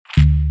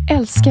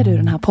Älskar du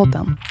den här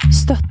podden?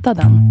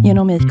 Stötta den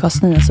genom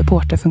IKAs nya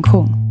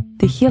supporterfunktion.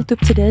 Det är helt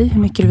upp till dig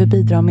hur mycket du vill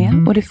bidra med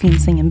och det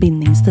finns ingen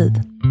bindningstid.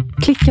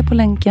 Klicka på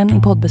länken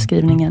i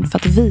poddbeskrivningen för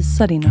att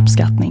visa din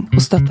uppskattning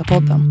och stötta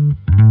podden.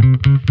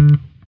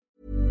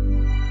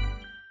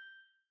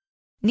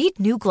 Need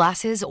new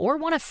glasses or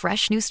want a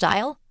fresh new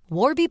style?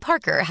 Warby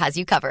Parker has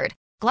you covered.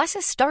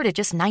 Glasses start at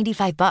just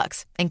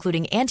 $95,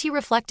 including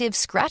anti-reflective,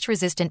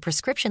 scratch-resistant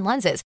prescription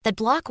lenses that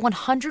block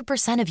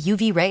 100% of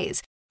UV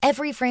rays.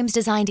 Every frame's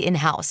designed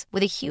in-house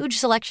with a huge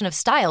selection of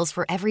styles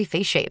for every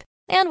face shape.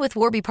 And with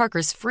Warby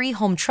Parker's free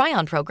home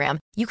try-on program,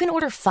 you can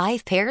order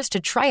 5 pairs to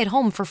try at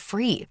home for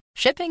free.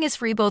 Shipping is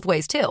free both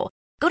ways too.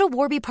 Go to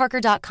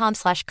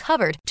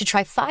warbyparker.com/covered to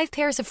try 5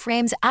 pairs of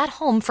frames at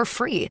home for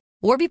free.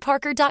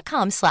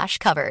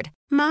 warbyparker.com/covered.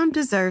 Mom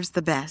deserves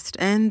the best,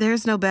 and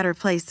there's no better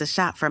place to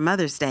shop for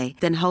Mother's Day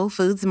than Whole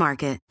Foods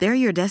Market. They're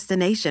your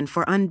destination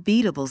for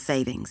unbeatable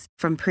savings,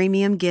 from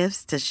premium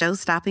gifts to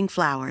show-stopping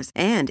flowers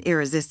and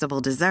irresistible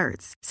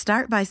desserts.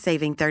 Start by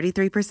saving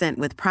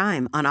 33% with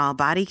Prime on all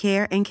body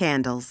care and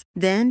candles.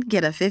 Then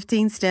get a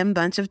 15-stem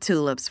bunch of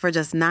tulips for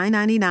just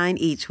 $9.99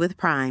 each with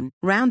Prime.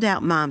 Round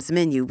out Mom's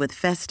menu with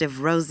festive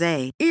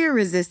rosé,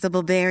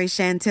 irresistible berry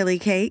chantilly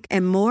cake,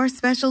 and more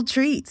special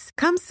treats.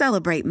 Come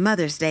celebrate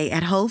Mother's Day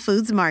at Whole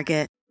Foods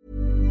Market.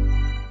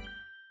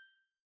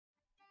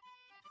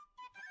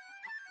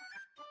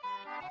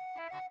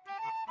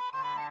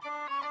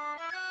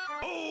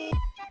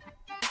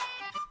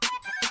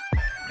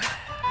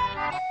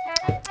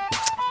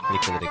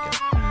 Vilken dricka?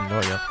 Det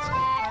var gött.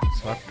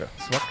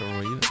 Svart och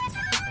rivet.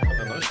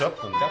 Den har du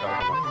köpt en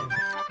kaffemaskin?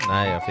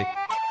 Nej, jag fick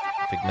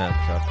med på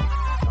köp.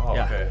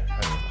 Ja, okej.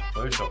 Då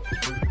har du köpt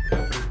 7.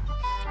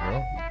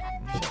 Ja.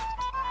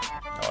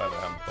 Ja, eller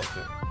hämtat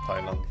till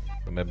Thailand.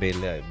 De är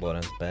billiga i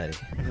Borensberg.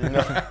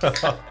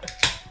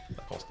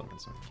 Det kostar inte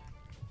så mycket.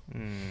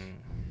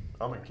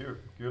 Ja, men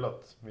kul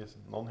att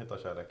någon hittar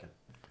kärleken.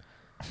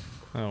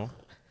 Ja.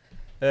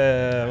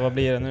 Vad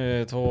blir det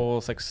nu?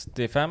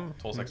 265?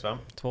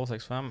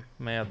 265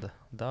 med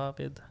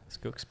David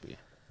Skogsby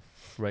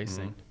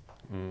Racing.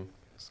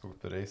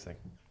 Skogsby Racing.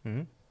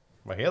 Mm.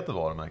 Vad heter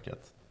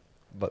varumärket?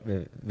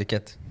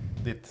 Vilket?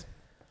 Ditt.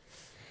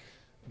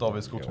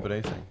 David Skogsby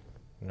Racing.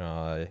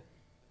 Nej,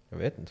 jag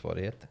vet inte vad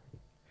det heter.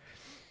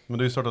 Men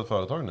du har ju startat ett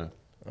företag nu.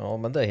 Ja,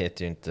 men det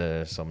heter ju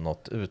inte som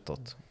något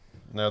utåt.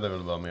 Nej, det är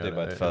väl bara mer. Det är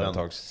bara ett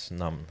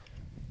företagsnamn.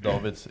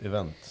 Davids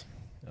Event.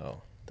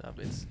 Ja.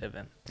 Davids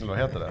Event. Eller vad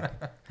heter det?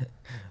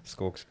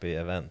 Skogsby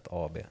Event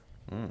AB.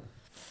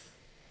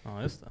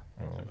 Ja, just det.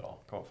 Ja. Det är bra.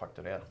 Kan man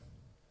fakturera.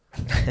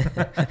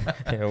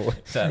 Jo.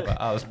 Serva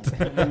allt.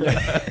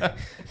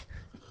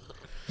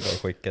 Bara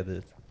skicka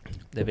dit.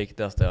 Det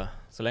viktigaste,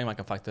 så länge man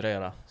kan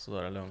fakturera så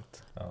är det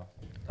lugnt. Ja.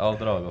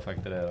 Avdrag och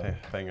fakturera.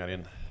 Pengar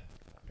in.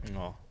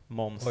 Ja,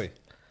 moms. Oj,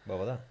 vad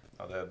var det?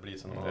 Ja, det blir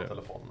som någon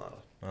telefon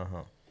här.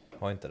 Aha.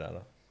 Har inte det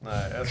då?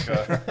 Nej, jag ska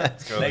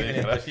Lägg din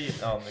dricka det. parti.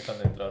 Ja, nu kan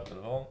du inte röra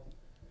telefon.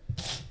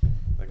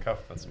 Det är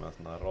kaffet som är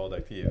sån här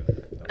radioaktiv.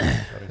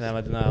 Nej,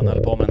 men när han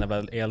höll på med den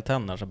där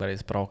eltändaren så började det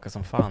spraka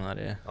som fan här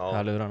i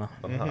hörlurarna.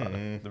 Den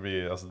här, det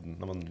blir, alltså,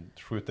 när man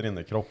skjuter in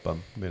det i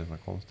kroppen blir det så här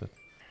konstigt.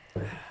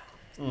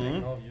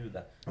 Stäng av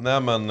ljudet.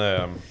 Nej, men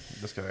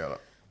det ska jag göra.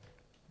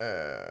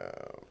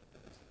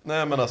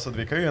 Nej, men alltså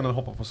vi kan ju gärna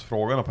hoppa på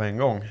frågorna på en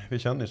gång. Vi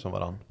känner ju som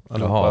varann.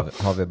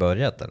 Har vi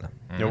börjat eller?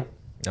 Jo.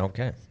 Ja,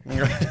 okej.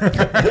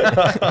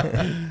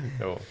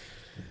 Jo.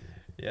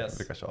 Yes.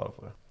 Vi kan köra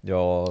på det.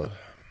 Ja,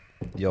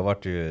 jag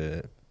vart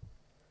ju...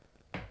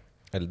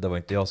 Eller det var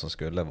inte jag som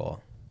skulle vara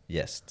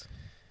gäst.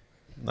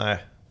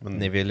 Nej, men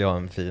Ni ville ju ha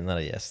en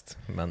finare gäst,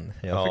 men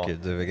jag fick ju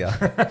duga.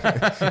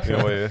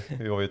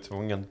 vi var ju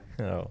tvungen.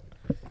 Ja.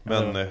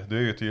 Men du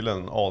är ju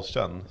tydligen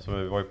askänd. Så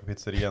vi var ju på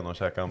pizzerian och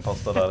käkade en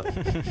pasta där.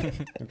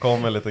 Det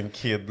kom en liten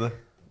kid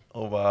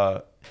och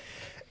bara: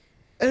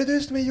 är det du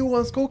som är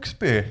Johan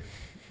Skogsby?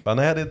 Bara,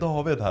 nej, det är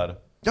David här.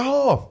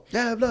 Ja,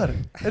 jävlar!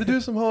 Är det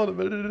du som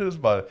har... Så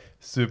bara,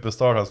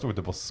 superstar, han stod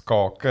typ och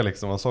skakade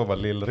liksom. Man såg bara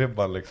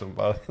lillribban liksom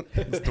bara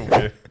stod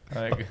i...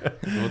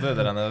 Gjorde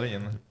det den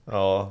över.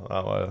 Ja,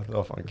 det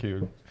var fan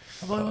kul.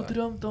 Vad har jag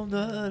drömt om det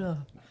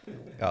här?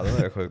 Ja, det var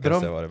det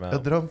sjukaste jag varit med Jag har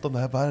om. drömt om det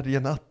här varje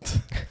natt.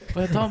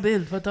 Får jag ta en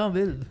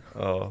bild?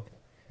 Ja,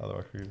 det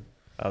var kul.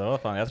 Ja, det var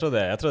fan, jag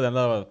trodde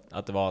ändå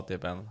att det var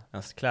typ en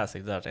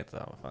classic där. Jag tänkte,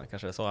 fan,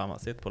 kanske det är så här man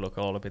sitter på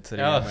lokal och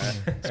pizzeria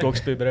med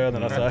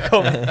Skogsbybröderna så här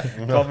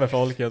kommer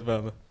folket.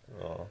 Men...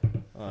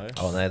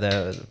 Ja, nej, det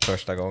är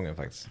första gången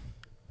faktiskt.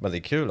 Men det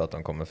är kul att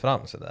de kommer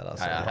fram så där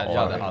alltså.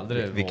 Jag hade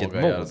aldrig vilket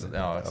vågat göra mod. så.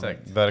 Ja, exakt.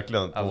 Ja,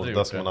 verkligen, Aldrig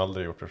det som gjort man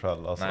aldrig gjort det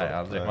själv alltså. Nej,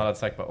 aldrig. Man hade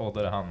sagt bara,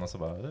 det är han och så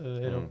bara,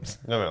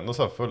 Jag vet ändå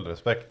så här full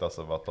respekt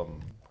alltså, för att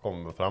de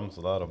kommer fram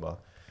så där och bara,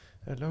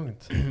 är det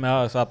lugnt?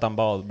 Ja, så att han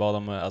bad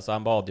om, alltså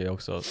han bad ju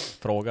också,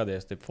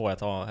 frågade typ, får jag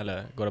ta,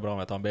 eller går det bra om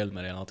jag tar en bild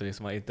med det? Något,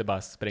 liksom, inte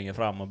bara springer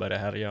fram och börjar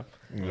härja.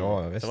 Ja,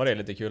 visst. Så var det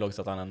lite kul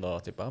också att han ändå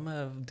typ, ja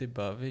men typ,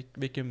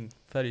 vilken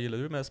färg gillar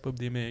du mest på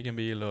din egen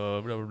bil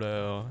och bla bla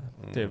bla och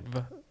typ,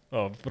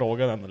 ja,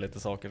 frågade ändå lite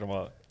saker som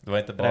var det var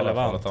inte bara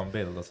relevant. för att ta en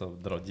bild och så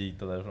dra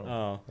gita därifrån.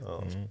 Ja.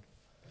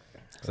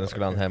 Sen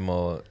skulle han hem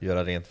och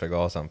göra rent för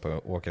gasen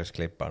på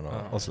Åkersklippan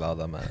och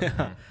sladda med.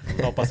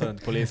 Hoppas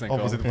att polisen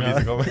Hoppas kom. inte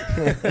polisen kommer.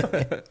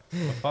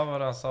 Vad fan var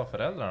det han sa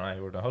föräldrarna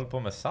gjorde? Höll på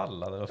med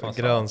sallad eller vad fan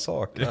sa han?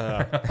 Grönsaker.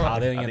 Ja,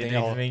 det är Ja, ingenting det är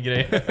jag inte har. min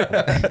grej.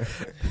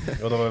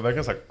 Ja, det var ju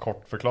verkligen så här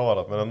kort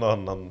förklarat, men ändå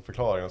han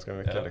förklarar ganska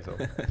mycket Ja. liksom.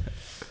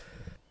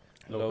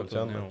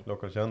 Local,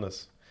 Local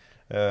kändis.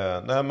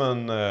 Nej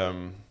men,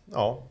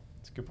 ja.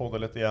 Ska podda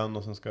lite igen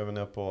och sen ska vi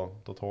ner på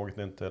tåget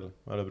in till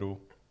Örebro.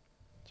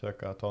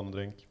 Käka, ta en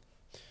drink.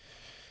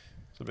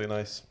 Så det blir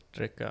nice.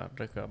 Dricka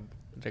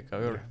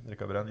öl.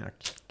 Dricka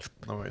brännjack.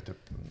 De var ju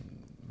typ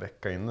en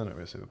vecka inne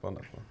nu i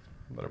supandet.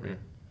 Börjar bli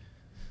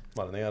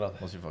marinerad.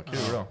 Måste ju vara kul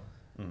då.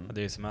 Mm. Det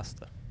är ju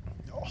semester.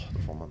 Ja, då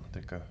får man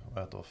dricka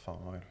och äta vad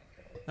fan man vill.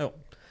 Jo.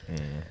 Mm.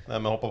 Nej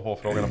men hoppa på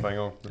frågorna på en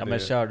gång. Det Ja, blir- men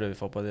kör du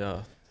Foppa, jag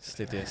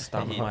sliter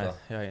stanna.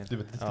 Jag är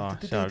Du- Ja,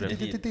 kör du.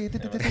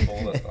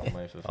 Båda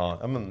stammar ju för fan.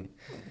 Ja, men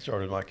kör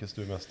du Marcus,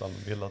 du är mest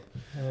allmänbildad.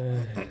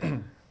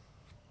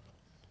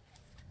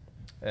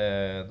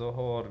 Då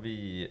har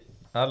vi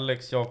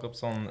Alex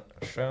Jakobsson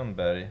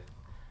Schönberg.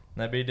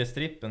 När blir det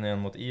strippen igen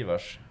mot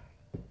Ivars?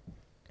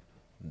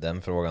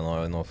 Den frågan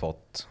har jag nog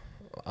fått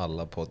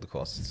alla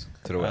podcasts,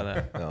 tror jag. Är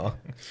det? Ja.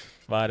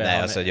 Vad är det? Nej, Har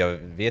ni- alltså jag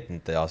vet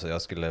inte, alltså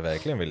jag skulle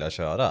verkligen vilja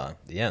köra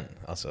igen.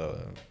 Alltså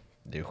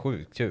det är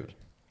sjukt kul.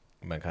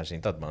 Men kanske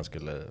inte att man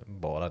skulle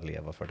bara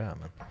leva för det,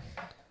 men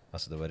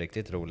alltså det var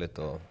riktigt roligt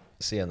att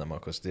se när man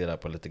justerade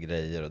på lite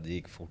grejer och det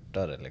gick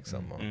fortare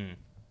liksom.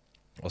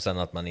 Och sen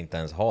att man inte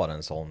ens har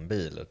en sån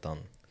bil, utan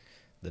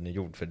den är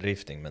gjord för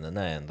drifting, men den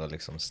är ändå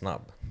liksom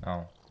snabb.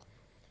 Ja.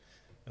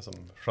 Som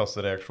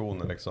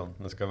chassireaktioner liksom.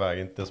 Den ska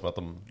väga, inte som att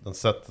den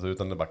sätter sig,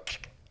 utan det bara...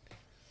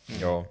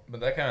 Ja. Men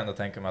där kan jag ändå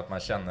tänka mig att man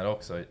känner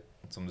också,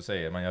 som du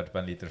säger, man gör typ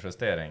en liten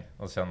justering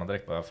och så känner man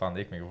direkt bara, fan det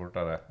gick mycket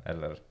fortare,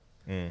 eller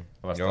det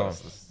var Ja.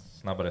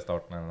 snabbare i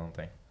starten eller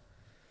någonting.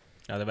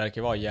 Ja, det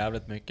verkar vara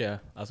jävligt mycket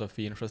alltså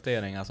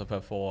finjustering, alltså för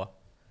att få,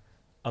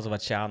 alltså för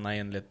att tjäna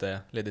in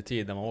lite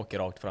tid när man åker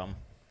rakt fram.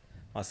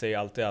 Man ser ju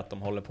alltid att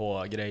de håller på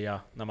att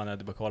greja när man är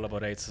ute och kollar på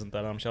race och sånt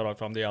där. När de kör rakt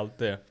fram, det är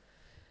alltid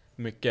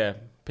mycket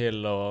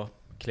pill och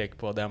klick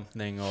på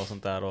dämpning och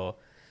sånt där,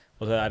 och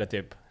så är det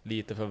typ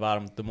lite för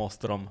varmt, då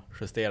måste de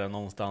justera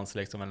någonstans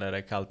liksom, eller är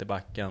det kallt i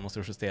backen, måste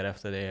du justera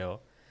efter det,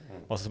 och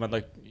så som ändå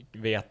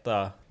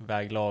veta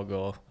väglag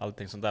och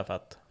allting sånt där för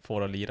att få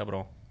det att lira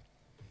bra.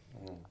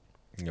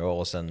 Ja,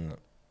 och sen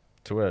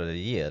tror jag det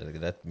ger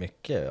rätt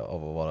mycket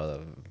av att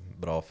vara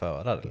bra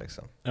förare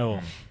liksom. Jo.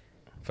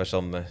 För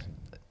som,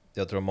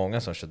 jag tror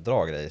många som kör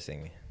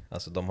dragracing,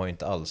 alltså de har ju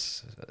inte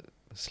alls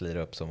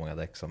slirat upp så många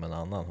däck som en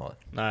annan har.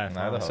 Nej, Nej,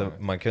 fan. det Så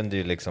man kunde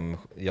ju liksom,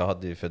 jag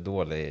hade ju för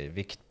dålig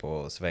vikt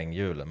på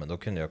svänghjulen, men då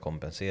kunde jag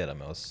kompensera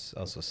med att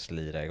alltså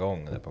slira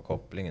igång det på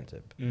kopplingen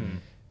typ.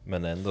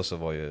 Men ändå så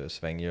var ju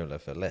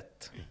svänghjulet för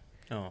lätt.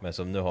 Ja. Men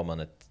som nu har man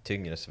ett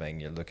tyngre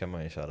svänghjul, då kan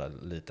man ju köra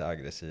lite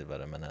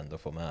aggressivare men ändå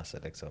få med sig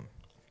liksom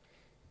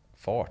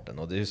farten.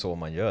 Och det är ju så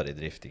man gör i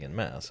driftingen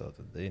med, så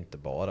det är ju inte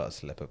bara att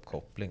släppa upp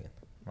kopplingen.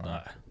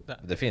 Nej.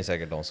 Det finns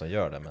säkert de som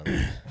gör det, men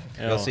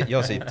Ja.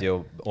 jag sitter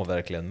ju och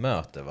verkligen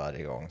möter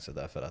varje gång så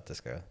därför att det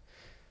ska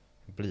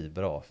bli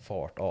bra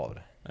fart av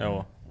det.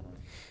 Ja.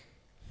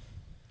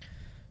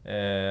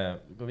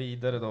 Gå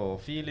vidare då.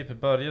 Filip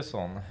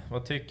Börjesson.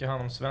 Vad tycker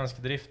han om svensk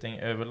drifting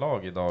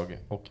överlag idag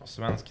och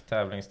svensk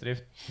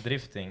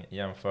tävlingsdrifting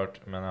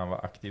jämfört med när han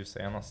var aktiv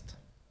senast?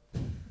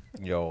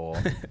 Ja,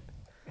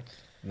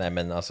 nej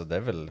men alltså det är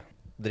väl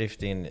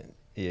drifting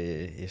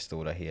i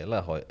stora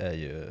hela är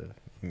ju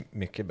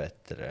mycket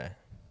bättre,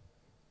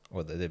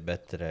 och det är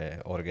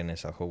bättre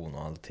organisation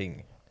och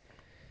allting.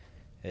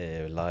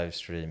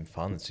 Livestream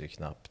fanns ju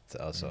knappt,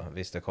 alltså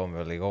visst det kom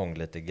väl igång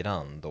lite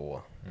grann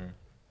då.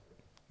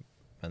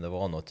 Men det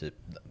var nog typ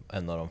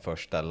en av de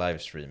första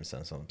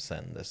livestreamsen som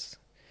sändes.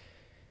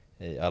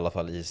 I alla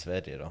fall i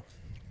Sverige då.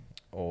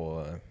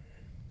 Och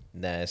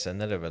nej,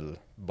 sen är det väl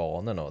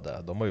banorna och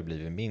där. De har ju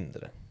blivit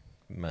mindre.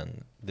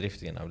 Men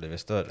driftingen har blivit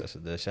större, så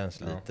det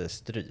känns lite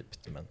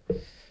strypt. Men ja,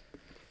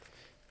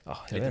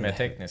 jag Lite vet mer inte.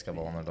 tekniska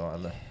banor då,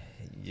 eller?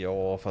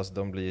 Ja, fast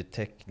de blir ju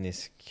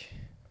teknisk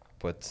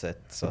på ett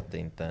sätt så att det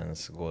inte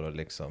ens går att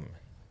liksom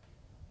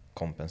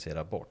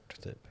kompensera bort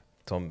typ.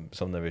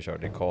 Som när vi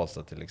körde i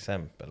Karlstad till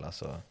exempel,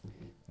 alltså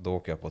då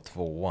åker jag på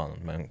tvåan,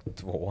 men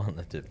tvåan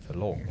är typ för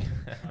lång.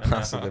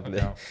 Alltså det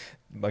blir,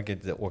 man kan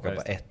inte åka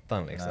på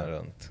ettan liksom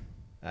runt.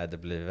 Nej, det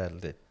blir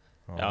väldigt...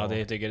 Ja, det,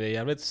 jag tycker det är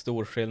jävligt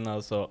stor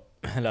skillnad, så,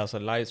 eller alltså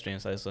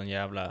livestreams är sån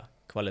jävla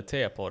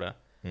kvalitet på det.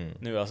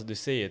 Nu alltså du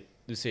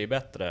ser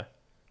bättre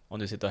om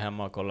du sitter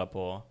hemma och kollar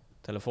på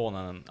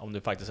telefonen än om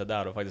du faktiskt är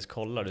där och faktiskt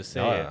kollar.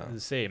 Du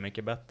ser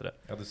mycket bättre.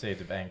 Ja, du ser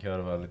typ en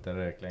kurva, lite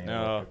rök längre.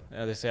 Ja,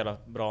 det är så jävla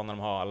bra när de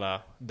har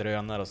alla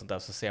drönare och sånt där,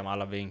 så ser man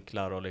alla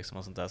vinklar och liksom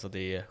och sånt där, så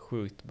det är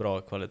sjukt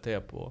bra kvalitet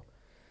på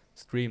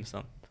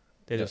streamsen.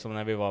 Det är typ som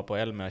när vi var på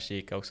Elmia och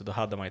kika också, då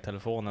hade man ju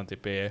telefonen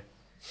typ i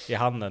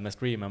handen med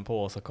streamen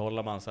på, och så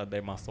kollar man så här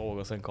det man såg,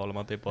 och sen kollar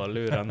man typ på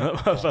luren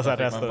så här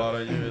resten,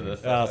 bara ljudet.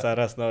 ja, så här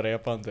resten av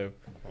repan typ.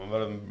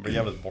 Man blir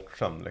jävligt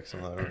bortskämd liksom.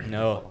 När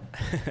Ja.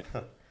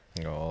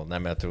 Ja, nej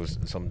men jag tror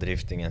som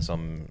driftingen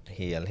som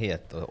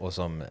helhet och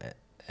som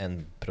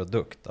en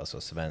produkt,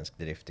 alltså svensk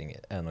drifting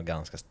är nog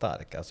ganska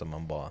stark. Alltså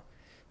man bara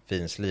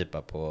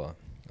finslipar på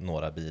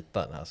några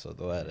bitar, alltså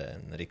då är det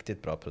en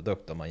riktigt bra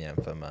produkt om man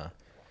jämför med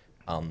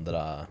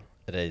andra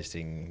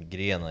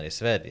racinggrenar i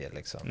Sverige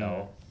liksom.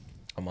 Ja.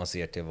 Om man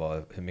ser till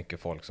hur mycket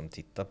folk som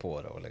tittar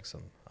på det och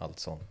liksom allt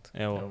sånt.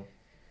 Jo.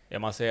 Ja,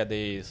 man ser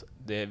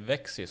det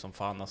växer ju som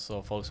fan,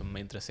 alltså folk som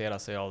intresserar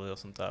sig av det och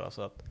sånt där.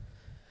 Alltså att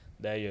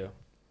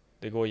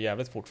det går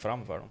jävligt fort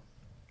fram för dem.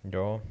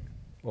 Ja,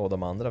 och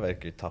de andra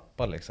verkar ju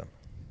tappa liksom.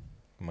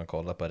 Om man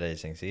kollar på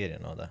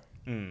racing-serien och det.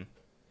 Mm.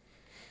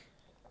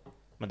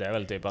 Men det är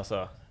väl typ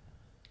alltså,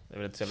 det är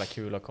väl inte så jävla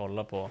kul att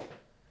kolla på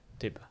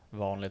typ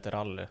vanligt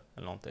rally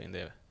eller någonting.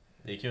 Det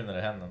är kul när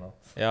det händer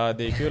något. Ja,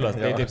 det är kul att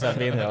det är typ så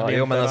här Ja,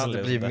 jo, men alltså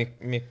det vinterrally blir och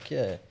sånt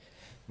mycket,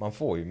 man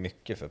får ju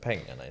mycket för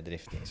pengarna i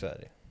drifting i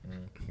Sverige.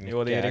 Mm. där.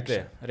 Jo, det är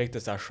action.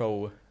 riktigt så här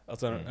show,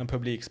 alltså en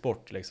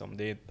publiksport liksom.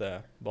 Det är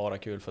inte bara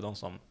kul för de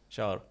som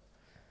kör.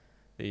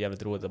 Det är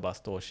jävligt roligt att bara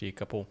stå och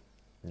kika på.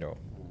 Ja.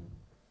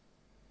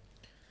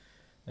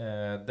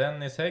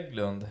 Dennis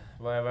Hägglund,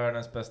 vad är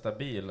världens bästa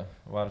bil?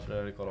 Varför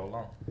är det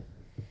Corollan?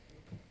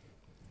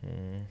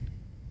 Mm.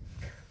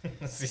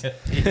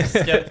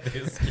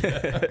 Skeptisk.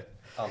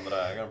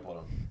 Andra ägaren på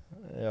den.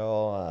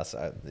 Ja,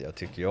 alltså jag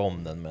tycker ju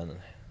om den,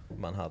 men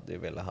man hade ju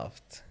velat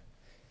haft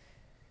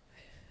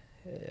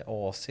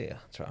AC,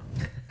 tror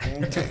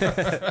jag.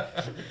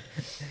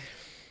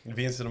 Det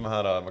finns ju de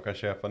här man kan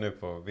köpa nu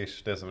på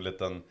Wish. Det är som en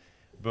liten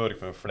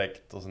burk med en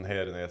fläkt och sen här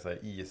är det så här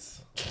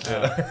is.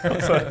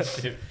 Och så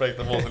typ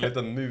fläkten var så en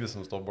liten mus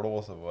som står och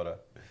blåser på det.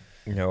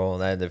 Ja,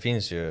 nej, det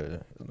finns ju,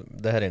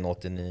 det här är en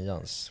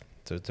 89ans,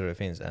 så jag tror det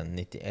finns en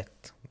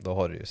 91. Då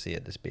har du ju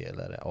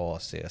CD-spelare,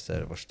 AC,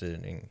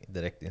 servostyrning,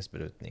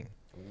 direktinsprutning.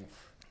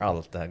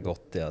 Allt det här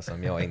gottiga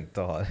som jag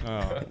inte har.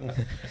 Ja.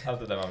 Allt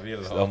det där man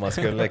vill Så ha. om man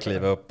skulle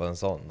kliva upp på en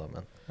sån då,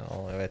 men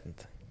ja, jag vet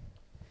inte.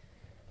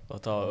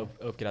 Och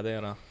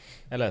uppgradera.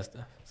 Eller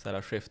så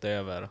här skifta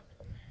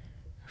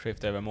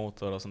över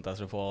motor och sånt där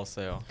så du får AC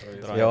och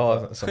dra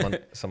Ja,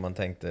 som man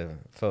tänkte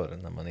förr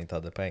när man inte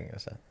hade pengar.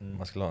 Så. Mm.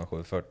 Man skulle ha en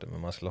 740,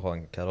 men man skulle ha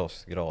en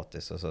kaross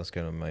gratis och så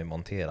skulle man ju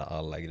montera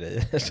alla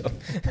grejer som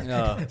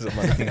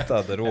man inte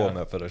hade råd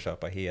med för att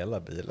köpa hela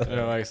bilen.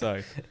 Ja,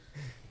 exakt.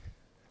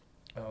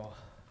 Ja.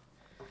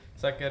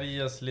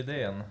 Zacharias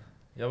Lidén.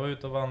 Jag var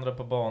ute och vandrade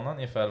på banan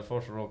i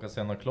Fällfors och råkade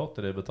se något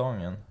klotter i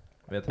betongen.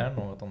 Vet här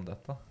något om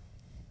detta?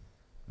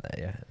 Nej,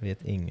 jag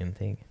vet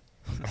ingenting.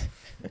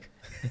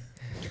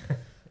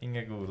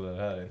 Inga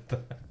golare här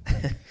inte.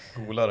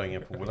 Golare och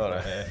ingen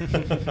polare.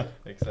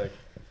 Exakt.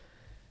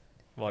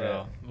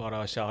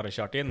 Har du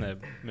kört in i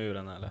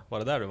muren eller? Var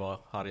det där du var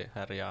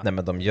härja? Nej,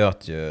 men de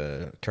göt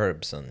ju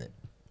curbsen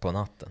på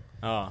natten.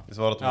 Ja. Det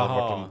var att de hade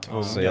Jaha. varit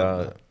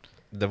tvungna. Så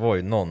det var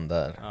ju någon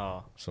där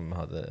Ja. som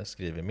hade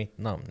skrivit mitt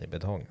namn i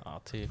betong.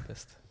 Ja,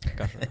 typiskt.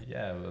 Kanske.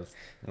 Jävligt.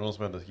 Någon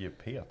som hade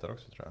skrivit Peter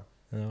också, tror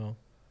jag. Ja.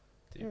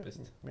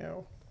 Typiskt.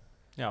 Mjau.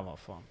 Ja, vad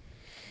fan.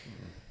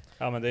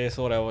 Ja, men det är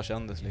så det var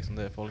kändis liksom.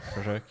 Det är folk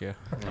försöker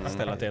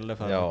ställa till det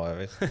för. Ja, jag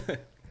visst.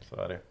 Så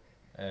är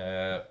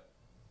det.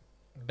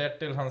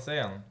 Bertil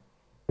Hansén.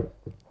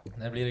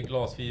 När blir det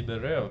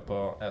glasfiberröv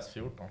på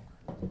S14?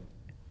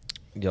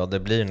 Ja, det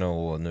blir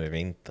nog nu i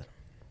vinter.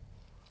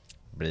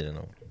 Blir det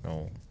nog.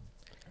 Ja.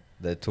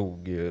 Det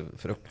tog ju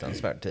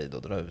fruktansvärd tid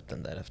att dra ut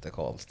den där efter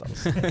Karlstad.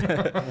 Alltså.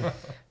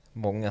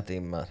 Många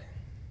timmar.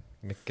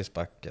 Mycket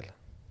spackel.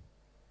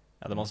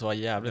 Ja, det måste vara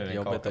jävligt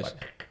jobbigt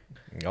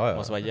Ja.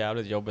 måste vara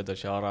jävligt jobbigt att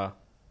köra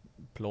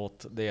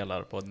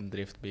plåtdelar på en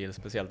driftbil,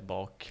 speciellt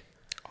bak.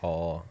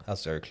 Ja,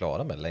 alltså jag har ju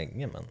klarat mig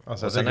länge, men...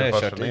 Alltså och jag tycker det är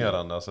kört i-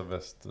 fascinerande, alltså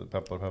väst,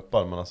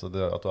 peppar, men alltså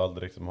det, att du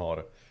aldrig liksom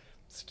har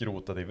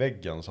skrotat i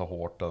väggen så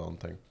hårt eller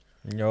någonting.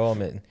 Ja,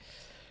 men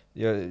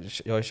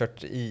jag har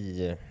kört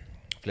i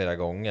flera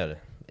gånger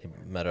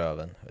med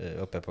röven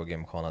uppe på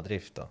Gymkhana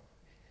Drift då.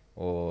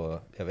 Och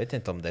jag vet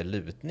inte om det är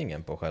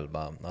lutningen på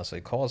själva, alltså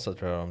i Karlstad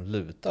tror jag de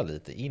lutar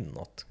lite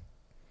inåt.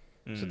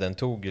 Så den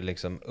tog ju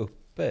liksom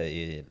uppe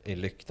i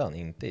lyktan,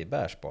 inte i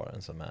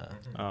bärsbaren som är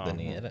där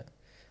nere.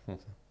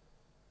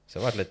 Så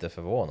jag var lite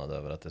förvånad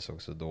över att det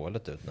såg så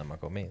dåligt ut när man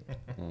kom in.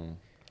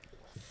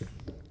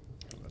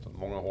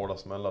 Många hårda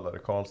smällar där i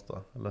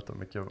Karlstad. Lite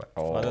mycket.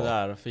 Var det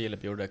där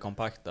Filip gjorde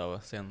kompakt av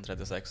sin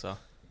 36?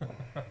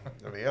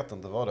 Jag vet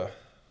inte vad det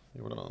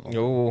gjorde någon.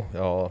 Jo,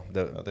 ja,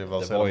 Det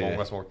var så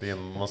många som åkte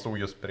in. Man stod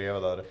just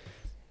bredvid där,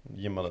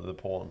 gimmade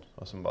depån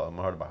och sen bara,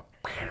 man hörde bara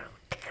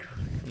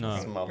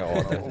small.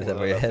 Ja, det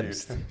var ju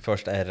hemskt.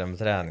 Första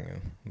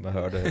RM-träningen. Man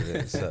hörde hur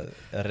det så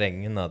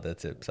regnade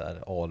typ så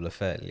här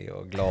alufälg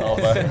och glas.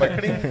 Ja, bara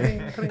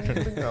kling.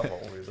 Jag bara,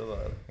 oj, det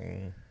där.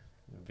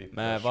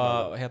 Men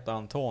vad heter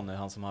han, Tony,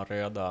 han som har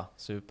röda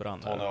Supran?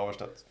 Tony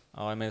Averstedt.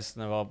 Ja, jag minns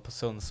när jag var på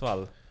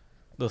Sundsvall.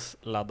 Då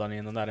laddade han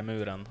in den där i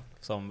muren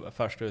som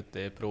först ut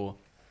i pro.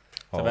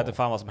 Så jag vet inte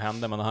fan vad som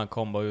hände, men när han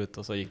kom bara ut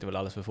och så gick det väl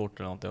alldeles för fort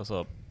eller någonting och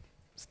så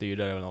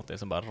styrde det över någonting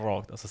som bara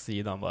rakt, alltså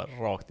sidan bara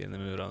rakt in i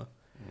muren.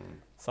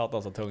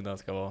 Satan så tung den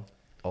ska vara.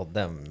 Och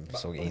den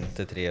såg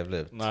inte trevlig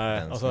ut. Nej,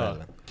 den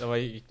alltså,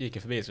 smällen. gick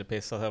jag förbi så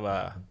pissade jag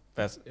bara,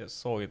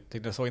 tyckte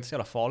det såg inte så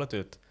jävla farligt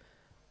ut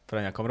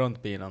förrän jag kom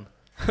runt bilen.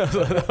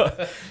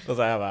 Då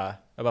sa jag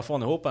bara får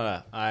ni ihop den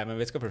där? Nej, men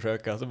vi ska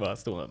försöka. Så bara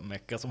stod och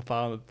mecka som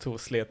fan, tog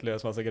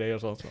sletlös massa grejer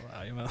och sånt. Så,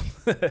 men.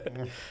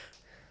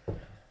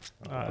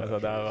 Ja, så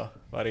där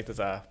var riktigt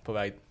så här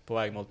på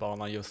väg mot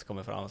banan, just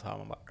kommer fram så här,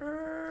 man bara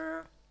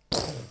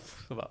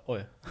så bara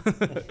oj.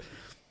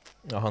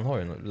 Ja, han har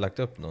ju lagt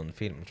upp någon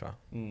film tror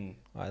jag.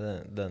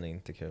 Nej, den är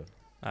inte kul.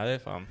 Nej, det är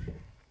fan.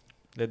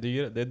 Det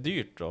är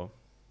dyrt då.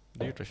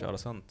 Dyrt att köra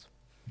sånt.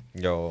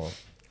 Ja,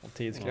 Och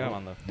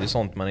tidskrävande. det är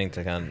sånt man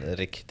inte kan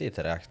riktigt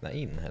räkna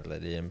in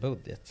heller i en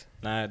budget.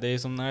 Nej, det är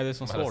som Man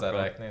svårt. hade så här Då.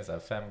 räkning så här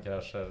 5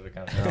 krascher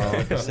kanske.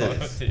 Ja,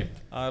 precis. Typ.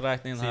 Ja,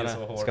 räkningen Ser här.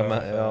 så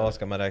hårda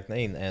Ska man räkna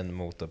in en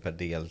motor per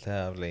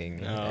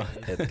deltävling, Ja.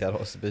 ett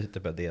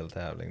karossbyte per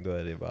deltävling, då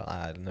är det bara,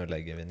 nej, nu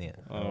lägger vi ner.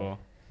 Ja.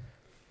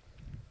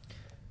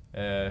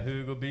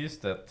 Hugo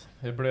Bystedt,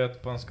 hur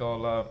blöt på en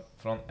skala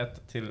från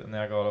 1 till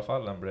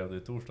Niagarafallen blev det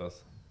i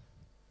torsdags?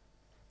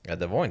 Ja,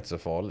 det var inte så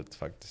farligt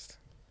faktiskt.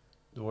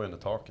 Du var ju under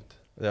taket.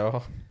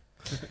 Ja.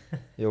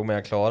 Jo, men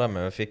jag klarade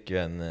mig. Jag fick ju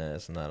en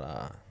sån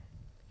här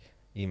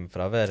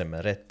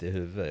infravärme rätt i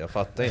huvudet. Jag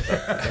fattar inte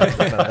att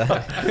den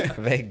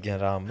där väggen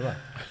ramlade.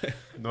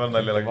 Det var den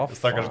där lilla Vad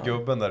stackars fan?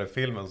 gubben där i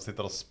filmen som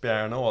sitter och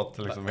spjärnar åt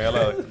liksom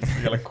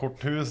hela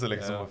korthuset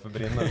liksom och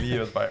förbrinner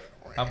livet bara.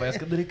 Han bara, jag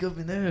ska dricka upp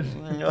min öl.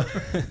 Ja.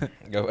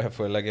 Jag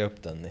får lägga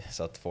upp den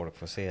så att folk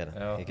får se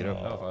den i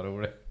gruppen. Ja, vad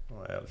roligt.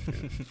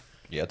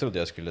 Jag trodde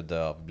jag skulle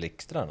dö av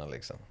blixtrarna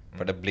liksom.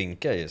 För det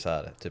blinkar ju så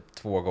här typ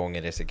 2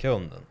 gånger i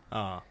sekunden.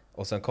 Ja.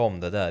 Och sen kom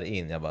det där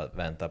in, jag bara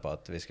väntade på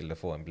att vi skulle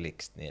få en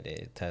blixt ner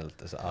i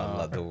tältet så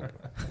alla dog.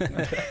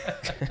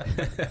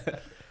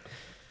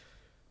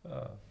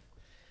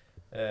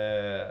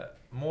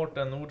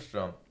 Mårten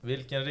Nordström,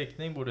 vilken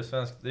riktning borde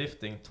svensk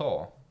drifting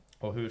ta?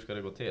 Och hur ska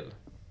det gå till?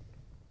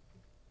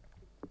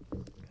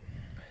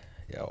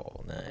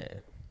 Ja,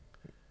 nej.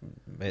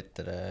 Vet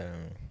du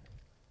det?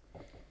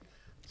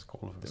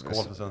 Skål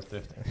för svensk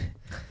drifting.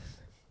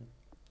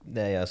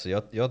 Nej, alltså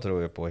jag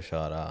tror ju på att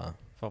köra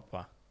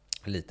Foppa.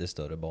 lite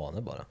större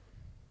banor bara.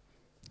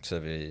 Så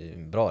vi är i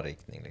en bra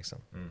riktning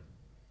liksom.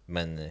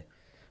 Men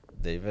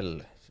det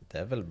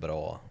är väl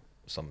bra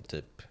som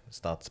typ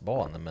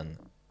stadsbanor, men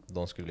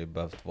de skulle ju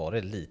behövt vara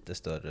lite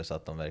större så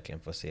att de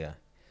verkligen får se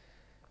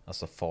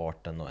alltså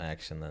farten och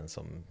actionen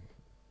som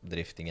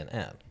driftingen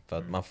är. För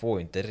att man får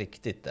ju inte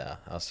riktigt det,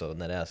 alltså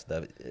när det är så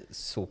där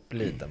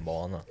sopliten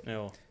bana.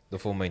 Jo. Då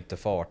får man inte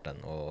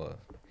farten, och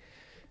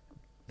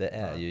det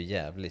är ju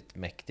jävligt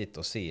mäktigt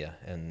att se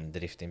en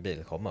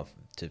driftingbil komma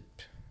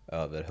typ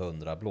över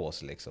 100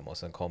 blås liksom, och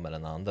sen kommer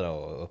den andra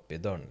och upp i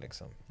dörren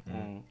liksom.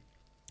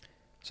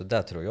 Så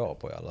där tror jag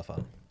på i alla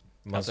fall.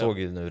 Man Alltså, såg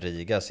ju nu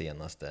Riga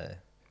senaste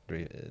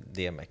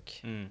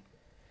DMEC.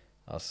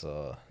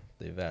 Alltså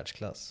det är ju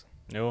världsklass.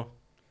 Jo.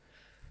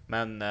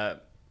 Men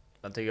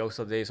jag tycker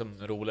också att det är som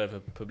roligare för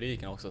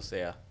publiken också att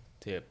se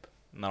typ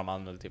när de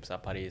använder typ så här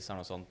Parisarna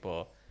och sånt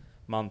på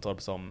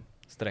Mantorp som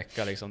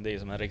sträcka liksom. Det är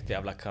som en riktig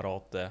jävla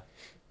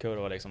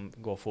karatekurva liksom,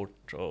 går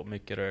fort och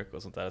mycket rök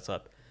och sånt där. Så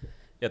att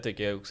jag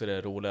tycker också det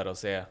är roligare att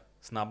se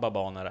snabba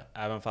banor,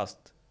 även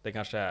fast det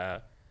kanske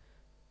är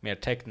mer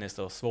tekniskt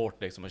och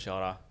svårt liksom att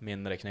köra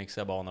mindre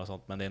knixiga banor och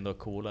sånt, men det är ändå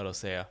coolare att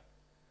se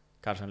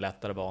kanske en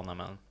lättare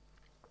bana,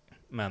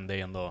 men det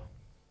är ändå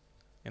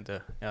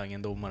inte, jag är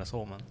ingen domare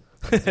så, men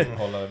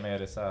Hålla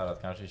mer isär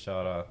att kanske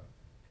köra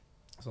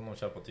som de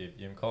kör på typ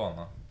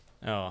Gymkhana.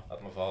 ja.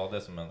 Att man får ha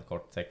det som en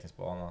kort teknisk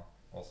bana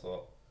och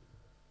så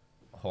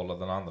hålla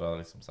den andra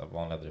liksom så här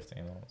vanliga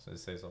driftingen, så det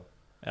säger så.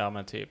 Ja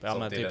men typ, ja så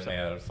men till typ en så.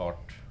 mer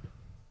fart,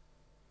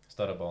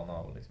 större bana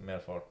och liksom mer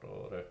fart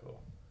och rök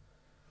och...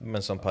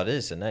 Men som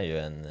Parisen är ju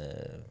en,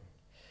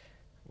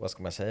 vad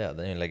ska man säga,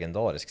 den är en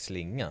legendarisk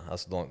slinga.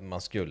 Alltså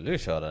man skulle ju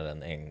köra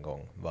den en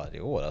gång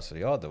varje år. Alltså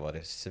jag hade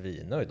varit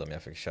svinnöjd om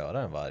jag fick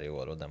köra den varje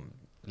år och den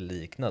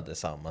liknade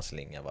samma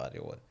slinga varje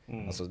år.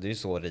 Alltså det är ju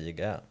så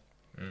Riga är.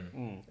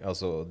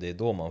 Alltså det är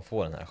då man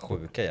får den här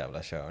sjuka jävla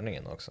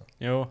körningen också.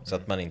 Jo. Så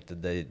att man inte,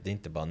 det är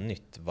inte bara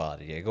nytt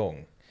varje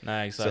gång.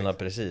 Nej exakt. Sen har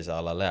precis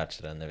alla lärt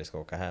sig den när vi ska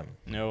åka hem.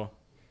 Jo.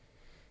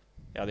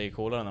 Ja det är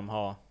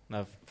coolare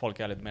när folk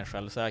är lite mer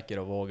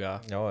självsäkra och våga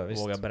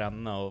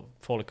bränna, och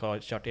folk har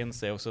kört in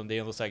sig också. Det är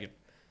ändå säkert,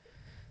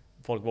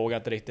 folk vågar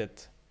inte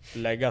riktigt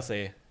lägga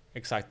sig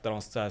exakt där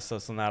de,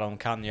 så nära de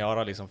kan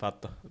göra liksom, för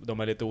att de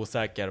är lite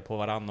osäkra på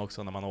varandra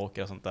också när man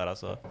åker och sånt där.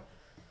 Så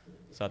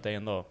att det är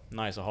ändå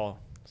nice att ha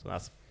sådana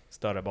här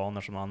större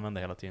banor som man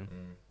använder hela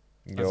tiden.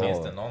 Men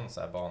finns det någon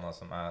så här bana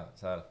som är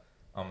så här,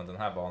 ja men den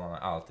här banan är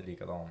alltid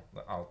likadan, det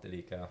är alltid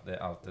lika, det är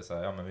alltid så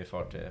här, ja men vi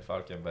far till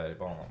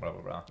Falkenberg-banan, bla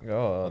bla bla.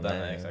 Ja, och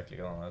den är exakt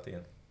likadan hela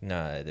tiden.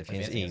 Nej, det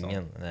finns ingen.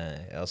 sån.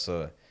 Nej,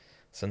 alltså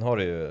sen har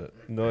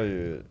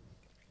ju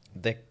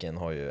däcken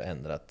har ju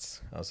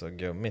ändrats. Alltså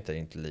gummit är ju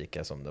inte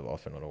lika som det var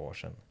för några år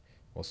sedan.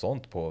 Och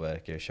sånt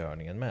påverkar ju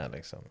körningen med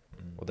liksom.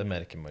 Och det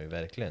märker man ju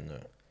verkligen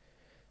nu.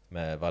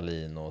 med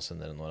Wallin och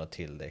sen är det några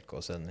till däck.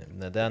 Och sen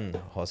när den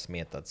har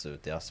smetats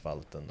ut i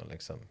asfalten och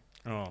liksom,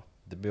 Ja.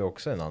 det blir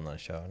också en annan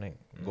körning.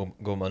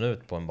 Går man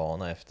ut på en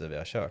bana efter vi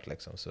har kört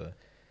liksom, så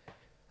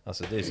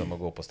alltså det är som att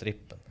gå på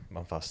strippen.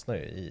 Man fastnar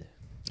ju i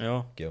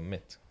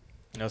gummit.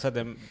 Jag har sett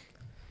det,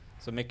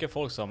 så mycket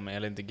folk som,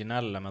 eller inte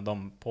gnäller, men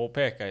de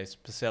påpekar ju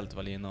speciellt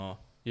Wallin och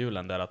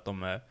hjulen där att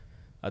de är,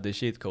 att det är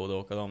cheat code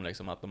att åka dem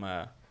liksom, att de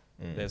är,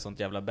 det är sånt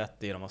jävla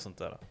bett i dem och sånt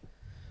där.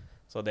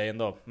 Så det är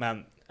ändå,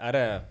 men är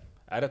det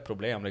ett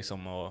problem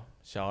liksom att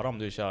köra om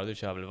du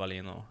kör väl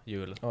Wallin och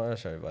hjul? Ja, jag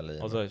kör ju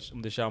Wallin. Och så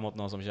om du kör mot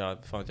någon som kör,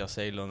 fan jag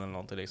Ceylon eller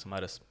någonting liksom,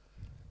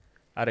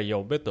 är det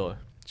jobbigt att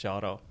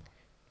köra?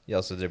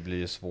 Ja, så det blir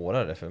ju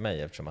svårare för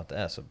mig eftersom att det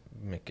är så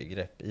mycket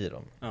grepp i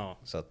dem. Ja.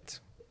 Så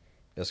att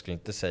jag skulle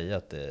inte säga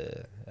att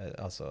det är,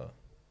 alltså,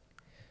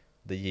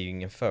 det ger ju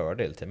ingen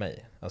fördel till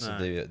mig. Alltså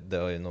det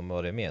har ju nog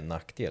varit mer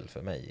nackdel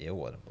för mig i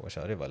år att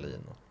köra i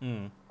Wallin.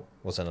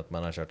 Och sen att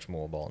man har kört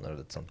små banor och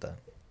lite sånt där.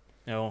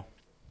 Ja.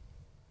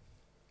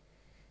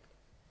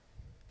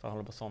 Fan,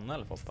 håller på såna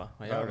eller Foppa?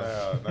 Vad Nej, gör du?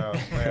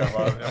 jag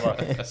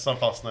bara som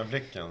fastnade i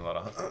blicken bara.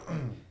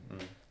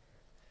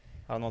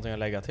 Har du någonting att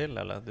lägga till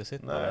eller? Du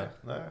sitter där?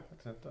 Nej,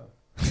 faktiskt inte.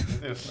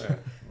 Inte just nu.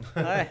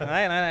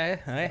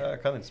 nej.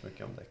 Jag kan inte så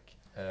mycket om däck.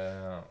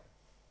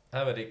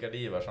 Här var Rickard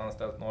Ivars, han har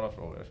ställt några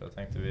frågor så jag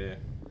tänkte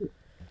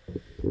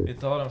vi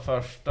tar den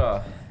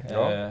första.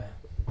 Ja.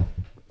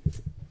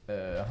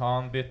 Har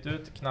han bytt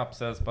ut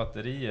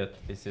knappcellsbatteriet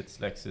i sitt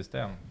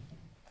släcksystem?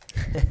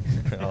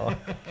 Ja.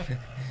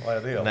 Vad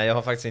är det? Nej, jag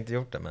har faktiskt inte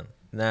gjort det, men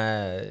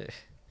nej.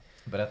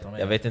 Berätta om det.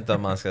 Jag vet inte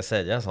om man ska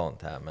säga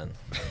sånt här, men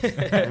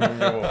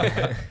Jo.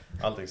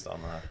 Allting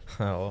stannar här.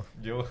 ja.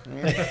 Jo.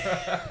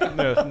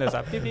 Nu så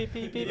här,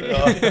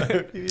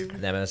 pip.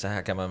 Nej, men så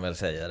här kan man väl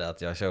säga det,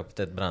 att jag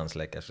köpte ett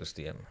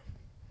brandsläckarsystem.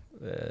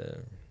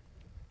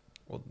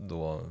 Och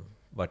då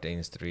vart jag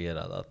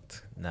instruerad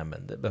att nej,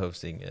 men det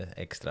behövs inget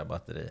extra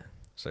batteri.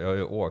 Så jag har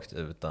ju åkt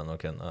utan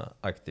att kunna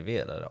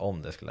aktivera det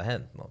om det skulle ha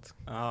hänt något.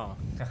 Ja.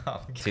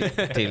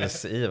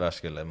 Tills Ivar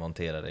skulle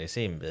montera det i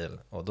sin bil.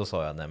 Och då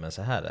sa jag, nej men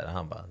så här är det.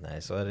 Han bara,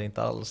 nej så är det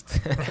inte alls.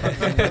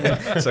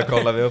 Så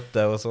kollade vi upp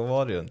det och så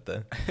var det ju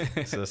inte.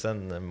 Så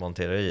sen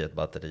monterade jag i ett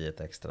batteri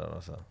ett extra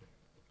och så.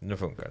 Nu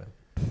funkar det.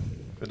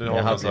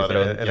 Jag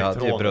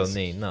hade ju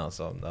brunnit innan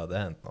så om det hade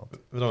hänt något.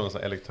 Det var något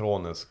sånt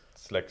elektroniskt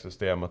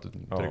släcksystem att du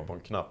trycker på en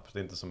knapp. Det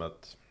är inte som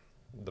ett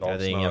dragsnöre.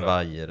 Det är ingen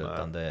vajer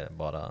utan det är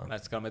bara. Men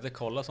ska de inte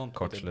kolla sånt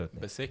på typ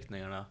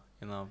besiktningarna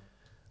innan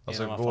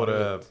Alltså man går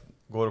far ut?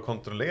 det att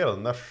kontrollera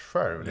den där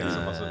själv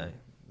liksom? Nej. Alltså,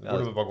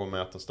 går det bara gå och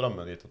mäta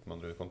strömmen dit att man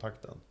drar ut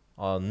kontakten?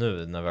 Ja,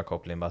 nu när vi har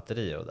kopplat in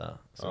batteri och det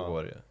så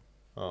går det ju.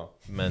 Ja.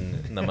 Men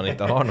när man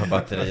inte har något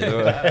batteri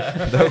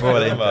då går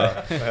det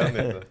inte. Det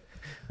händer inte.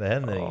 Det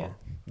händer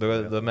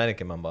inget. Då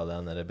märker man bara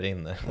det när det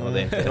brinner. Och det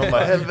är inte De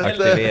bara, helvete!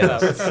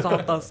 aktiveras.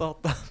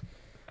 Satan.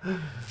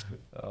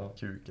 Ja.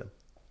 Kuken.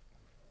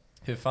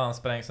 Hur fan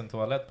sprängs en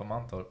toalett på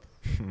Mantorp?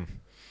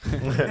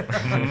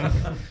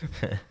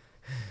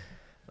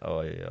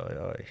 Oj.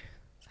 Är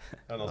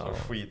det någon som har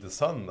skit i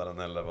sanden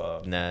eller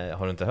vad? Nej,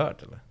 har du inte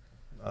hört eller?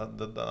 Ja,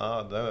 det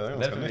är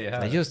ganska Därför vi är nytt. här.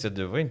 Nej just det,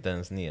 du var inte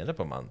ens nere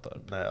på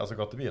Mantorp. Nej, alltså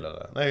gatubil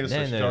eller? Nej, just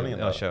Nej, det, körde in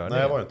jag där. körde Nej,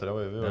 jag in. var inte det.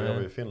 Jag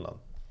var i Finland.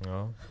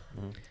 Ja.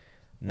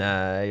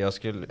 Nej,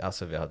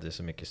 alltså vi hade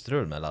så mycket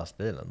strul med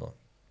lastbilen då.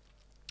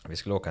 Vi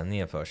skulle åka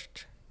ner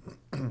först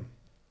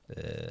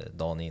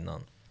dagen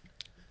innan.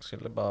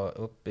 Skulle bara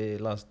upp i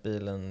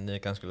lastbilen,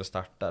 Nykan skulle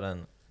starta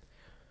den.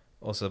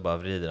 Och så bara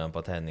vrider den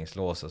på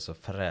tändningslåset och så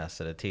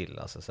fräser det till.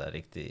 Alltså så här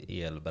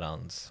riktig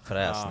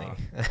elbrandsfräsning.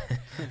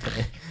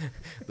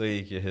 Då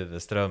gick ju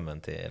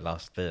huvudströmmen till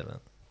lastbilen.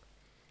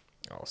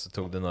 Ja, så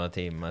tog det några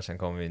timmar, sen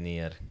kom vi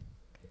ner.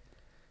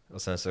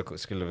 Och sen så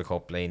skulle vi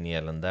koppla in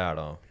elen där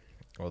då.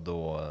 Och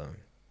då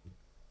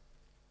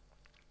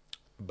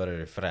började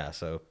det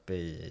fräsa upp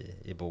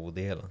i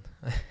bodelen.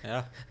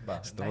 Ja.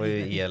 Så det var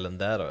ju elen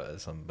där då,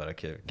 som började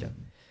kuka.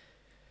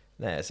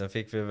 Nej, sen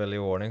fick vi väl i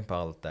ordning på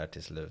allt där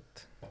till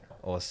slut.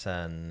 Och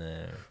sen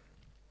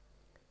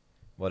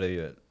var det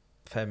ju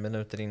 5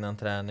 minuter innan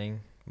träning.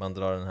 Man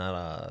drar den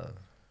här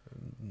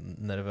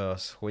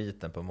nervös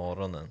skiten på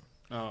morgonen.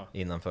 Ja.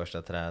 Innan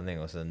första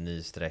träning och sen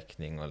ny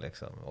sträckning och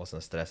liksom. Och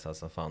sen stressad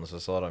som fan. Och så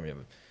sa de ju,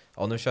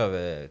 ja nu kör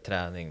vi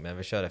träning men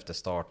vi kör efter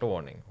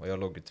startordning. Och jag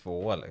låg ju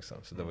 2 liksom.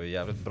 Så det var ju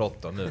jävligt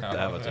bråttom ut. Det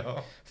här var typ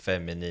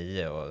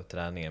 5:09 och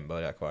träningen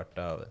började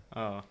 15:15.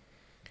 Ja.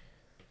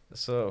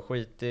 Så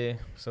skit i,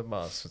 så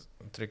bara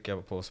trycker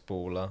jag på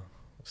spola.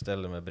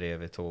 Ställer mig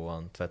bredvid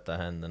toan, tvättar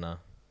händerna.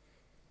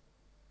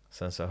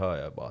 Sen så hör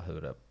jag bara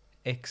hur det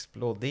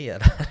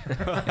exploderar.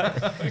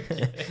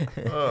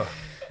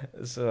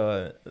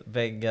 Så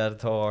väggar,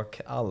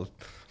 tak,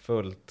 allt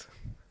fullt.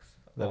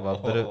 Det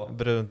var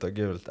brunt och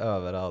gult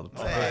överallt.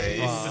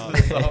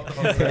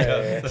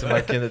 Så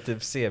man kunde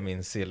typ se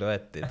min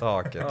silhuett i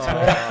taket.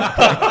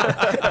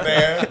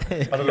 Nej,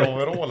 hade du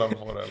overallen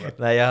på det eller?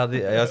 Nej,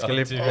 jag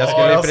skulle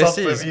jag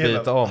precis satt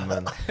byta om,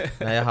 men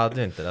nej, jag hade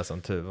ju inte det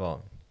som tur var.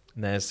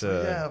 Nej, så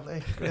Jävla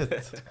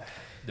äckligt.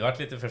 Du har varit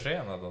lite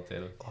försenad då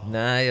till...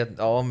 Nej,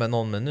 ja med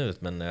någon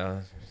minut, men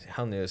jag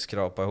hann ju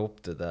skrapa ihop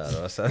det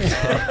där och sen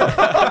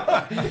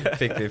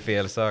fick vi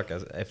felsöka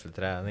efter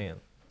träningen.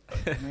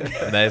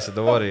 Nej, så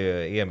då var det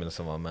ju Emil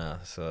som var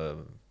med,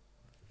 så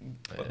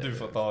du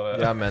får ta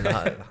det. ja, men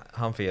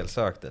han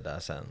felsökte där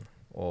sen,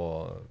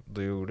 och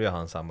då gjorde ju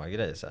han samma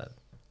grej så här.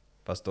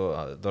 Fast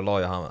då la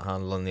ju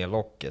han la ner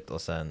locket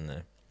och sen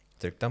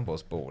tryckte han på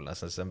spola,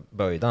 sen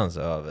böjde han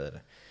sig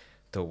över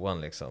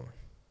toan liksom.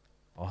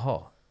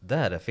 Jaha,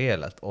 där är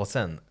felet. Och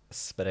sen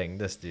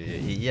sprängdes det ju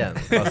igen.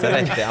 Fast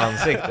rätt i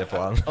ansiktet på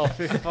honom.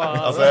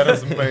 Alltså är det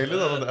så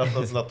möjligt att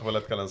en sån här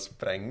toalett kan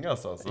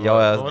sprängas? Alltså? Ja,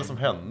 Vad var det som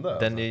hände?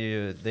 Den är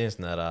ju, det är en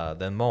sån här,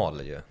 den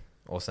maler ju.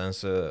 Och sen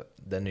så,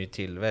 den är ju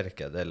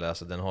tillverkad, eller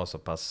alltså den har så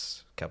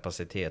pass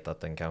kapacitet att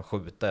den kan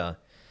skjuta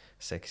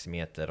 6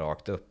 meter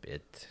rakt upp i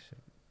ett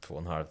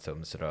 2,5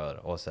 tums rör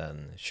och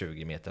sen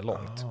 20 meter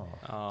långt. Så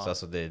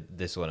alltså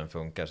det är så den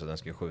funkar, så den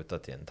ska skjuta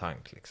till en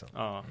tank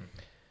liksom.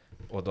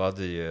 Och då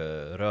hade ju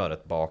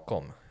röret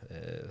bakom,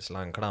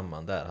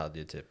 slangklamman där hade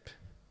ju typ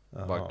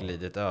bara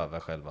glidit över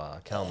själva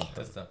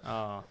kanten.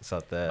 Så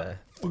att det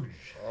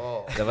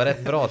var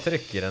rätt bra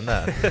tryck i den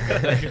där.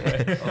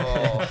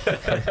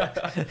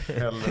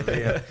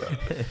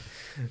 Helvete.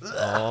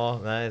 Ja,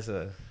 nej,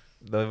 så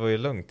det var ju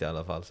lugnt i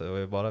alla fall, så det var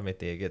ju bara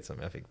mitt eget som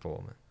jag fick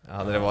på mig.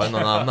 Hade det varit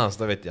någon annans,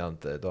 då vet jag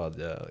inte, då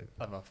hade jag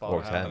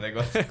åkt hem.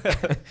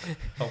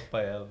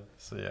 Hoppa igen.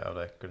 Så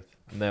jävla äckligt.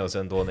 Nej, och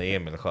sen då när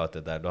Emil sköt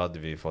det där, då hade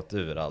vi ju fått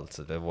ur allt,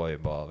 så det var ju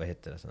bara, vad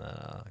heter det, sån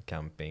här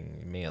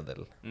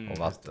campingmedel och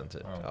vatten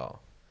typ. Ja.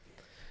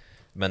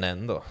 Men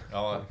ändå,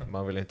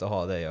 man vill inte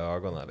ha det i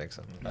ögonen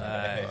liksom.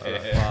 Nej,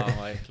 fan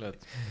vad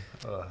äckligt.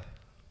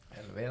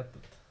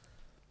 Helvetet.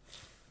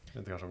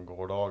 Inte kanske om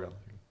gårdagen.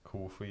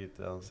 Koskit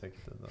i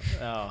ansiktet.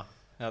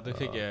 Ja, du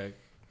fick ju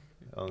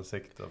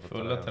ansiktet.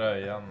 Fulla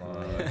tröjan och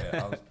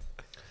allt.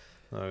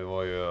 Nej, vi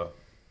var ju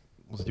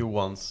hos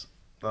Johans.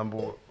 Han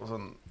bor, och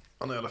sen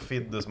han har en jävla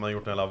fidde som han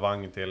gjort en jävla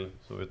vagn till.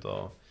 Så vi tar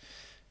och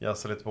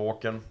jassar lite på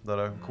åkern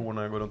där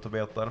korna går runt och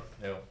betar.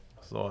 Jo.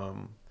 Så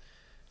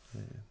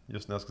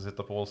just när jag ska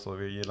sitta på så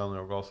vi gillar när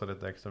jag gasar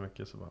lite extra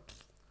mycket så bara...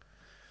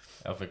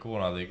 Ja, för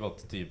korna hade ju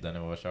gått typ där ni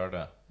var och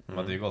körde. De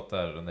hade ju gått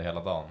där under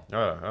hela dagen.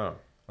 Ja.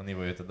 Och ni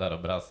var ute där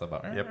och brassade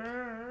bara. Japp.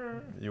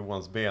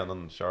 Johans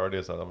benen körde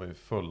ju så här, han var ju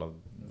full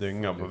av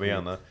dynga på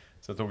benen.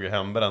 Så jag tog ju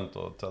hembränt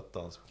och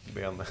tvättade hans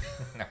ben.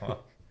 Ja.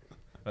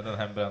 Men den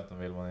hembränten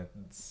vill man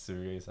inte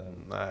suga i sig.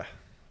 Nej.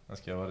 Den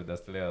ska vara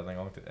destillerad en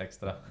gång till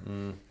extra.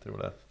 Tror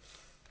det.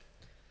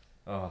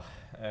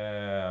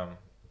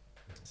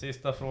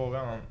 Sista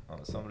frågan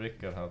som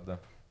Rickard hade.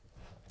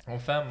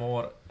 Om 5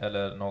 år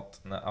eller något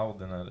när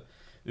Audin är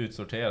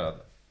utsorterad,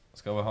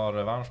 ska vi ha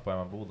revansch på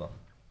Emmaboda?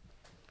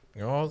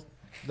 Ja,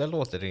 det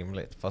låter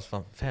rimligt. Fast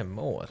fan 5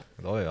 år,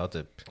 då är jag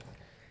typ...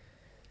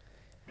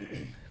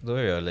 Då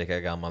är jag lika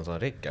gammal som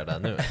Rickard där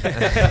nu.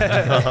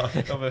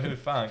 Ja, men hur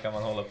fan kan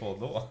man hålla på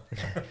då?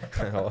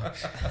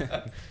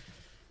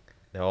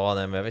 Ja,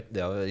 nej, men jag vet,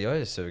 jag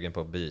är sugen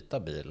på att byta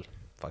bil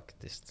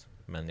faktiskt.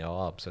 Men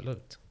ja,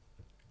 absolut.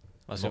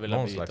 Vad skulle du vilja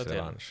någon byta slags till?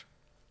 revansch.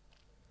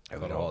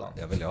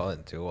 Jag vill ha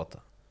en Toyota.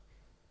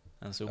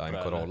 En Supra,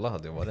 En Corolla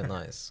hade ju varit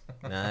nice.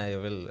 Nej, jag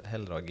vill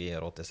hellre ha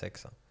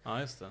GR86. Ja,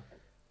 just det.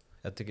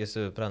 Jag tycker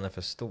Supran är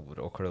för stor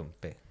och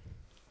klumpig.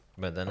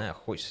 Men den är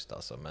schysst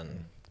alltså.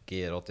 Men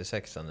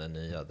GR86, den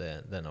nya,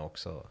 den är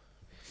också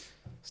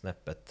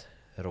snäppet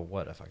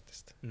råare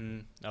faktiskt.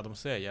 Ja, de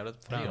ser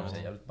jävligt De fram.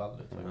 ser jävligt ball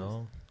ut faktiskt.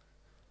 Ja.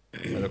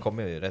 Men det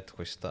kommer ju rätt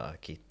schyssta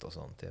kit och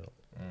sånt till.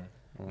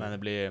 Men det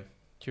blir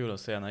kul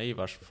att se när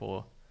Ivars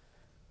får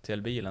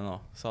till bilen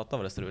och satan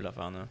vad det strular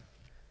för han nu.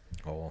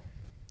 Ja,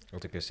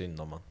 jag tycker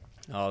synd om han.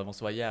 Ja, det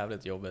måste vara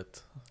jävligt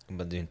jobbigt.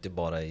 Men det är ju inte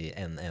bara i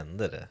en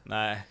ände det.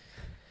 Nej,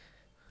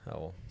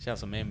 Ja. känns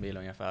som min bil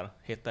ungefär.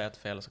 Hitta ett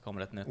fel och så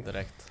kommer ett nytt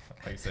direkt.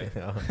 Exakt.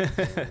 Ja.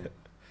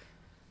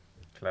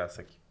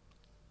 Classic.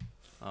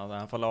 Ja, när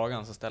han får laga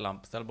den så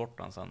ställ bort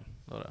den sen.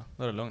 Då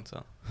är det lugnt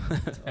sen.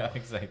 Ja,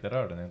 exakt. Det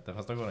rör den inte.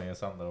 Fast då går den ju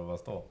sönder och bara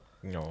stå.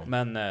 Ja.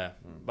 Men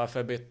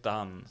varför bytte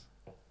han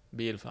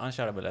bil? För han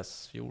körde väl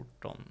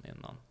S14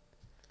 innan.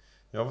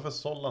 Ja, varför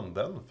sålde han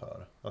den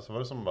för? Alltså var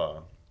det som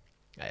bara...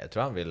 Ja, jag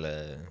tror han vill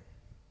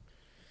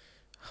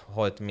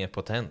ha ett mer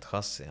potent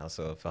chassi.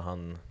 Alltså, för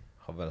han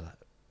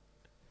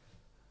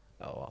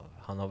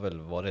har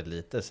väl varit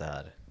lite så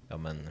här. Ja,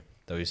 men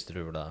det har ju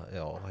strulat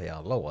i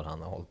alla år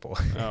han har hållit på.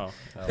 Ja.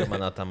 Jag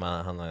menar att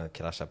han har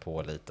kraschat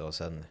på lite och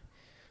sen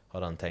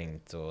har han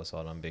tänkt och så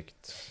har han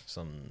byggt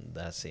som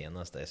det här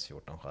senaste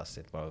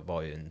S14-chassit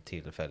var ju en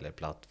tillfällig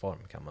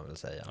plattform kan man väl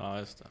säga. Ja,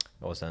 just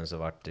det. Och sen så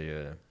vart det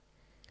ju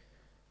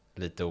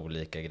lite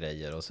olika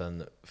grejer och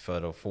sen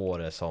för att få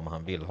det som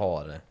han vill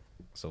ha det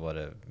så var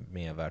det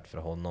mer värt för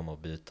honom att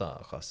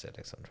byta chassi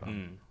liksom, tror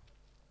jag.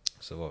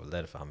 Så det var väl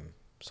därför han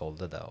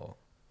sålde det och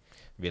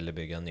ville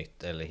bygga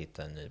nytt eller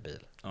hitta en ny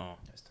bil. Ja,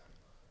 just det.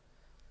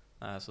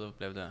 Nej, så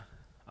upplevde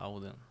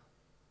Audin.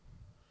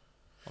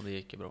 Och det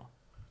gick ju bra.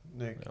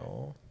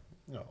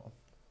 Ja.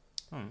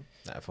 Mm.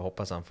 Nej, jag får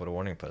hoppas han får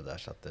ordning på det där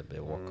så att det blir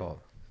åka av.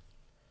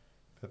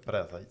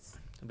 Precis.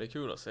 Det blir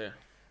kul att se.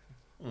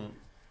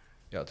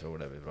 Jag tror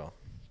det blir bra.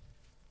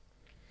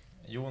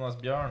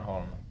 Jonas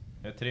Björnholm.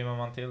 Hur trimmar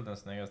man till den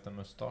snyggaste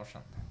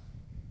mustaschen?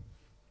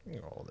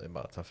 Ja, det är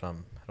bara att ta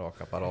fram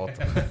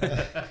rakapparaten.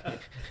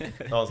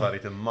 Ja, så här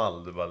riktigt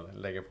mall du bara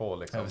lägger på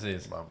liksom. Ja,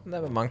 precis. Bara,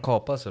 Nej, men man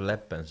kapar så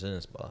läppen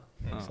syns bara.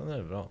 Ja. Sen är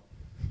det bra.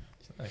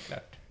 Det är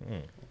klart.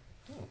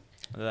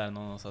 Det där är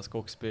någon sån här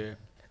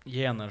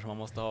skogsby-gener som man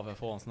måste ha för att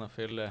få en sån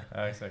här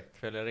Ja, exakt.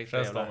 riktigt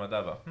Känns de jävla... med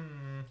där bara.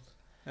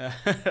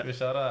 Ska vi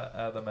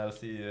köra Adam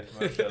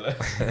LC-match eller?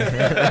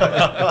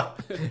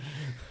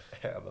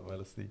 Adam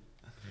LSD.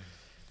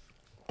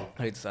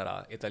 Riktigt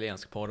såhär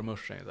italiensk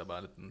porrmusching, så bara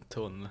en liten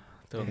tunn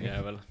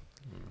jävel.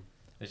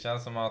 Det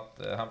känns som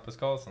att Hampus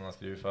Karlsson har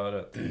skrivit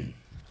förut.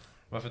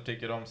 Varför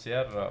tycker du om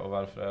Sierra och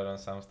varför är den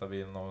sämsta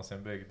bilen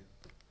någonsin byggd?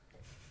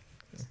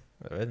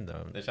 Jag vet inte.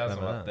 Det känns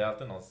som att det är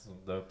alltid någon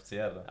som drar upp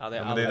Sierra. Ja, det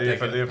är Men det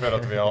är för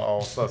att vi har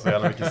avstat så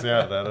jävla mycket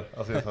serier.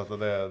 Alltså för att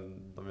de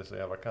är så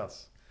jävla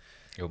kass.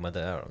 Jo, men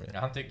det är de ju. Ja,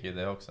 han tycker ju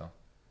det också.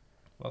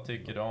 Vad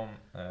tycker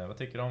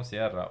du om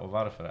Sierra och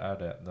varför är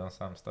det den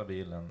sämsta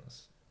bilen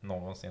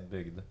någonsin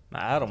byggd?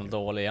 Men är de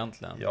dåliga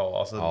egentligen? Ja,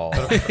 alltså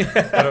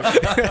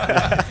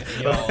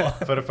Ja.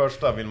 För det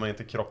första vill man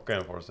inte krocka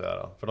en Ford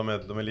Sierra. För de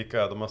är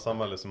lika, de har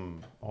samma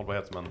liksom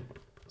hållbarhet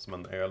som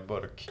en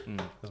ölburk. Det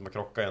är som att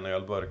krocka i en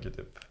ölburk i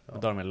typ. Ja.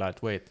 Då är de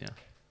lightweight, ja.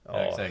 Ja,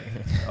 exakt.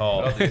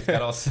 Ja. Bra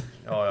driftkaross.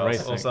 Ja,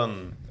 Racing. och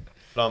sen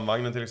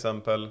framvagnen till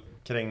exempel.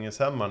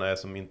 Krängningshämmarna är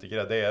som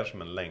integrerad, det är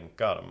som en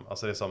länkarm.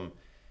 Alltså det är som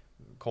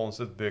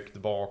konstigt byggt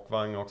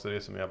bakvagn också, det är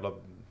som jävla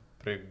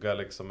brygga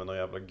liksom med någon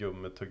jävla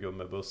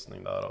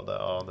gummibussning där och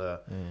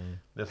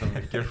det är så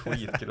mycket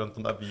skit runt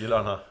de där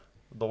bilarna.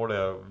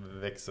 Dåliga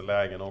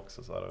växellägen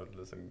också så här,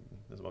 det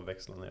är som att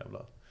växla en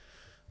jävla.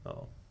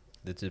 Ja.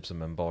 Det är typ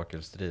som en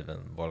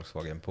bakhjulsdriven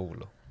Volkswagen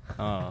Polo.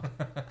 Ja.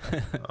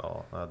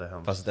 Ja, nej, det är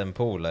hemskt. Fast en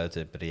Polo är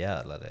typ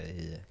rejälare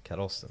i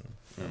karossen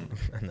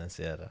än en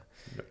Sierra.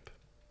 Japp.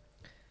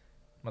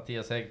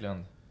 Mattias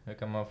Hägglund. Hur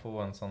kan man få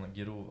en sån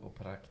grov och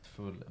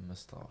praktfull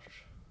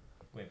mustasch?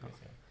 Gå in på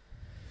Instagram.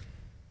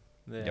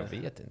 Jag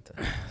vet inte.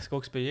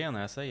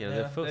 Skogsbygener, jag säger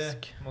det är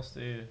fusk. Det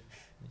måste ju...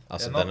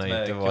 Alltså det är den något har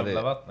med inte varit,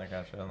 Kumlavattnet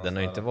kanske. den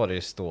har inte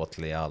varit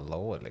ståtlig i alla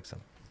år liksom.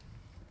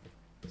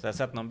 Så jag har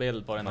sett någon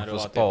bild på den när Man du får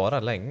var typ... spara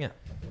länge.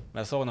 Men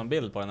jag såg någon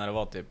bild på den när det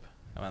var typ...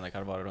 Jag vet inte,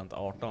 kanske var runt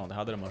 18 och det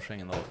hade du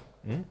muschingen då.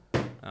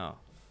 Ja.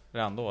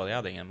 Redan då, jag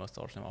hade ingen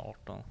mustasch när jag var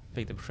 18.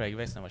 Fick det på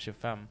skäggväxt när jag var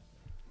 25.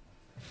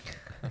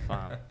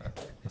 Fan.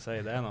 Jag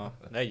säger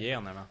det är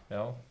generna.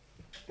 Ja.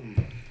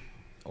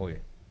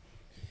 Oj.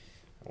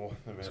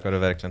 Nu vet Ska du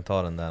verkligen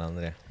ta den där,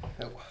 André?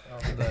 Ja,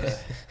 det där är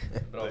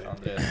bra för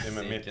André. det är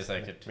med Sikke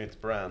säkert.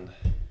 mitt brand.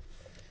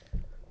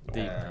 Deep.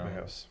 Det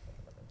behövs.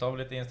 Tar vi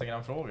lite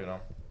Instagram-frågor då.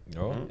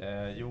 Ja.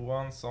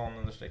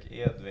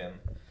 Johansson_Edvin.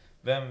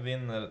 Vem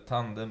vinner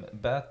tandem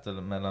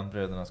battle mellan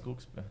bröderna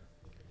Skogsby?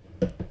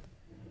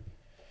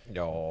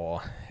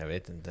 Ja, jag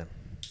vet inte.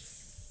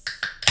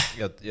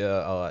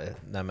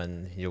 Nej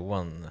men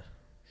Johan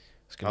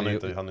Han är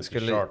inte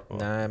kört på.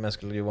 Nej, men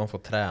skulle Johan få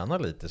träna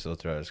lite så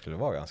tror jag det skulle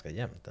vara ganska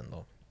jämnt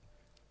ändå.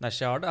 När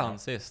körde han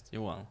sist,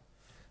 Johan?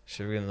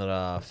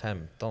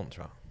 2015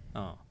 tror jag.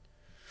 Ja.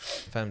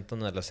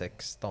 15 eller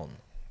 16.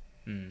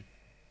 6-7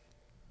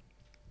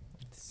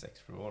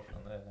 år sedan,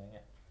 det är länge.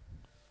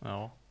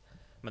 Ja.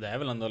 Men det är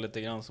väl ändå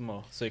lite grann som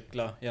att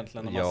cykla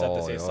egentligen när man Ja,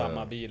 sätter sig i ja, samma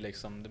ja. bil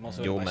liksom. Du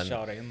måste Jo, väl bara men-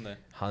 köra in det.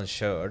 Han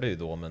körde ju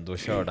då, men då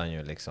körde han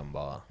ju liksom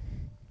bara...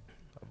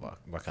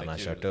 Vad kan han ha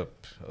kört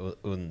upp?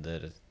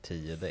 Under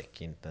 10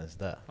 däck, inte ens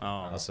det.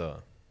 Ja.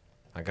 Alltså,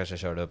 han kanske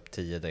körde upp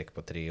 10 däck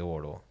på 3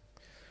 år då.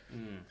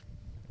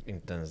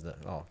 Inte ens det,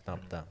 ja,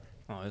 knappt det.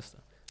 Ja, just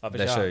det. Varför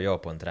Det kör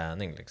jag på en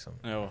träning liksom.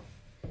 Jo.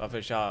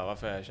 Varför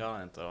kör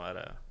han inte då? Är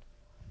det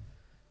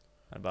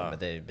bara... Ja, men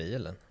det är ju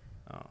bilen.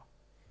 Ja.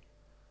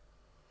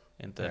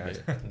 Inte Nej.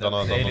 bil. Den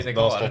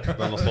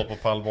har stått på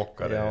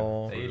pallbockar.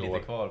 Ja. Det är ju lite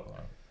kvar på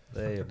den.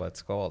 Det är ju bara ett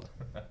skal.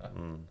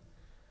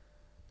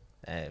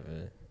 Nej,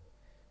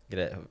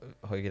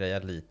 har ju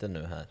grejat lite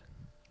nu här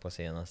på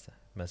senaste.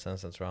 Men sen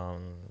så tror jag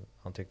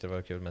han tyckte det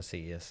var kul med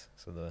CS.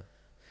 Så då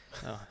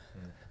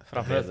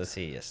Ja. blev det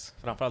CS.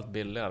 Framförallt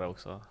billigare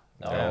också.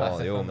 Ja,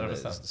 jo, men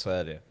 100%. så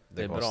är det ju.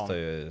 Det är bra. kostar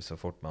ju så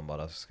fort man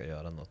bara ska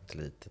göra något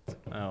litet.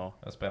 Ja.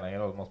 Det spelar ingen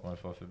roll, måste man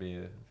få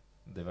förbi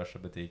diverse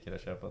butiker och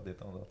köpa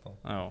ditt och datorn.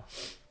 Ja.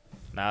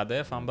 Nej, det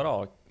är fan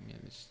bra.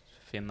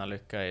 Finna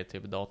lycka i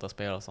typ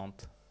dataspel och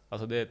sånt.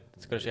 Alltså det,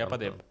 ska du köpa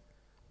typ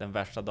den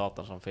värsta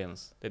datorn som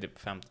finns, det är typ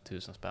 50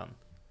 000 spänn.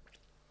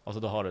 Och så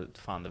då har du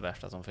fan det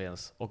värsta som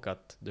finns. Och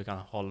att du kan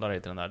hålla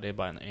dig till den där, det är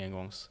bara en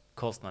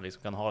engångskostnad. Du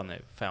kan ha den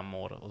i 5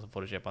 år och så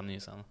får du köpa en ny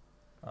sen.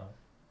 Ja.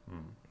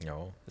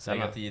 Ja.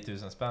 Lägga 10 000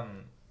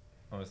 spänn,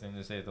 om vi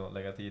nu säger då,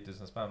 lägga 10 000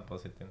 spänn på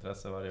sitt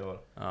intresse varje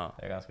år. Ja,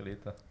 Det är ganska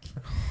lite.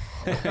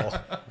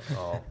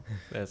 Ja,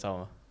 det är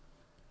som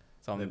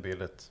det är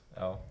billigt.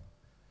 Ja.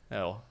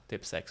 ja,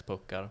 typ 6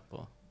 puckar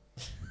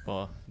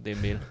på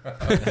din bil.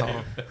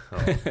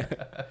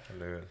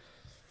 Eller hur?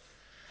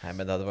 Nej,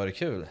 men det hade varit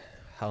kul.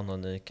 Han och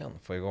Nykan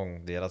få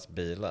igång deras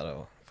bilar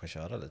och få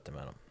köra lite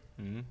med dem.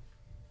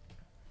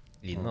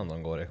 Innan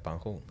de går i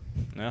pension.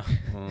 Ja.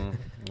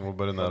 Och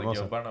börjar närma Både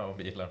sig. gubbarna och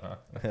bilarna.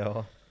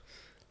 Ja.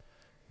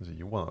 Så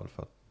Johan har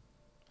för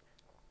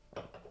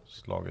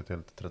slagit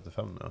helt till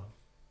 35 nu.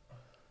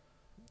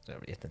 Jag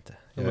vet inte.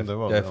 Ja, men det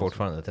var Jag är väl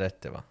fortfarande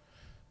 30 va?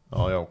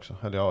 Ja, jag också.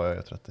 Eller ja, jag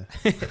är 30.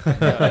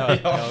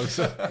 Jag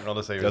också. Ja,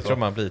 det säger vi Jag så. tror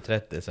man blir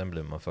 30, sen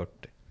blir man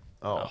 40.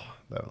 Ja,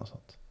 det är väl något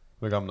sånt.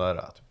 Hur gamla är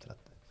det? Typ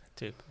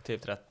 30.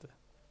 Typ 30.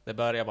 Det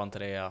börjar bara en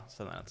 3,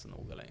 sen är det inte så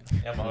noga längre.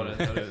 Ja, men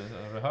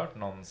har du hört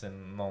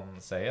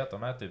någon säga att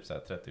de är typ så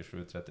här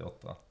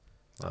 37-38?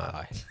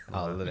 Nej,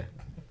 aldrig.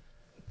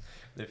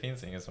 Det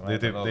finns ingen som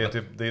Det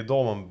är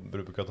då man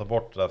brukar ta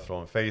bort det där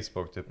från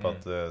Facebook, typ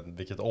att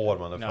vilket år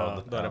man är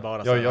född. Då är det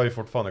bara Jag är ju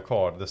fortfarande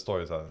kvar, det står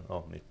ju så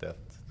här, 91.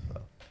 Så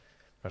här.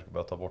 Jag ska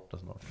börja ta bort det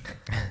snart.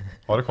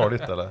 Har du kvar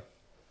ditt eller?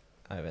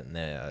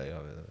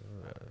 Jag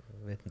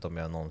vet inte om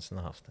jag någonsin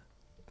har haft det.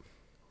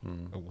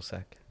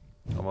 Osäker.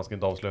 Ja, man ska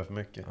inte avslöja för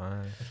mycket.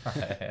 Nej.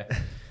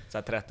 Så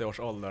här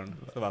 30-årsåldern,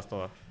 så bara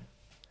stå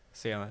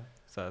senare,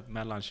 så här,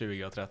 mellan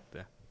 20 och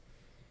 30.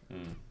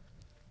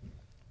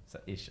 Så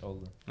här ish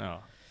ålder.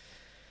 Ja.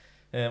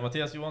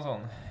 Mattias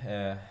Johansson,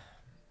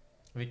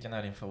 vilken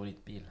är din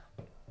favoritbil?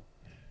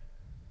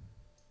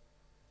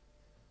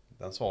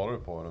 Den svarar du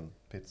på, den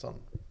pizzan.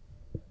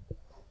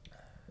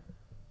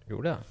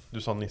 Gjorde jag?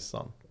 Du sa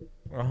Nissan.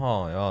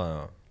 Jaha,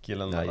 ja.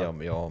 Killen Ja,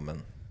 där. ja,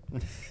 men...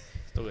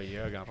 Stod och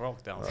ljög han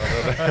rakt i hans.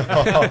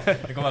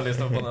 Vi kommer att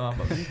lyssna på den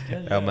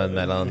här. Ja, men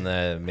mellan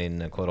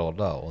min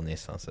Corolla och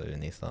Nissan så är ju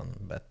Nissan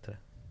bättre.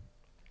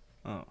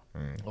 Ja.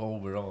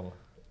 Overall.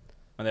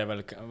 Men det är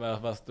väl,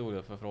 vad stod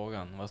det för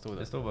frågan? Vad stod Det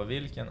det? står bara,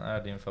 vilken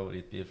är din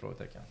favoritbil?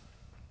 Frågetecken.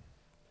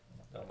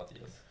 Ja,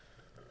 Mattias.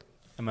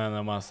 Men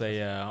om man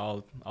säger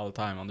all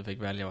time, om du fick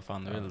välja vad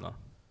fan du vill då?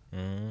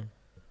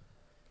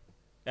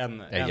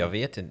 En Jag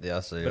vet inte,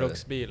 alltså...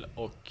 bruksbil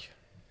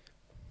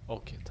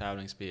och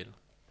tävlingsbil.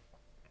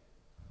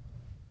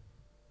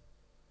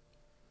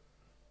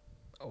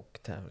 Och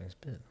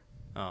tävlingsbil.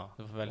 Ja,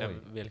 du får välja Oj.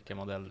 vilken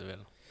modell du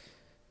vill.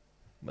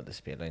 Men det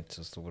spelar inte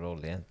så stor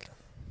roll egentligen.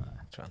 Nej,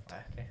 tror jag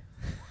inte.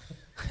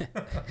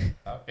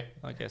 Okej.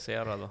 Okej,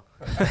 Sierra då.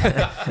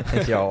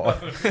 Ja.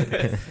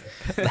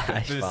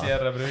 Nej, Du fan.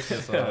 Sierra brukar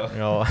så.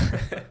 Ja.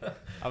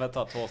 Ja, vi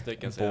tar 2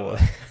 stycken Sierra.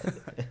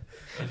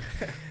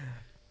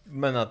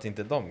 Men att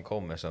inte de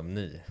kommer som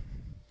ny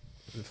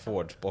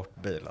Ford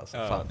sportbil alltså,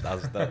 Ja. fan,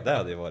 alltså det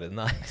hade ju varit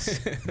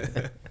nice.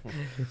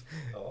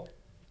 Ja.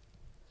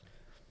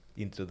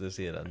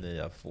 Introducera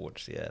nya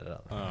Ford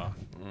Sierra. Ja.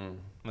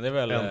 Men det är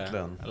väl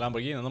Äntligen.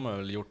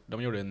 Lamborghini,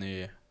 de gjorde en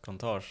ny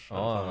Countach,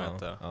 Ja, vad de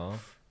heter. ja.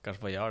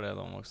 Kanske får göra det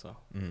de också.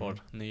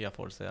 Nya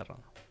Ford Sierra.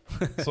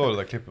 Så det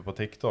där klippet på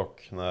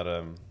TikTok när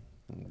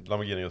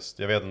Lamborghini just,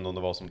 jag vet inte om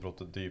det var som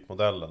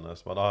prototypmodellen,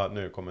 så bara,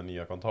 nu kommer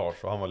nya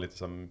Countach, och han var lite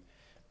så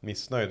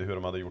missnöjd hur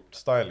de hade gjort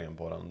stylingen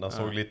på den. Den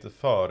såg lite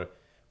för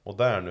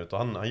modern ut, och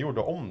han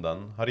gjorde om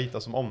den, han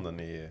ritade som om den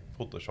i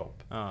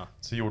Photoshop. Ja.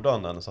 Så gjorde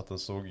han den så att den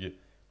såg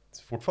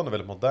fortfarande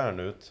väldigt modern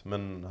ut,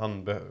 men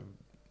han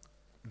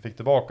fick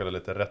tillbaka det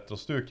lite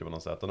retrostuket på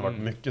något sätt. Den har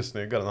varit mycket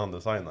snyggare än han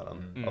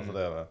designaren. Alltså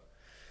det är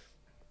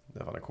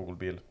fan en cool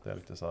bil. Det är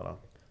lite såhär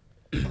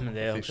Men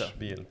det är också,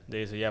 bil. det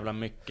är så jävla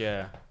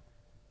mycket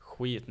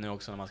skit nu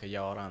också när man ska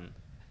göra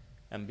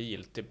en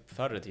bil. Typ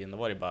förr i tiden då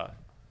var det bara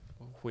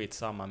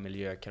skitsamma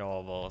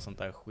miljökrav och sånt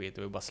där skit.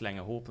 Det var bara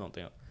slänga ihop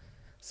någonting och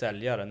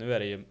sälja det. Nu är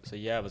det ju så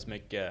jävligt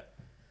mycket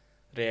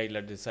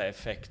regler, det är så här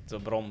effekt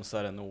och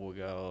bromsare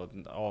noga och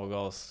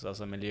avgas,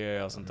 alltså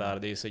miljö och sånt där.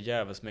 Det är så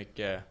jävligt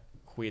mycket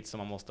skit som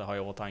man måste ha i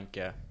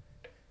åtanke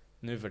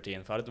nu för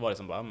tiden. Förut var det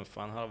som bara, men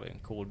fan, här har vi en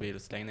cool bil,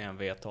 släng ner en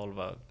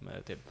V12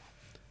 med typ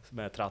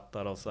med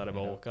trattar och så är det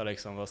bara åka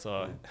liksom, och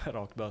så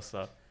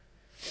rakbössa.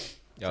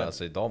 Ja,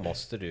 alltså idag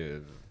måste du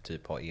ju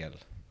typ ha el.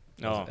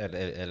 Ja. Alltså,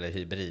 eller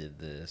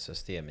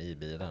hybridsystem i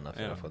bilarna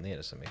för att få ner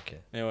det så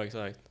mycket. Ja,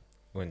 exakt.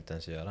 Och inte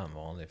ens göra en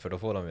vanlig, för då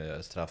får de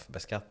ju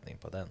straffbeskattning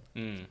på den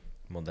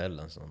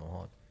modellen som de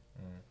har.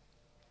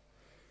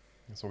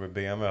 Jag såg att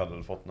BMW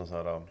hade fått någon sån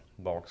här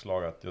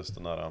bakslag, att just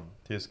den här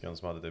tysken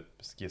som hade typ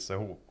skissat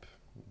ihop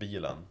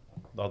bilen,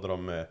 då hade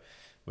de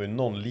var ju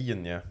någon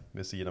linje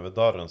vid sidan av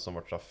dörren som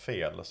var så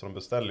fel, så de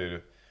beställer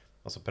ju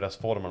alltså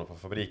pressformarna på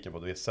fabriken på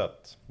ett visst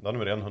sätt. Då hade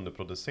de redan hunnit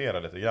producera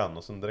lite grann,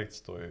 och sen direkt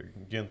står ju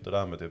Günther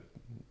där med typ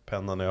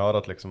pennan i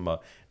örat liksom bara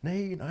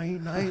nej.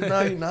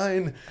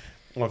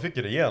 Och man fick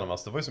ju det igenom,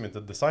 alltså det var ju som inte,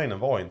 designen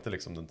var inte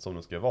liksom som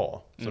den skulle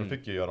vara. Så de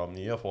fick ju göra om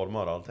nya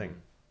former och allting.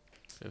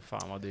 Det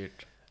fan vad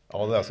dyrt.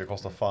 Ja, det där ska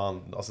kosta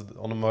fan, alltså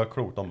om de var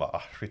klokt, de bara,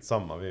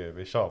 skitsamma,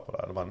 vi kör på det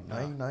här. De bara,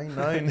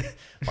 nej,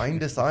 min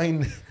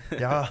design,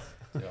 ja.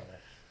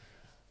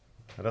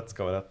 Rätt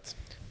ska vara rätt.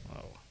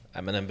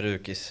 Nej, men en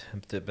brukis,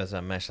 typ en sån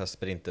här Merca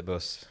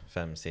Sprinterbuss,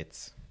 5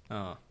 sits.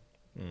 Ja.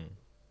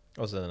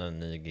 Och sen en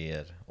ny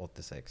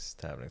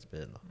GR86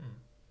 tävlingsbil då.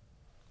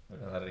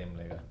 Den här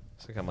rimliga.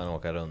 Så kan man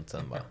åka runt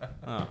sen bara.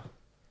 Ja.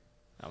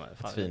 Ja, men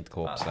fan. Ett fint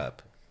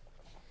kåpsläp.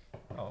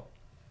 Ja.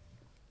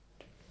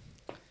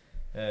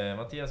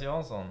 Mattias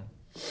Jansson,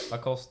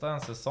 vad kostar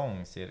en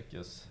säsong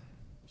cirkus?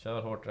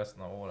 Kör hårt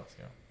resten av året,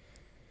 ska jag.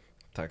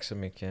 Tack så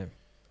mycket.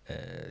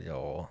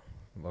 Ja,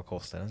 vad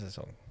kostar en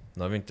säsong?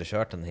 Nu har vi inte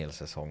kört en hel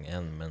säsong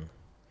än, men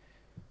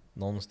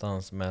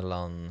någonstans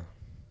mellan...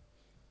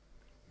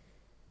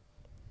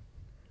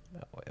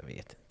 Ja, jag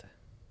vet inte.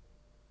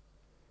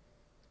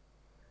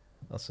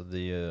 Alltså det är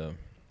ju...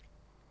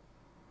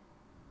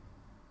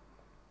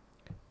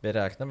 Vi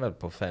räknar väl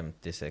på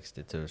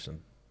 50-60 000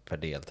 per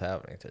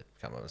deltävling typ,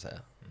 kan man väl säga.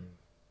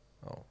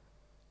 Ja.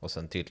 Och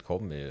sen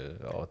tillkommer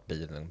ju att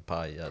bilen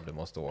pajar, du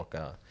måste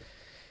åka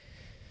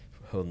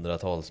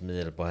hundratals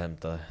mil på att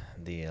hämta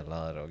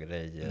delar och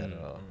grejer.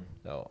 Och,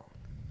 ja.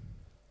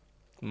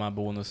 De här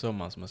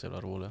bonussumman som är så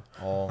jävla roliga.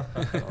 Ja.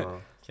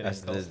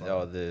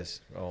 Alltså,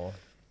 Ja.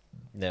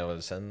 Nej,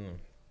 och sen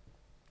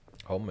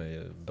har man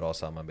ju bra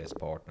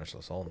samarbetspartners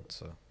och sånt,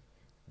 så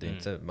det är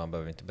inte, man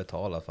behöver inte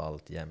betala för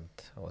allt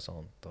jämt och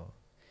sånt. Och,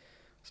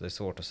 så det är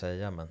svårt att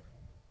säga, men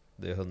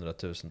det är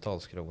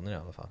 100,000-tals kronor i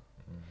alla fall.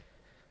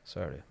 Så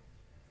är det ju.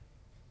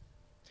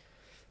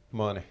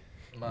 Money.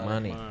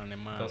 Money.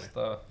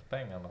 Kostar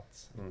pengar,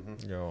 Mats.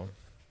 Ja.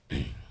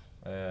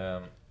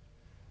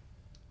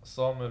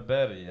 Samuel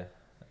Berg,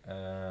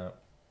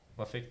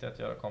 vad fick dig att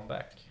göra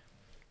comeback?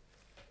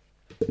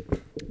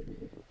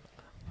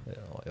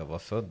 Ja, jag var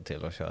född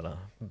till att köra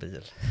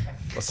bil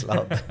på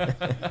sladd.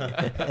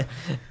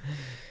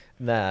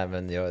 Nej,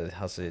 men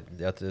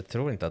jag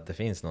tror inte att det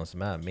finns någon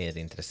som är mer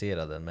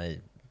intresserad än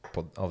mig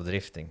av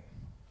drifting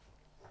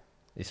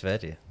i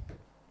Sverige.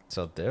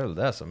 Så att det är väl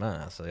det som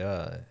är. Alltså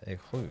jag är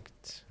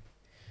sjukt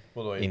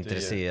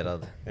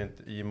intresserad.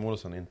 Inte Jim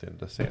Olsson inte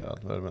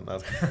intresserad. Men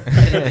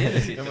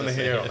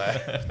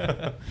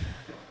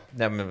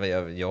Nej,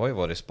 men jag har ju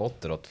varit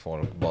spotter åt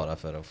folk bara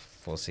för att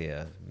få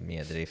se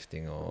mer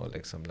drifting och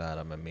liksom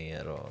lära mig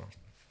mer. Och,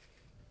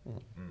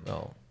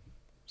 ja.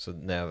 Så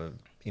när jag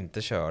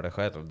inte körde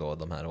själv då,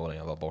 de här åren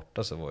jag var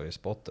borta, så var jag ju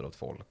spotter åt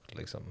folk.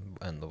 Liksom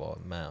ändå var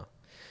med.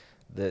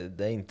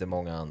 Det är inte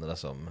många andra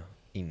som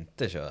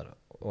inte kör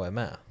och är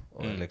med.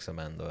 Och liksom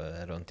ändå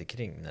är runt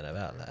omkring när det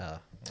väl är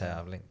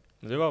tävling.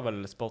 Du var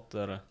väl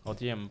spotter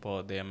åt Jim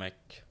på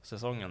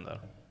DMX-säsongen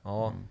där?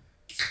 Ja,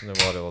 nu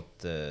var det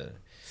åt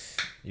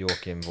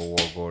Joakim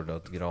Vågård,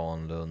 åt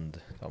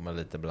Granlund. Ja, men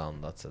lite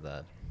blandat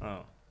sådär.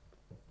 Ja.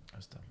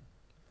 Just det.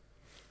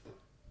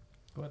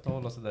 Går inte att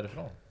hålla sig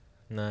därifrån.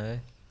 Nej.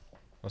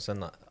 Och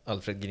sen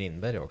Alfred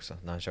Grindberg också,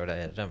 när han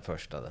körde RM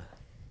första där.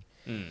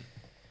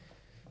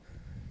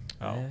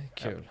 Ja,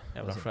 kul.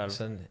 Jävla själv.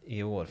 Sen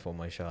i år får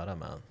man ju köra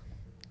med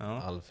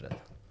Alfred.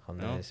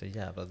 Han är så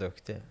jävla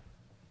duktig.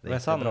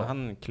 Men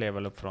han klev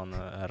väl upp från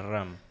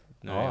RM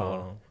nu i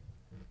år.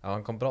 Ja,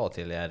 han kom bra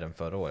till i RM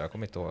förra året. Jag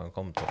kommer inte ihåg, han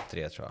kom topp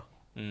 3 tror jag.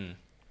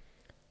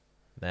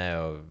 Nej,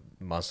 och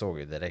man såg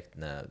ju direkt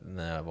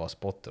när jag var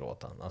spotter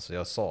åt han. Alltså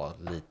jag sa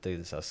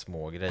lite så här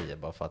små grejer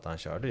bara för att han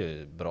körde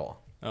ju bra.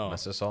 Ja. Men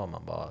så sa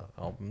man bara,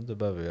 ja, du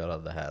behöver göra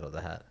det här och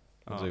det här.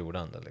 Och så gjorde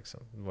han det liksom.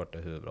 Det var det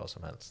hur bra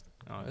som helst.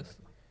 Ja, just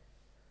det.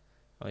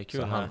 Ja, det är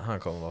kul. Så han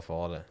kommer vara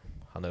farlig.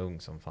 Han är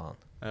ung som fan.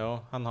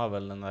 Ja, han har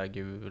väl den där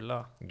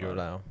gula.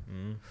 Gula, ja.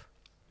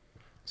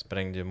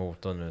 Sprängde ju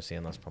motorn nu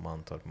senast på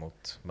Mantorp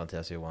mot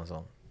Mattias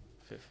Johansson.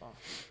 Fy fan.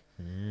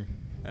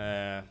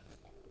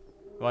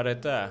 Var det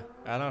inte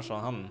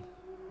Erlandsson?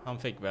 Han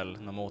fick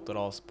väl någon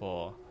motorras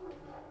på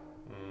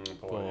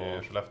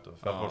Skellefteå.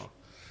 Ja.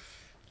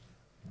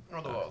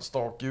 Och då var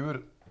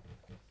stakdjur.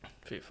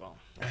 Fy fan.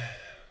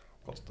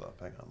 Kostar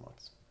pengar,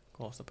 Mats.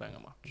 Kostar pengar,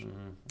 Mats.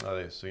 Ja,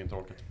 det är så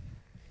intråkigt.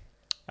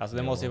 Alltså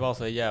det måste ju vara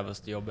så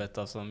jävligt jobbigt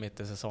alltså mitt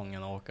i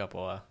säsongen att åka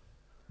på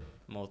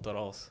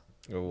motorras.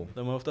 Jo.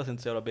 De är oftast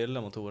inte så jävla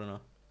billiga motorerna.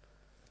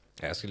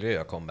 Jag skulle ju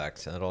göra comeback,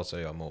 sen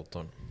rasade jag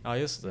motorn. Ja,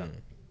 just det.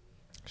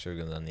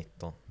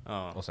 2019.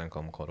 Ja. Och sen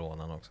kom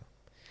coronan också.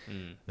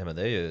 Nej, men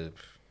det är ju,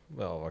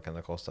 ja, vad kan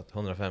det kosta?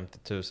 150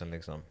 000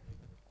 liksom.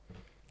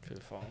 Fy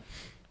fan.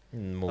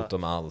 Motor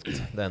med allt.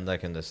 Det enda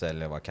jag kunde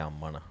sälja var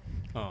kammarna.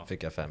 Ja.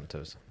 Fick jag 5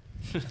 000.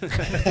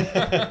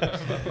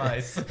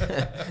 Nice.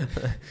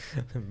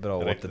 Bra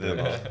återbruk.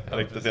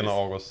 Riktigt till en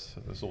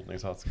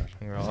avgassotningssats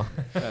kanske. Ja.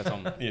 Det är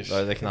som, Då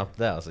är det knappt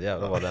det, alltså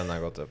jävlar vad den har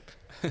gått upp.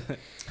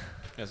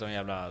 det är som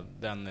jävla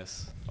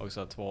Dennis.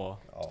 Också två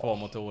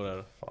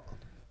motorer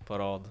på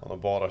rad. Han har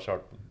bara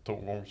kört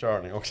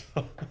tomgångskörning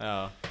också.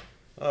 Ja.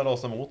 Jag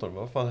rasade motorn.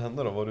 Vad fan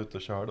hände då? Var du ute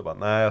och körde? Bara,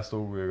 nej, jag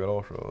stod i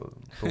garaget och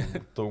tog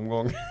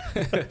tomgång.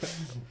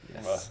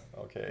 Yes.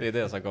 Okay. Det är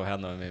det som kommer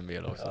hända med min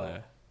bil också. Ja.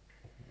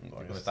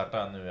 Ska vi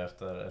starta nu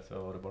efter att vi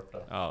har varit borta?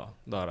 Ja,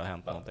 då har det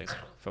hänt någonting som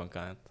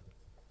funkar inte.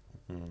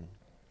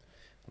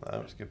 Nej,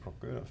 vi ska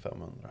plocka ur en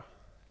 500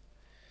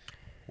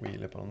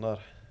 wheelie på den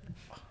där.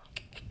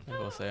 Vi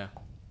får se.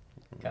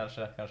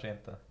 Kanske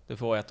inte. Du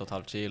får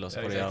 1,5 kilo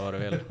så får du göra vad du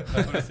vill.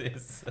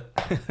 Precis.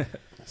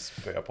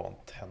 Spöa på en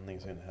tändning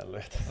så in i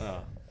helvete.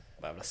 Ja,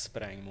 bara jävla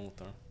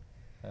sprängmotorn.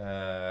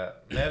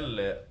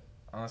 Nelly,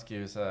 han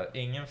skriver så här: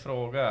 ingen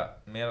fråga,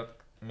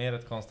 mer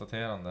ett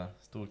konstaterande.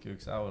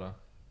 Storkuksaura.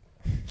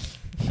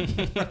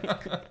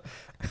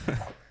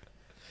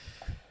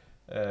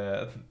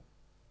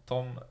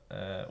 Tom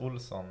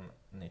Olsson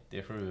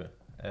 97.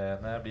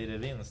 När blir det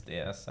vinst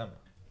i SM?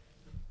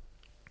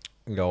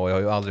 Ja, jag har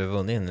ju aldrig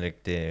vunnit en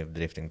riktig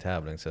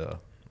driftingtävling, så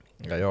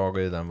jag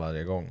jagar ju den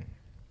varje gång.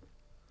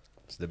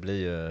 Så det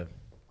blir ju,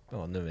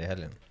 ja, nu i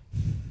helgen.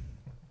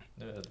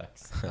 Nu är det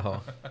dags.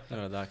 Ja. Nu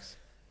är det dags.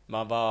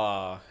 Men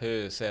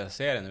hur ser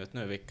serien ut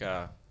nu?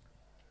 Vilka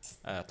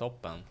är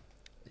toppen?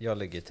 Jag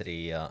ligger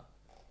 3,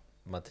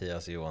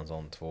 Mattias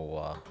Johansson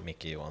 2,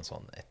 Micke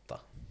Johansson 1.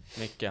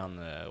 Micke han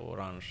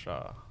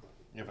orangea.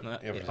 Nej,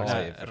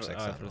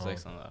 E46.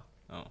 E46 där.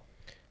 Ja.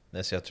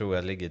 Nej, så jag tror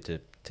jag ligger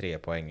typ 3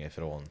 poäng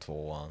ifrån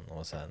 2:an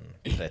och sen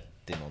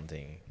 30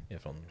 någonting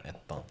ifrån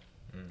 1:an.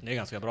 Det är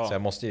ganska bra. Så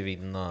jag måste ju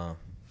vinna,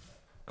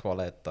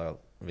 kvala 1,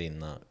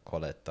 vinna,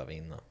 kvala 1,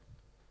 vinna.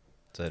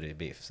 Så är det ju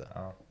biff så.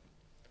 Ja.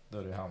 Då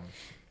är det hamn.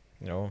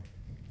 Ja.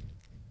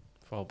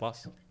 Får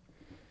hoppas.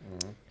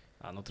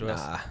 Ja, nu tror jag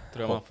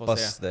man får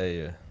hoppas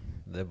se.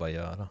 det är bara att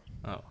göra.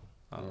 Ja,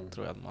 då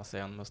tror jag att man ser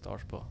en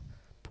mustasch på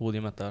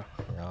podiumet där.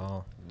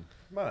 Ja.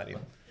 Mario.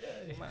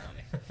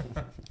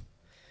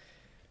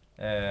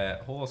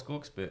 H.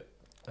 Skogsby.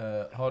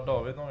 Har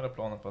David några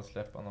planer på att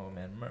släppa någon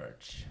mer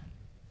merch?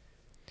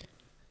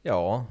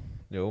 Ja,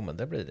 jo men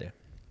det blir det.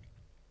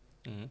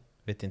 Mm.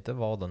 Vet inte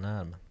vad och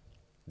när, men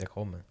det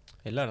kommer.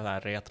 Jag gillar den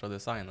här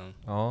retro-designen.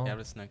 Ja.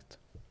 Jävligt snyggt.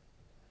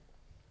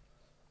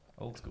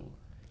 Old school.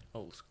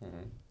 Old school.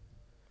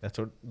 Jag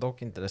tror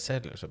dock inte det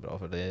säljer så bra,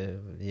 för det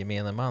är,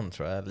 gemene man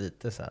tror jag är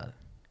lite så här.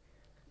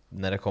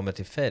 När det kommer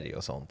till färg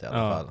och sånt i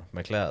alla fall,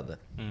 med kläder.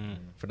 Mm.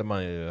 För det har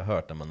man ju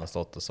hört när man har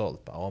stått och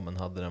sålt. Ja, men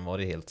hade den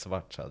varit helt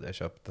svart så hade jag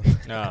köpt den.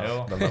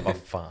 Ja. Men vad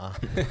fan,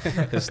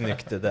 hur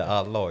snyggt är det?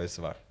 Alla har ju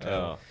svart.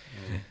 Ja.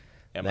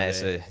 Ja, Nej,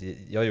 så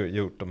jag har ju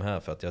gjort de här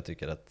för att jag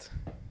tycker att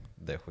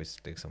det är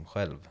schysst liksom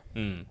själv.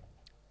 Mm.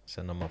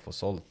 Sen när man får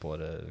sålt på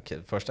det,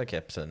 första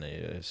kepsen är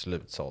ju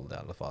slutsåld i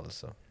alla fall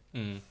så.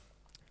 Mm.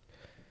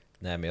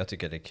 Nej, men jag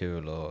tycker det är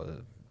kul och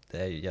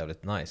det är ju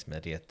jävligt nice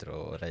med retro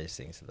och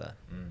racing sådär.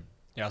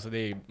 Ja, alltså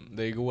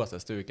det godaste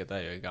stuket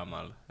är ju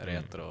gammal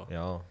retro.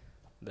 Ja.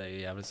 Det är ju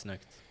jävligt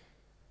snyggt.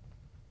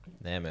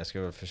 Nej, men jag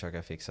ska väl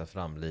försöka fixa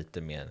fram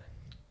lite mer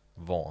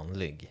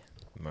vanlig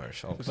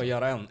merch Du också. får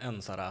göra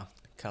en sån här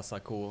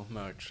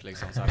Kassako-merch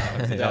liksom så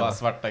här. Det var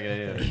svarta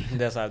grejer.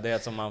 Det är så här, det är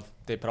som man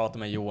pratar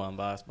med Johan,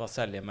 vad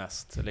säljer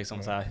mest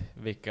liksom så här,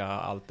 vilka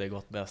alltid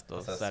gått bäst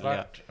att Så sälja.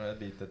 svart med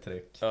lite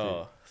tryck.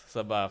 Ja,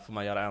 så bara får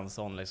man göra en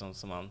sån liksom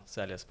som man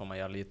säljer, så får man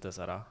göra lite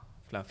så här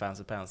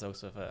fancy pants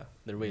också för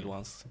the real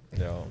ones.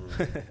 Ja.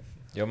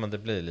 Ja, men det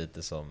blir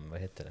lite som, vad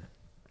heter det?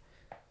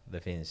 Det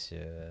finns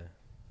ju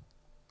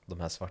de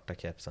här svarta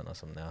kepsarna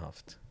som ni har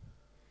haft.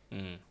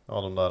 Mm.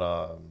 Ja, de där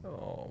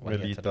Vad med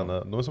heter liten,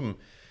 de? de är som,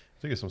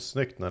 jag tycker det är som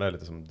snyggt när det är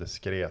lite som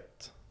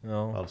diskret.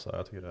 Ja. Alltså,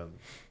 jag tycker det är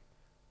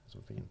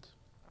så fint.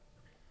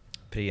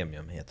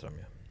 Premium heter de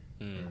ju.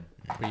 Mm.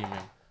 Premium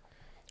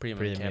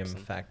Premium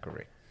capsen.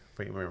 Factory.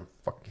 Premium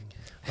fucking.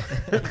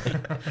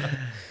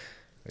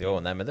 Jo,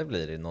 nej, men det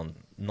blir ju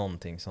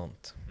någonting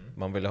sånt.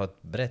 Man vill ha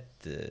ett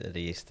brett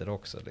register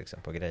också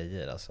liksom, på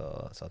grejer.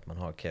 Alltså, så att man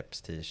har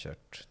keps,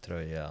 t-shirt,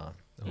 tröja,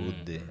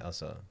 hoodie.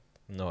 Alltså,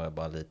 nu har jag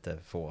bara lite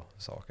få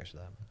saker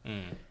sådär.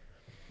 Mm.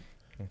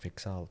 Jag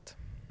fixar allt.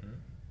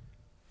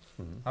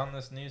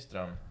 Hannes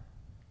Nyström.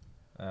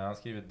 Han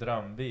skriver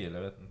drömbil.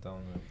 Jag vet inte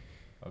om du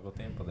har gått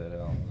in på det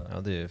redan.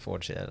 Ja, det är ju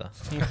Ford Sierra.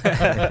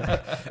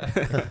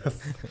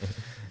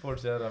 Ford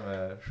Sierra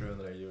med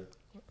 700 hjul.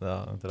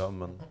 Ja.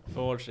 Drömmen.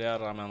 Ford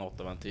Sierra med en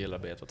 8 ventiler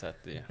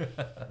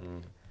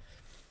B230.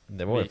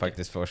 Det var ju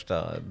faktiskt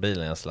första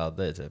bilen jag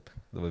sladdade i typ.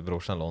 Det var ju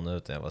brorsan lånade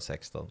ut när jag var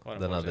 16. Var det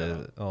Den Ford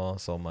hade, Sierra?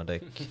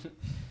 sommardäck.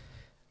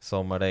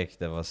 Sommardäck,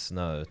 det var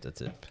snö ute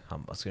typ.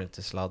 Han bara, skulle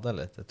inte sladda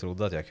lite? Jag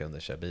trodde att jag kunde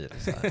köra bil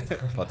så här,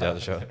 för att jag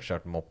hade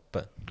kört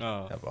moppe.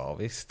 Ja. Jag bara, ja,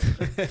 visst.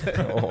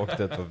 Och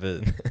åkte ut på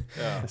byn.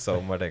 Ja.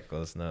 Sommardäck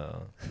och snö.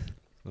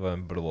 Det var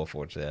en blå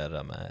Ford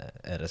Sierra med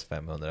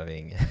RS500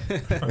 vinge.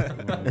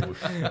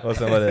 Och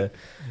sen var det,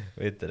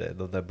 vet du det,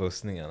 de där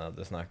bussningarna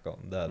du snackade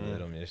om. Där hade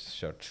de ju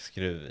kört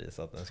skruv i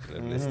så att den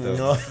skulle bli stum.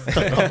 Ja.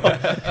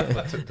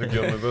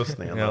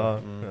 Gummibussningen. Ja.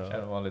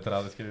 En vanlig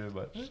trallskruv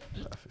bara. Ja,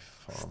 fy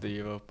fan.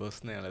 Styva upp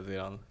bussningen lite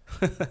grann.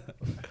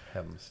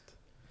 Hemskt.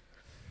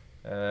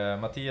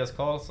 Mattias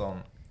Karlsson.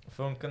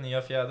 Funkar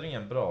nya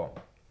fjädringen bra?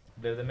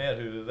 Blev det mer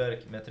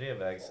huvudvärk med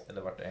trevägs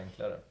eller vart det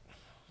enklare?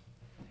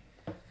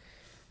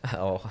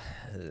 Ja,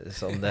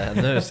 som det är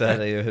nu så är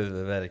det ju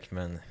huvudvärk,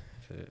 men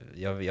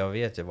jag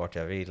vet ju vart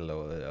jag vill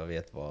och jag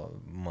vet vad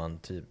man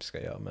typ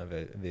ska göra, men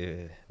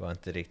vi har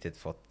inte riktigt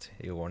fått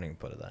i ordning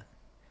på det där.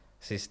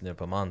 Sist nu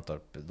på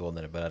Mantorp, då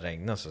när det började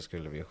regna, så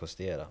skulle vi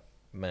justera,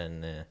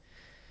 men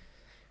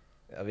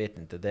jag vet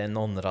inte, det är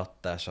någon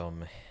ratt där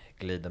som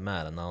glider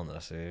med den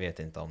andra, så vi vet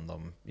inte om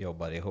de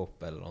jobbar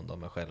ihop eller om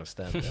de är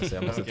självständiga, så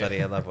jag måste ta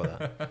reda på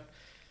det.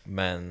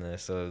 Men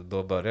så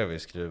då började vi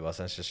skruva,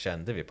 sen så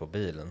kände vi på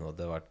bilen och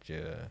det var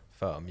ju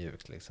för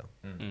mjukt liksom.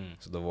 Mm.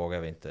 Så då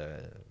vågade vi inte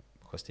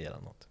justera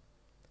något.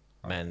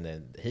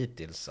 Men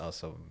hittills,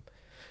 alltså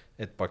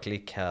ett par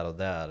klick här och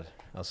där,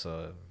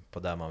 alltså på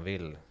där man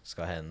vill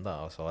ska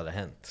hända, och så har det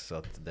hänt. Så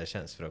att det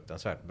känns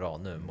fruktansvärt bra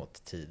nu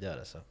mot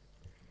tidigare. Så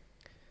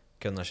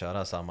kunna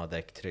köra samma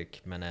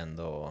däcktryck men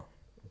ändå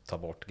ta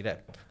bort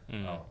grepp.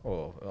 Ja.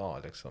 Och ja,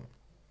 liksom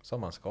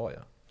som man ska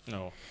göra.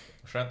 Ja.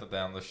 Skönt att det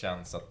ändå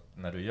känns att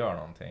när du gör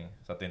någonting,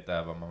 så att det inte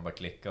är bara man bara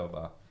klickar och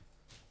bara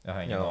jag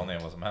har ingen aning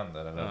om vad som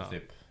händer. Eller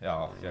typ,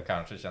 jag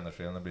kanske känner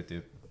skillnad, det blir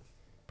typ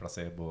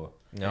placebo.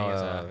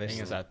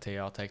 Ingen sån här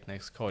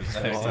TA-Technics coil.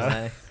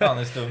 Nej. Han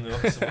är stum nu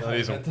också. Det är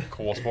ju som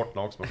K-sporten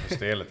också, man får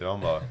se lite.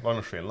 Man bara, var det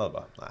någon skillnad?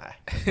 Bara, nej.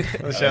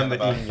 Jag kände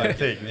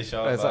ingenting. Vi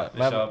kör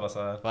bara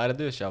så här. Vad är det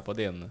du kör på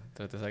din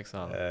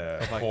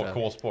 36an?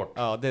 K-sport.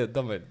 Ja, det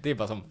är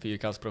bara som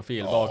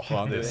fyrkantsprofil bak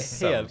på. Det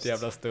är helt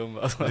jävla stum.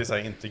 Alltså. Det är så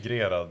här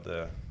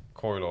integrerad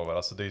coilover.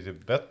 Alltså det är ju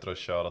bättre att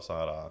köra så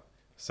här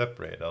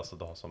separate, alltså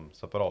du har som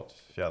separat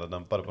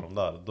fjäderdämpare på de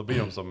där. Då blir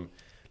de som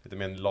lite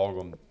mer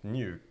lagom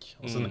mjuk.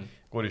 Och sen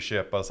går det att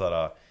köpa så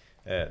här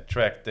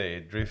track day,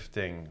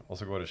 drifting, och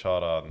så går det att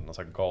köra någon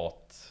sån här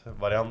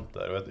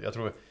gat-varianter. Och jag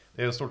tror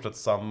det är i stort sett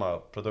samma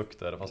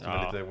produkter, fast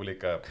med lite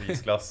olika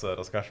prisklasser.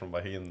 Och så kanske de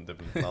bara hinner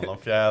typ en annan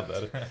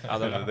fjäder. Ja,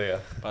 det.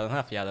 Den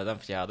här fjädern, den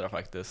fjädrar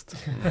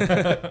faktiskt.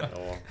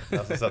 Ja,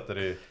 alltså sätter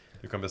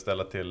du kan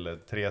beställa till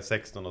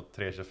 316 och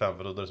 325,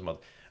 för då är det som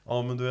att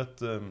ja, men du vet,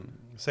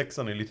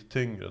 sexan är lite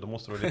tyngre, då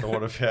måste du ha lite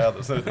hårdare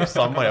fjäder. Så är det typ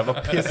samma jävla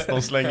piss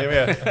de slänger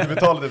med. Du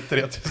betalar typ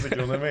 3000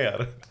 kronor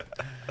mer.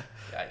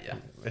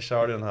 Jag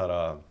körde den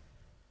här,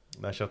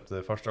 när jag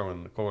köpte första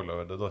gången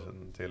coilover då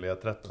till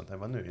E30, jag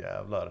tänkte, nu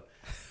jävlar.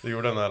 Då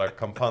gjorde den här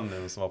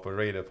kampanjen som var på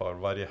Radio Power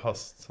varje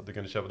höst. Så att du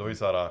kunde köpa, det var ju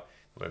så här,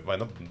 det var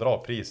ändå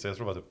bra pris. Jag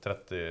tror det var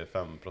typ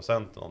 35%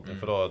 eller någonting.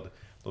 För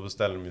då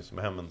beställde de ju som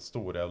hem en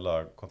stor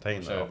jävla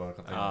container.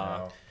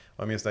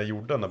 Och jag minns när jag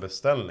gjorde den här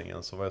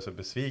beställningen så var jag så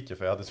besviken,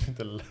 för jag hade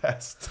inte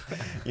läst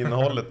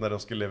innehållet när de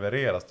skulle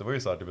levereras. Det var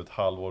ju så här typ ett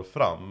halvår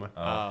fram.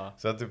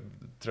 Så jag typ,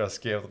 tror jag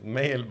skrev ett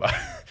mail bara,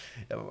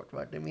 jag var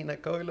vart är mina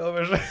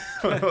coilovers?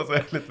 Det var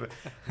så lite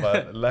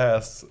bara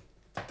läs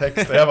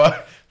texten. Jag bara,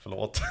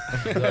 förlåt.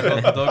 Du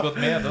har gått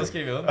med, då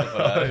skriver jag under på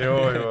det här.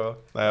 Jo.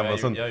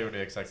 Nej, jag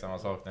gjorde exakt samma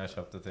sak när jag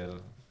köpte till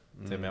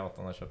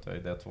M18, när köpte jag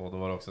i D2, då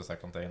var det också så här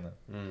container.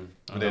 Men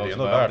det är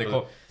ändå värt. Det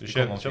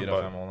kom om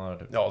 4-5 månader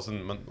typ. Ja,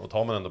 och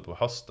tar man ändå på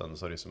hösten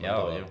så är det som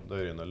ändå, då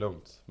är det ändå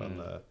lugnt. Men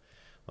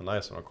var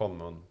nice när de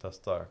kom och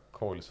testade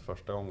coils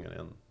första gången i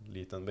en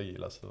liten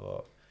bil. Alltså det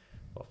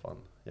var fan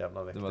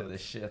jävla viktigt. Det var det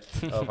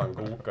shit. Det var fan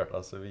gokart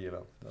alltså i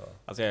bilen. Ja.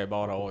 Alltså jag har ju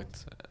bara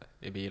åkt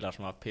i bilar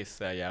som har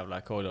pissiga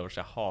jävla coilovers,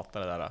 jag hatar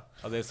det där.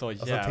 Alltså det är så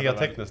jävla... Alltså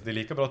T-tekniskt, det är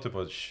lika bra typ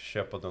att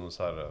köpa den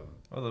så här...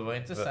 Och det var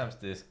inte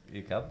sämst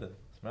i kadden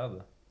som jag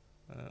hade.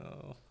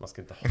 Man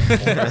ska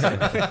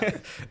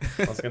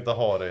inte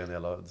ha det i en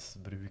hela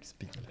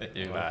bruksbil.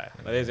 Nej,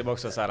 men det är typ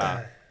också så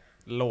här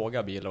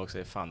låga bilar också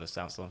är fan det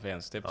sämsta som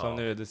finns. Typ som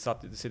nu, det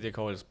sitter ju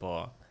coils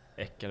på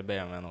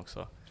äckel-BMWn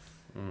också.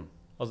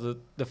 Alltså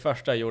det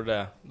första jag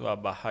gjorde, det var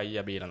bara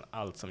höja bilen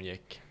allt som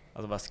gick.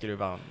 Alltså bara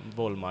skruva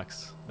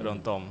Volmax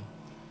runt om.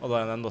 Och då är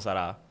den ändå så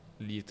här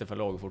lite för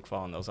låg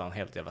fortfarande, och så är den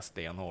helt jävla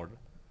stenhård.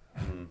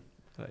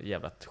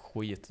 Jävla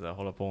skit att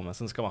hålla på med.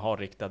 Sen ska man ha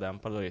riktiga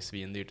dämpare, då är det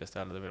svindyrt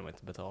istället. Det vill man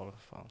inte betala för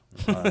fan.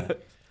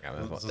 Ja,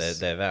 men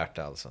det är värt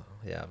det alltså.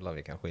 Jävlar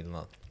vilken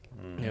skillnad.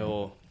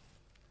 Jo,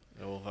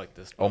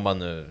 faktiskt. Om man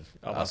nu,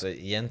 alltså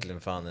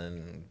egentligen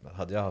fan,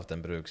 hade jag haft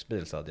en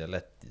bruksbil så hade jag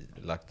lätt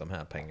lagt de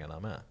här pengarna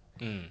med.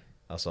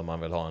 Alltså om man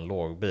vill ha en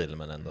låg bil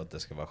men ändå att det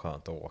ska vara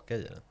skönt att åka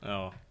i den.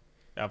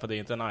 Ja, för det är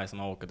inte nice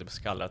när man åker typ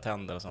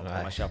skallartänder och sånt.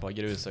 Man köper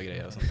grus och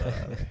grejer och sånt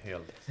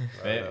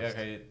där. Jag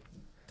kan ju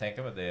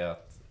tänka mig det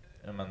att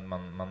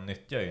man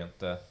nyttjar ju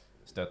inte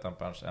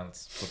stötdämparens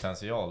ens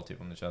potential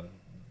typ om du kör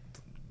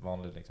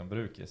vanlig liksom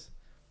brukis.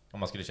 Om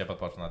man skulle köpa ett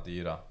par sådana här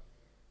dyra.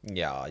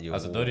 Ja, jo.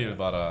 Alltså då är det ju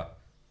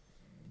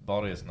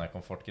bara just den här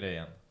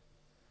komfortgrejen.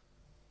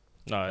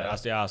 Nej,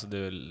 alltså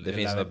det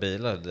finns några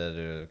bilar där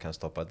du kan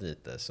stoppa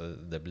dit det, så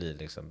det blir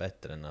liksom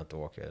bättre än att du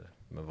åker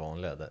med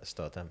vanliga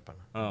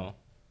stötdämparna. Ja.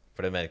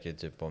 För det märker ju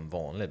typ på en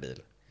vanlig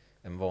bil.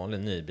 En vanlig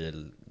ny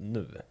bil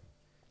nu.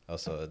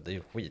 Alltså det är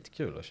ju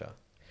skitkul att köra.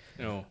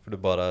 Jo. För du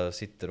bara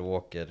sitter och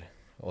åker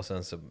och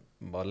sen så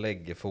bara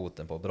lägger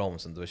foten på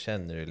bromsen, då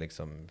känner du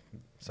liksom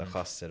så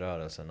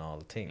chassirörelsen och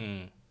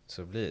allting.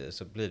 Så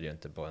blir det ju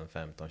inte bara en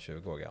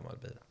 15-20 år gammal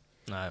bil.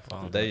 Nej,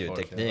 fan. Det är ju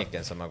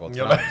tekniken som har gått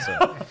fram,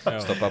 så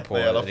stoppa på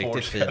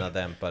riktigt fina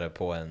dämpare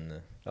på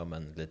en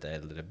lite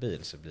äldre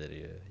bil, så blir det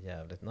ju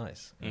jävligt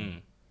nice.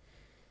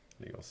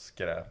 Ligga och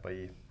skräpa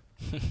i.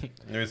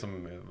 Nu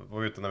som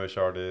var ute när vi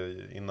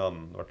körde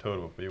innan det var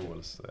turbo på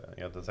Joels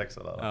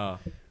E36 där. Ja.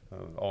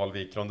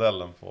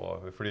 Alvik-rondellen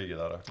på flyget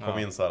där. Kom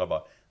in så här och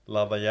bara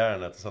ladda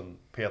järnet och sen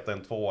peta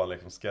en tvåan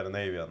liksom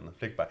Scandinavian.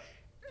 Flick bara.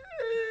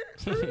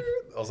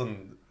 Och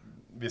sen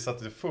vi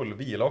satt i full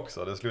bil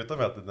också. Det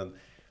slutade med att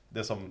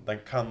den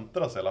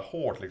kantrade så jävla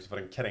hårt liksom, för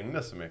den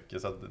krängde så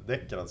mycket så att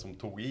däcken som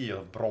tog i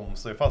och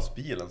bromsade fast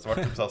bilen, så var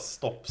det typ så här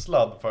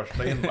stoppsladd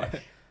första in bara.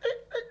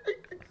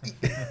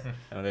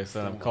 Ja, det är så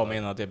de kom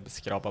in och typ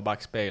skrapa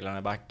backspegeln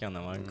i backen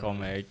när man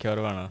kom i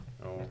kurvorna.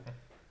 Ja.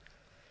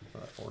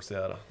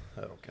 Forciera.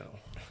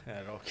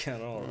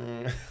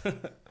 Rock'n'roll.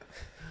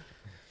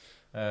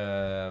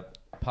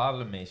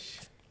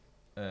 Palmish.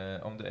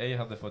 Om du ej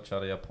hade fått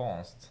köra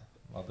japanskt,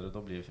 vad hade det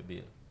då blivit för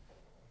bil?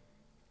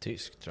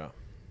 Tysk tror jag.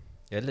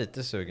 Jag är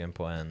lite sugen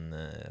på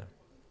en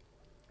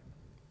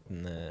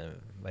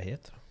vad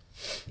heter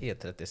det?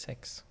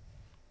 E36.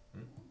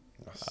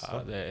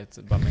 Ja, det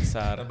är bara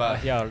misär. Bara-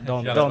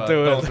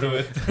 Don't do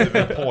it.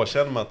 Det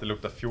påkänner man att det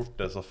luktar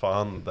 14 så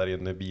fan där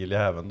inne i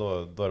biljäveln,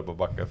 då är det bara att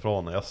backa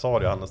ifrån. Jag sa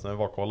det Johannes när vi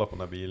var och kollade på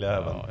den här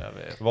biljäveln. Ja, jag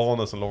vet.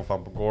 Vanen som låg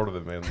fan på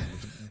golvet med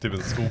typ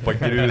en skopa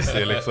grus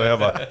i liksom. Jag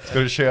bara, ska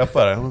du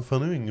köpa det? Ja, men fan,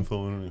 det är ingen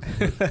fan.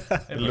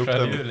 Det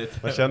luktade,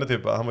 man kände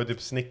typ, han var ju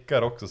typ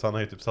snickare också, så han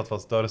har ju typ satt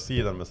fast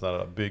dörrsidan med sån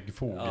här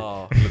byggfog.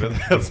 Ja.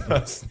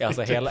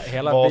 Alltså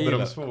hela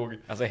badrumsfog.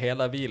 Alltså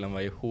hela bilen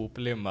var ju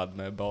hoplimmad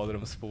med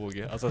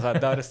badrumsfog. Alltså så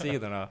här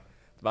dörrsidorna.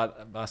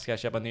 Bara ska jag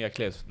köpa nya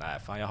clips? Nej,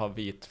 fan jag har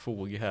vit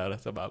fog här.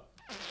 Så bara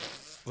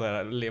så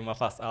här, limma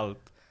fast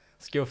allt.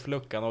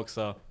 Skuffluckan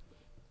också.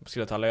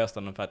 Skulle ta lös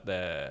den för att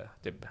det,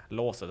 typ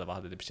låset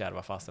hade typ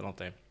kärva fast eller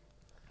någonting.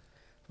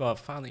 Bara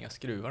fan inga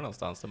skruvar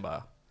någonstans. Så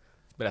bara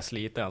började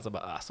slita den, så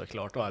bara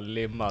såklart var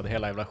limmad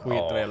hela jävla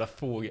skit och jävla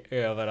fog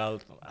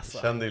överallt. Alltså.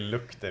 Kände ju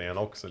lukten igen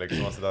också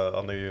liksom. Alltså där,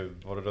 han har ju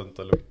varit runt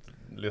och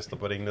lyssnat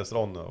på Ringnes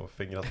Ronny och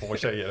fingrat på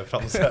tjejer i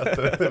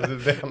framsätet. Det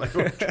är det han har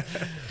gjort.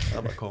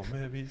 Han bara,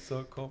 kommer vi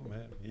så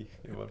kommer vi.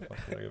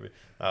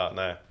 Ja,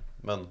 nej.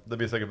 Men det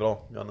blir säkert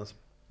bra, Johannes.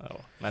 Ja,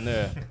 men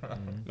nu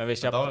men vi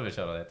köper. Då vill vi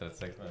köra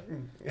E36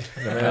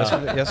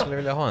 nu. Jag skulle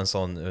vilja ha en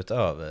sån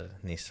utöver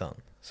Nissan.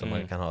 Som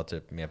man kan ha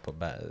typ mer på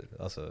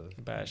alltså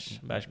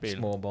bärsbil.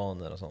 små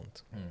banor och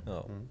sånt.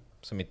 Ja.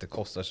 Som inte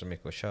kostar så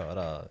mycket att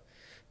köra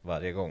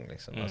varje gång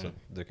liksom. Alltså,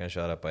 du kan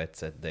köra på ett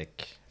sätt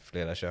däck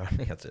flera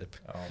körningar typ.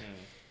 Ja.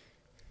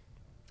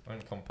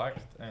 En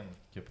kompakt, en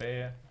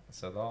coupé, en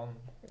sedan.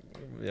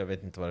 Jag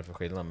vet inte vad det är för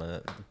skillnad,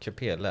 men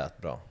coupé lät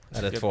bra.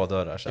 Är det två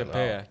dörrar?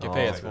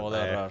 Coupé är två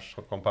dörrar.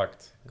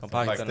 Kompakt.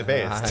 Kompakten the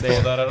best.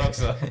 Två dörrar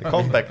också.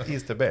 Compact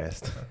is the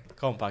best.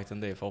 Kompakten,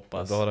 det är för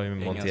hoppas. Då har de ju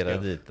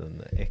monterat dit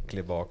en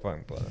äcklig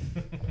bakvagn på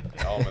den.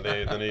 Ja, men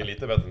den är ju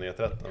lite bättre än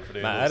E13. För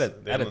men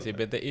är det typ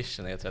inte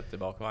ischen E30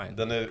 bakvagn?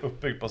 Den är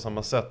uppbyggd på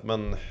samma sätt,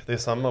 men det är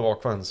samma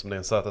bakvagn som det är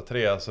en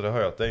Z3, så det hör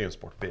jag att det är ju en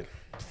sportbil.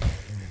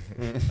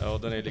 Ja,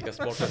 den är ju lika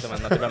sportig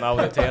som en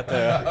Audi TT.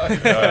 Ja.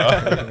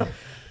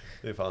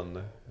 Det är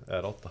fan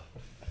R8.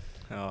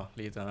 Ja,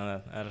 lite en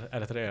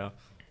R3, ja.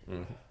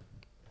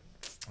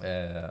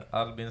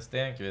 Albin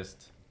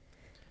Stenqvist.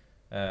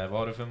 Vad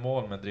har du för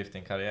mål med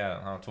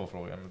driftingkarriären? Han har 2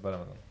 frågor, men börja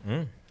med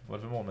den. Vad har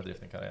du för mål med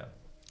driftingkarriären?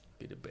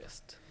 Be the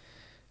best.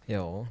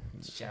 Ja.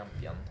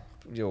 Champion.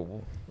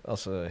 Jo,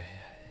 alltså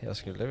jag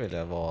skulle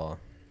vilja vara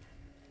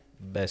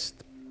bäst.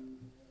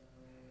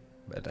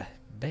 Eller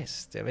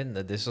bäst, jag vet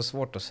inte. Det är så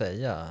svårt att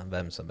säga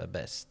vem som är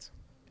bäst.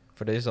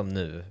 För det är ju som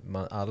nu,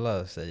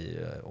 alla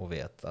säger och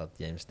vet att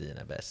James Dean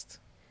är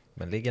bäst.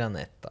 Men ligger han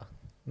etta?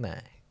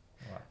 Nej.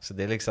 Så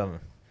det är liksom...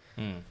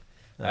 Nej,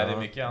 det är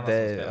mycket annat som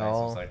spelar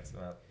som sagt.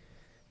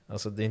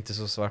 Alltså det är inte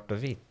så svart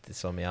och vitt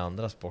som i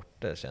andra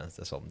sporter, känns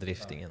det som,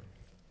 driftingen.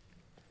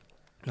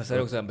 Men så är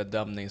det också en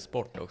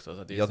bedömningssport också.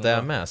 Så det är ja, det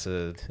är med.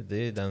 Så det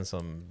är den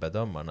som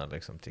bedömarna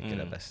liksom tycker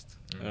är bäst.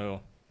 Jo.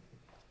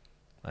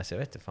 Alltså jag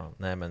vet inte fan.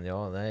 Nej, men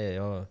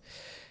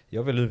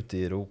jag vill ut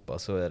i Europa,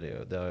 så är det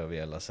ju. Det har jag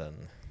velat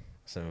sen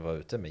vi var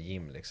ute med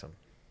Jim liksom.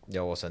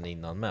 Ja, och sen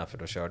innan med, för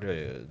då körde jag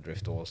ju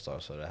Drift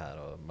All-Stars och det här,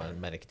 och man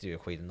märkte ju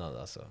skillnad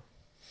alltså.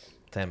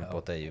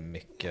 Tempot är ju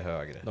mycket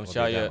högre. De och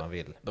kör det är ju, det man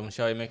vill. De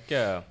kör ju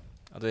mycket,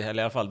 eller i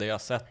alla fall det jag har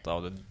sett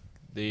av det.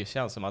 Det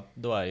känns som att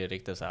då är ju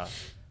riktigt så här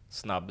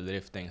snabb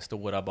drifting,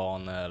 stora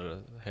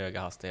banor,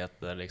 höga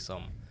hastigheter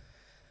liksom.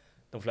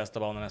 De flesta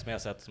banorna som jag har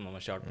sett som de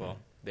har kört på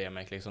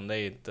DMX liksom, det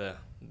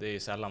är ju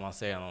sällan man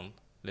ser någon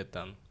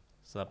liten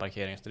sån här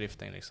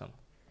parkeringsdrifting liksom.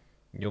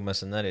 Jo, men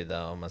sen är det ju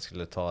där, om man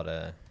skulle ta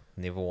det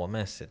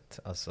nivåmässigt,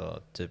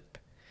 alltså typ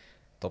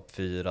topp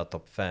 4,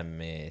 topp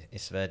 5 i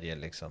Sverige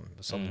liksom,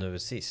 som nu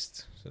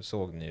sist, så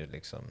såg ni ju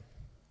liksom,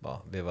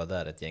 vi var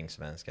där ett gäng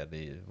svenskar,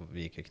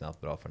 vi gick ju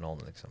knappt bra för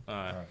någon liksom.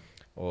 Nej.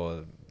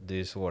 Och det är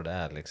ju så det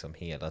är liksom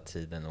hela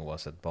tiden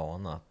oavsett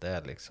bana, att det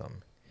är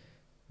liksom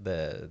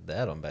det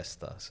är de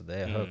bästa, så det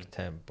är högt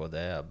tempo, det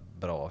är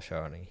bra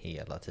körning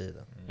hela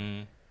tiden.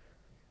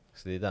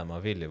 Så det är där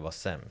man vill ju vara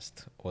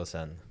sämst och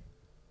sen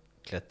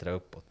klättra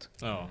uppåt.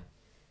 Ja.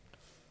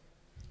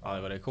 Ja,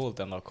 det var det coolt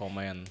ändå att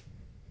komma in,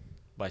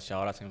 bara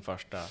köra sin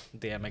första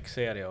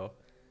DMX-serie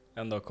och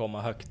ändå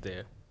komma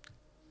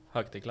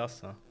högt i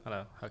klassen,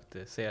 eller högt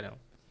i serien.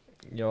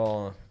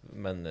 Ja,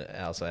 men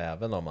alltså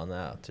även om man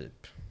är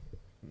typ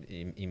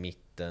i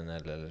mitten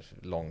eller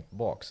långt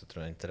bak, så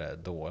tror jag inte det är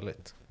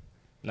dåligt.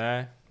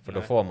 Nej. För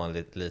då får man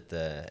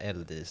lite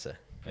eld i sig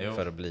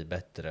för att bli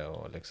bättre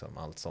och liksom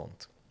allt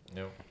sånt.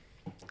 Jo.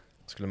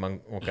 Skulle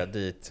man åka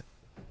dit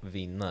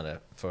vinnare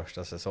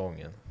första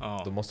säsongen,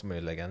 då måste man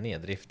ju lägga ner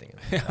driftingen.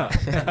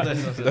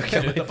 Då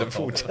kan man inte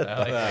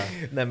fortsätta.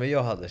 Nej, men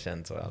jag hade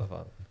känt så i alla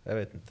fall. Jag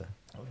vet inte.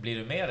 Blir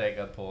du mer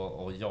äggad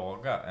på att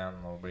jaga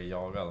än att bli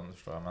jagad, om du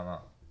förstår vad jag menar?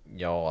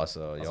 Ja,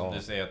 alltså om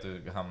du säger att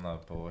du hamnar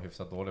på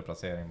hyfsat dålig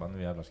placering, bara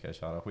nu jävlar ska jag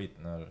köra skit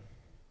när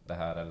det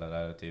här, eller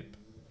är det typ,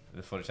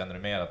 känner du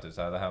mer att du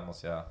säger det här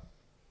måste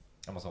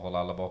jag måste hålla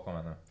alla bakom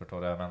mig nu, förstår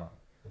du vad jag menar?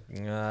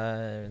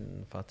 Nej,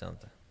 fattar jag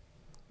inte.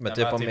 Men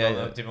typ om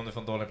jag... Typ om du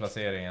får en dålig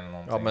placering eller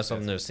någonting. Ja, men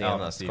som nu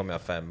senast typ. kom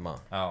jag 5:a.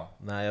 Ja.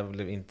 Nej, jag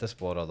blev inte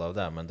spårad av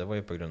det, men det var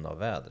ju på grund av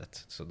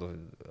vädret. Så då,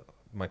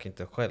 man kan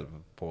inte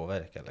själv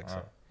påverka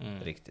liksom,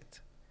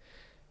 riktigt.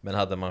 Men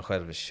hade man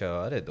själv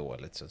kört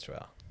dåligt så tror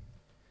jag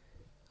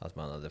att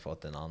man hade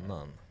fått en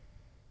annan.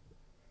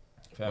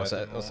 För jag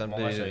vet, och sen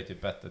många kör ju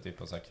typ bättre typ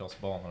på så här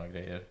crossbanor och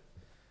grejer.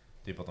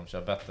 Typ att de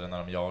kör bättre när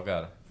de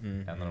jagar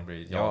än när de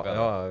blir jagade.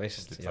 Ja,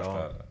 visst. Typ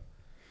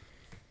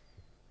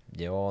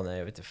Ja, nej,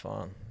 jag vet inte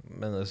fan.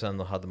 Men sen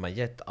hade man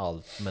gett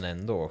allt men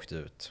ändå åkt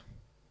ut.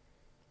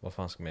 Vad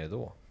fan ska man göra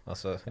då?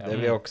 Alltså, det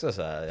blir också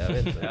så här, jag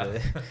vet inte, det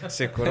är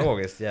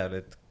psykologiskt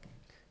jävligt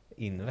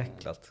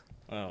invecklat.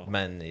 Ja.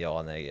 Men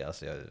ja, nej,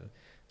 alltså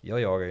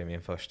jag jagar ju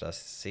min första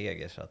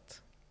seger, så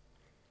att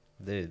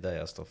det är ju där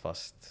jag står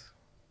fast.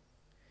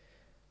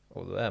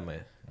 Och då är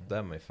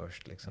man ju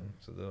först liksom.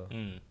 Så då...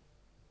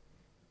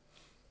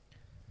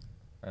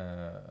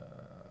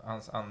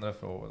 Hans andra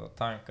fråga då,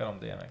 tankar om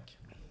DMX?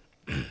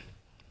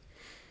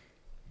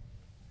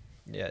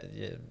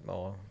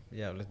 Ja,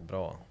 jävligt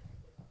bra.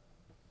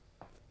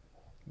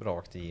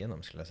 Rakt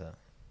igenom skulle jag säga.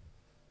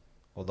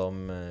 Och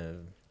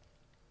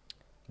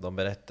de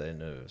berättar ju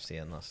nu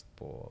senast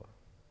på,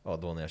 ja,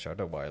 då när jag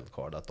körde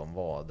Wildcard, att de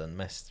var den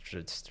mest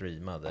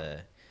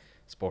streamade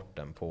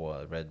sporten på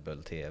Red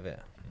Bull TV.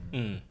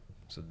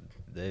 Så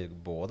det är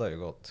båda ju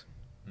gott.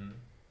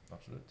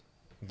 Absolut.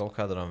 Dock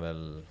hade de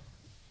väl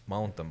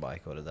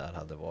mountainbike och det där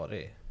hade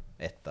varit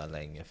etta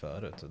länge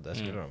förut, och där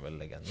skulle de väl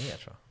lägga ner,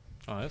 så.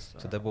 Ja, just det.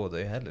 Så det borde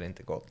ju heller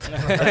inte gott.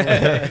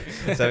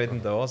 Så jag vet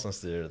inte vad som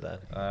styr det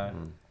där.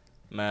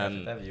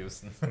 Men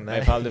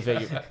Nej.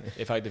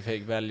 ifall du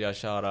fick välja att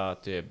köra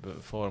typ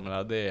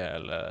Formula D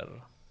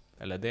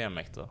eller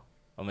DMX då?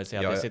 Om vi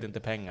säger att det sitter inte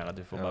pengarna,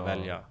 du får bara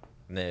välja.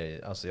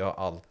 Nej, alltså jag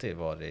har alltid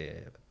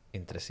varit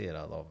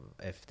intresserad av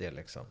FD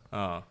liksom.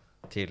 Ja.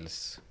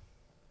 Tills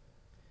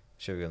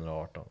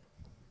 2018.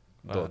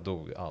 Då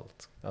dog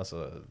allt.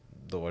 Alltså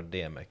då var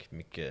DMX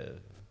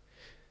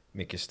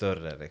mycket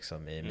större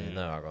liksom i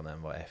mina ögon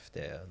än vad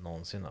FD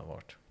någonsin har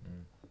varit.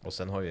 Och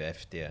sen har ju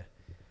FD,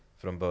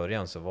 från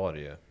början så var det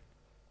ju,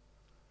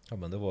 ja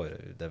men det var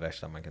ju det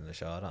värsta man kunde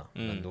köra.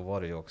 Men då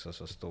var det ju också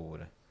så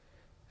stor,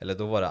 eller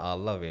då var det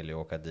alla ville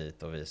åka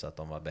dit och visa att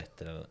de var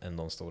bättre än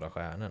de stora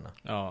stjärnorna.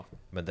 Ja.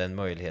 Men den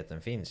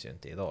möjligheten finns ju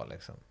inte idag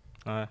liksom.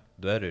 Nej.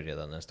 Då är du ju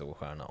redan en stor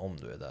stjärna om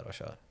du är där och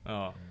kör.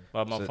 Ja.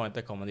 Man får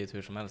inte komma dit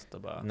hur som helst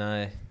och bara...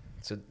 Nej,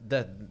 så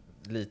det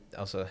lite,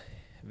 alltså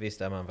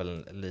visst är man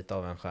väl lite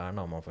av en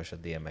stjärna om man får köra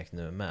DMX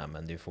nu med,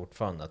 men det är ju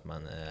fortfarande att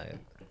man är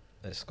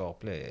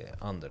skaplig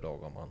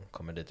underdog om man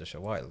kommer dit och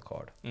kör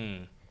wildcard.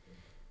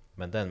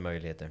 Men den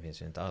möjligheten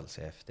finns ju inte alls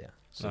i FD.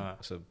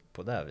 Så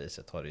på det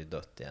viset har det ju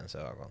dött i ens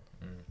ögon.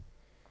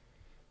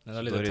 Det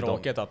är lite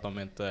tråkigt att de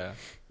inte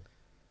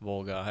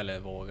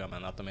vågar,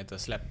 men att de inte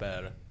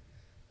släpper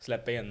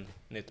in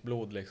nytt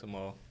blod liksom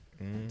och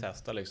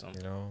testa liksom.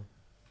 Ja.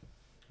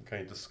 Det kan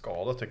ju inte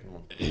skada, tycker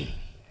man.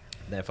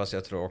 Nej, fast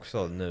jag tror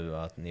också nu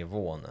att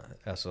nivån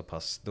är så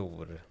pass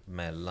stor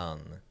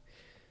mellan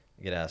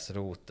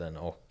gräsroten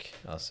och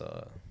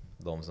alltså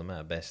de som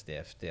är bäst i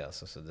FD,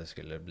 alltså, så det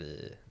skulle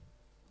bli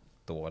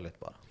dåligt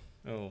bara.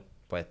 Jo.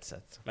 På ett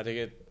sätt. Men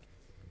jag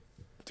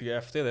tycker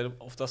FD, det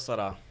är oftast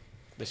sådär,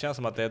 det känns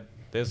som att det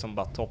är som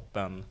bara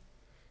toppen,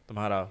 de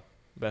här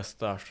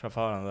bästa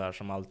chaufförerna där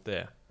som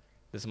alltid,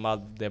 det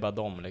är bara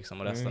dem liksom,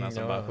 och resten är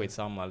som bara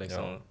skitsamma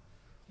liksom. Ja.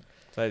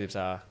 Så är det typ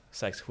såhär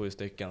 6-7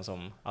 stycken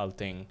som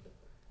allting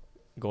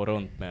går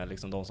runt med,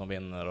 liksom de som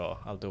vinner och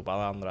alltihop,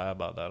 alla andra är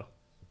bara där.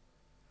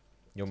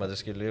 Jo, men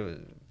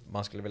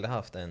man skulle vilja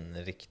haft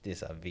en riktig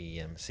så här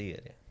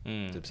VM-serie.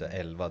 Typ så här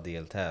 11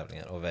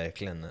 deltävlingar och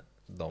verkligen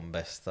de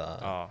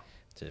bästa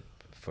typ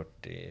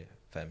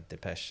 40-50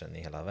 personer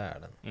i hela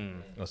världen.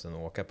 Och sen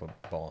åka på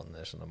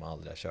banor som de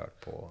aldrig har kört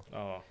på.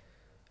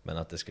 Men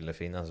att det skulle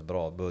finnas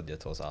bra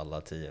budget hos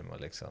alla team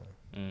och liksom.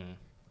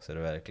 Så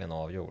det verkligen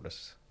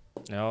avgjordes.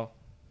 Ja,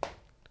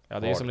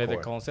 det är som lite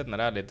konstigt när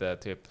det är lite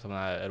typ som den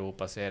här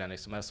Europaserien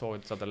liksom. Jag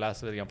såg så att jag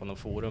läste lite grann på någon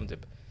forum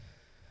typ.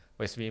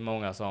 Det var ju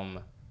svinmånga som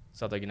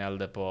satt och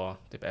gnällde på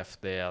typ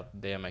FD att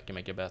det är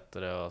mycket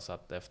bättre, och så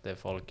att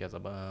FD-folket så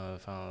bara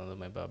fan,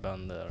 de är bara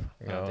bönder.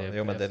 FD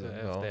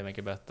är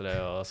mycket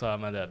bättre och så här,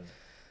 men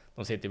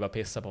de sitter ju bara och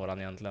pissar på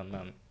varandra egentligen,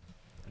 men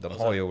de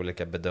har ju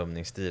olika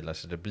bedömningsstilar,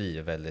 så det blir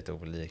ju väldigt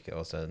olika,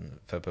 och sen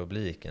för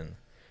publiken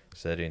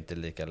så är det ju inte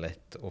lika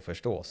lätt att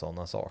förstå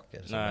sådana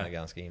saker som är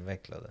ganska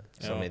invecklade.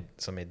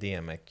 Som i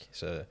DMX,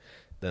 så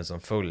den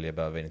som följer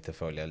behöver inte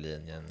följa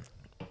linjen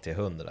till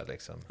 100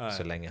 liksom,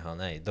 så länge han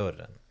är i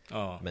dörren.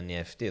 Men i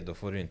FD då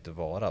får du inte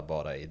vara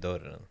bara i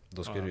dörren.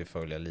 Då ska du ju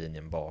följa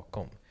linjen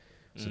bakom.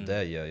 Så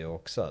det gör ju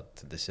också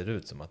att det ser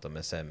ut som att de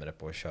är sämre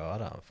på att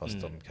köra,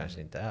 fast de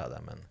kanske inte är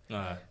där. Men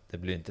det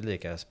blir inte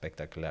lika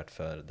spektakulärt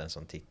för den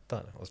som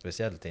tittar, och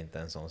speciellt inte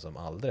en sån som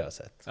aldrig har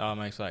sett. Ja,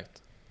 men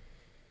exakt.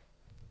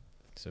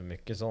 Så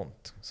mycket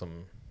sånt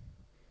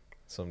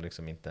som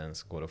liksom inte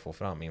ens går att få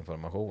fram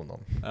information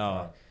om.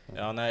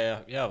 Ja, nej,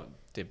 jag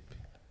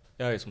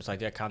är ju som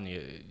sagt, jag kan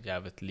ju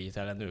jävligt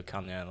lite, eller nu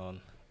kan jag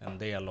en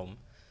del om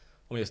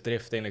om just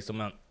drifting liksom,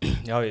 men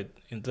jag har ju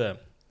inte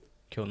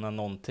kunnat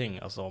någonting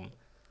alltså om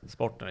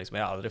sporten liksom.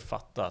 Jag har aldrig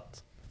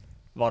fattat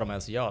vad de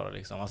ens gör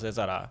liksom. Alltså det är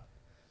såhär,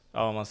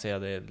 ja man ser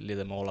det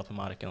lite målat på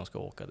marken och ska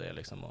åka det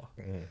liksom. Och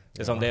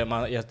det är som det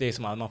är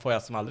som att man får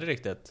som aldrig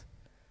riktigt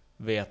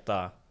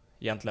veta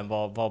egentligen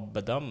vad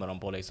bedömer de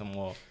på liksom,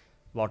 och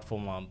vart får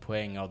man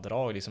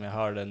poängavdrag liksom. Jag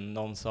hörde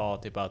någon sa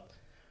typ att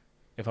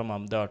ifall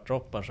man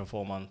dirtdroppar så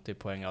får man typ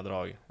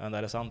poängavdrag.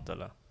 Är det sant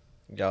eller?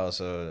 Ja,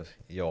 alltså,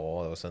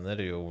 ja, och sen är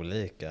det ju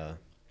olika.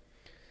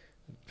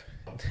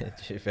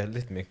 Det är ju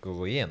väldigt mycket att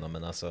gå igenom,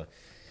 men alltså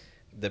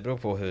det beror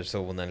på hur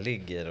zonen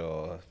ligger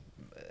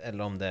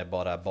eller om det är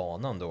bara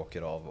banan du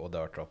åker av och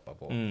dirtdroppar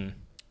på.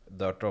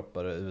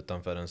 Dirtdroppar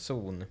utanför en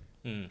zon,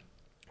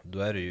 då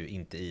är du ju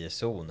inte i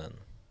zonen.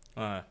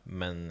 Nej.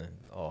 Men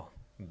ja,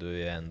 du är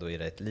ju ändå i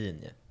rätt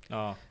linje.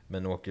 Ja.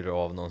 Men åker du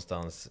av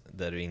någonstans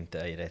där du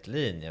inte är i rätt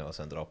linje och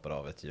sen droppar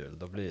av ett hjul,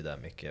 då blir det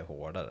mycket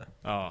hårdare.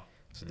 Ja.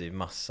 Så det är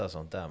massa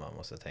sånt där man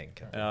måste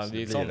tänka på. Ja, så det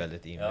blir sånt,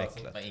 väldigt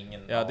invecklat.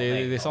 Det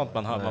är sånt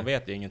man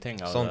vet ju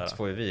ingenting av. Sånt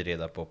får ju vi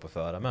reda på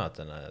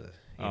förarmötena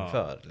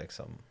inför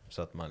liksom,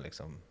 så att man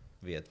liksom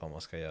vet vad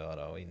man ska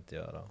göra och inte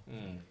göra.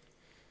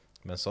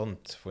 Men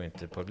sånt får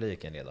inte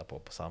publiken reda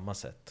på samma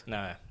sätt.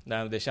 Nej,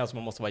 det känns som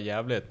man måste vara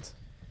jävligt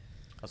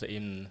alltså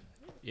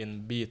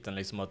inbiten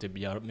liksom, och typ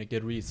göra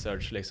mycket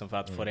research liksom, för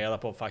att få reda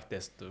på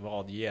faktiskt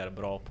vad ger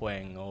bra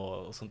poäng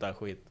och sånt där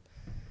skit.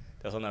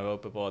 Det är så när vi var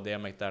uppe på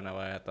DMX där, när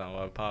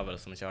var Pavel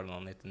som körde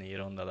någon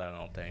 99-runda där eller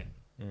någonting.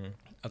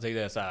 Jag tyckte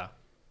det är så här,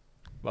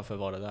 varför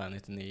var det där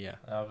 99?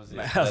 Ja, precis.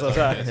 Men, alltså,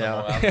 så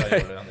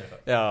här,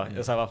 ja,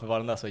 jag sa varför var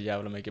den där så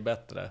jävla mycket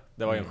bättre?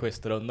 Det var ju en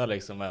schysst runda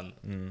liksom,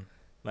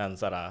 men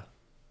så här,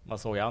 man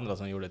såg ju andra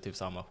som gjorde typ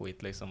samma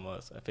skit liksom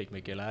och fick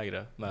mycket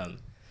lägre, men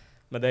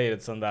det är ju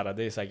ett sånt där,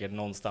 det är säkert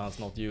någonstans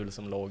något hjul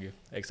som låg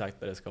exakt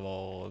där det ska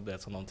vara och det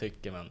som de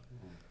tycker, men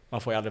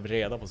man får ju aldrig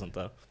reda på sånt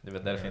där. Det är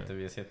väl därför inte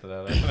vi sitter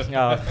där.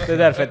 Ja, det är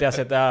därför att jag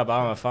sitter där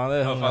bara, men fan det är...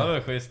 Ja, fan det var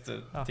schysst.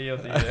 10 av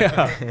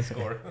 10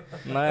 score.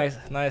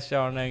 Nice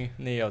körning,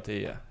 9 av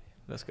 10.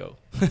 Let's go.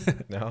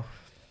 Ja,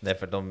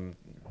 därför de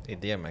i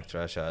DMX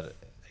tror jag kör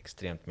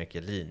extremt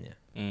mycket linje.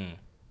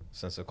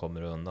 Sen så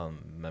kommer du undan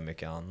med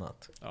mycket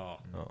annat. Ja.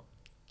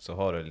 Så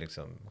har du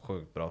liksom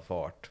sjukt bra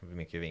fart,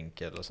 mycket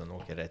vinkel och sen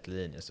åker rätt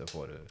linje, så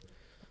får du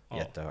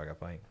jättehöga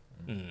poäng.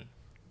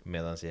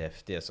 Medan i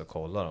FD så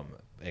kollar de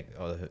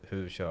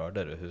hur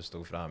körde du, hur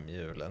stod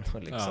framhjulen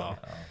och liksom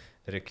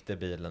ryckte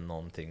bilen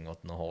någonting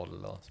åt något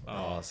håll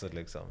och så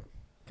liksom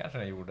kanske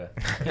den gjorde.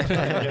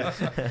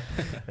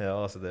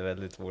 Ja, så det är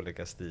väldigt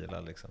olika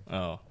stilar liksom.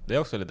 Ja, det är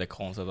också lite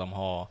konstigt att de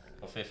har.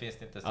 Varför finns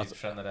det inte typ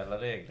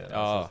generella regler?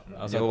 Ja,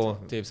 jo,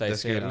 typ det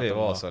skulle ju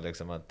vara så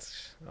liksom att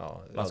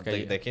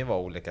det kan ju vara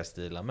olika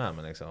stilar med,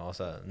 men liksom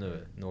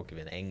nu åker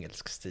vi en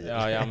engelsk stil.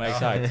 Ja, men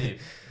exakt.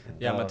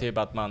 Men typ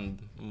att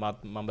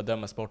man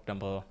bedömer sporten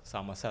på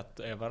samma sätt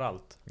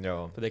överallt.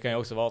 Ja. För det kan ju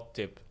också vara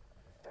typ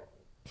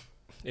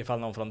ifall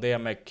någon från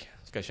DMX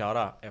ska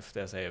köra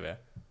efter, säger vi.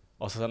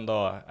 Och sen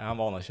då är han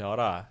van att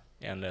köra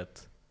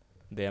enligt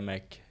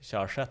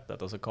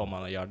DMX-körsättet, och så kommer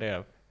han och gör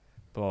det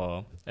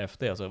på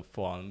FD, och så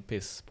får han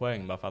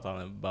pisspoäng bara för att han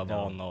är bara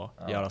van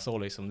att göra så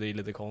liksom. Det är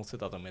lite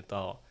konstigt att de inte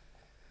har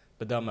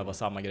bedömer på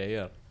samma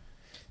grejer.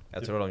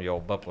 Jag tror de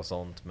jobbar på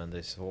sånt, men det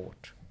är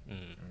svårt.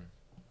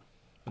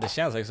 Det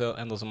känns också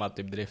ändå som att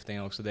typ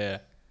driftingen också, det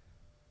är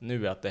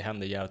nu att det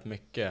händer jävligt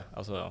mycket.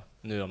 Alltså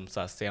nu de så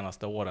här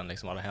senaste åren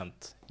liksom har det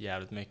hänt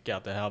jävligt mycket.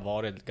 Att det har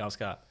varit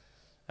ganska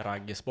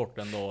raggig sport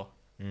ändå.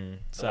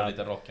 Så det var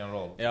lite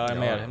rock'n'roll.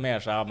 Ja, mer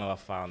så här, men vad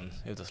fan,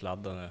 ut och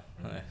sladda nu.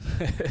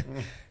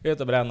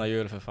 Ut och bränna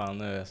hjul för fan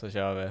nu, så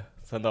kör vi.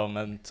 Sen då,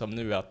 men som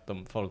nu att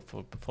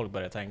folk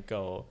börjar tänka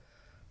och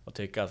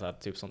tycka så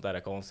att typ sånt där är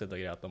konstigt och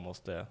grejer, att de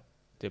måste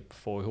typ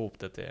få ihop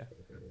det till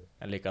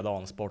en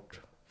likadan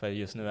sport. För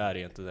just nu är det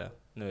ju inte det.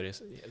 Nu är det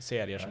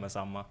serier som är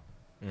samma.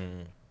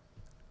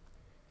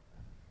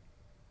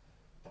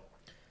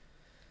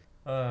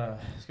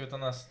 Ska vi ta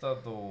nästa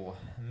då?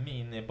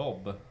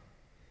 Minibob.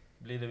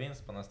 Blir det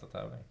vinst på nästa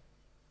tävling?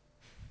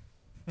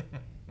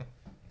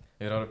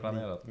 Hur har du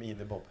planerat?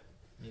 Minibob.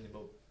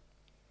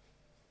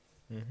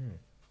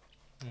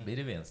 Blir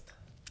det vinst?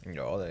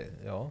 Ja,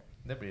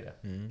 det blir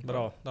det.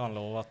 Bra, det har han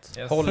lovat.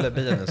 Yes. Håller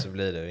bilen så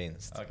blir det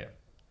vinst. Okej.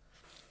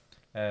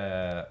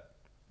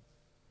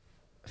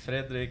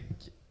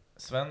 Fredrik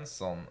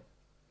Svensson,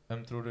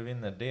 vem tror du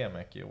vinner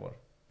DMX i år?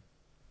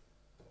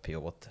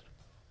 Piotr.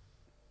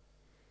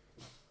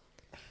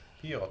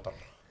 Piotr.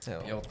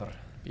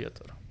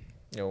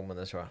 Jo, men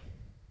det tror jag.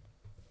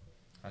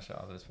 Han kör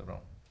alldeles för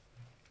bra.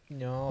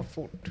 Ja,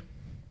 fort.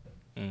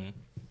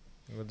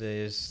 Och det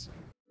är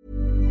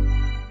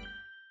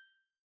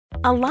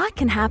A lot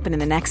can happen in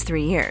the next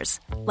 3 years.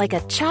 Like a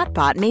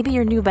chatbot may be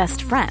your new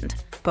best friend.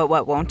 But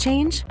what won't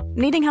change?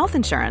 Needing health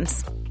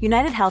insurance.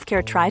 United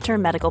Healthcare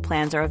Tri-Term Medical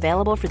Plans are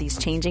available for these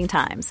changing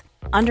times.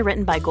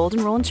 Underwritten by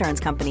Golden Rule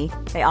Insurance Company,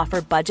 they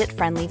offer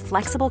budget-friendly,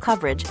 flexible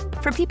coverage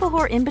for people who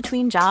are in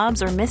between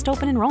jobs or missed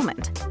open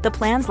enrollment. The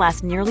plans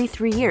last nearly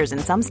 3 years in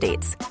some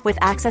states, with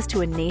access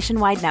to a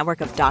nationwide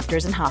network of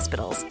doctors and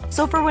hospitals.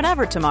 So for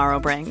whatever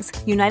tomorrow brings,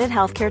 United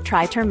Healthcare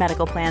Tri-Term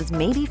Medical Plans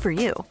may be for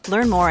you.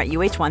 Learn more at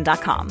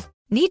uh1.com.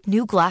 Need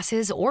new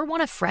glasses or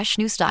want a fresh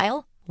new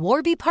style?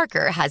 Warby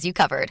Parker has you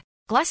covered.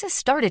 Glasses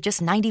start at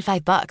just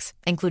 $95,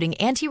 including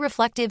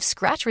anti-reflective,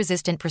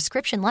 scratch-resistant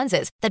prescription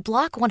lenses that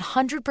block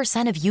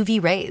 100% of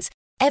UV rays.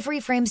 Every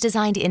frame's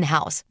designed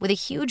in-house with a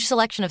huge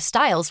selection of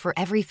styles for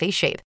every face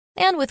shape.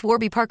 And with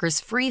Warby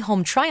Parker's free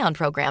home try-on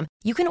program,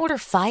 you can order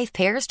 5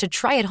 pairs to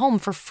try at home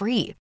for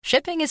free.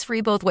 Shipping is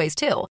free both ways,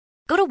 too.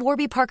 Go to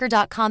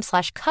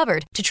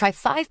warbyparker.com/covered to try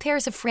 5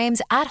 pairs of frames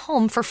at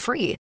home for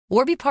free.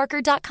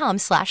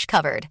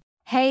 warbyparker.com/covered.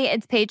 Hey,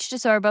 it's Paige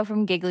DeSorbo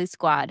from Giggly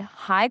Squad.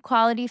 High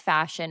quality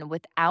fashion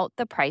without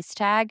the price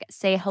tag.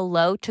 Say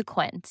hello to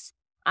Quince.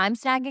 I'm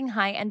snagging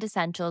high-end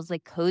essentials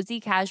like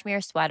cozy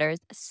cashmere sweaters,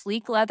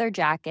 sleek leather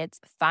jackets,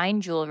 fine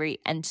jewelry,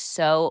 and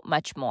so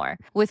much more.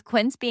 With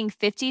Quince being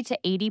 50 to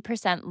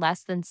 80%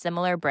 less than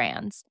similar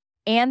brands.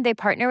 And they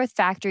partner with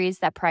factories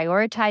that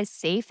prioritize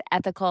safe,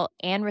 ethical,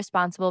 and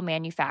responsible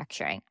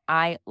manufacturing.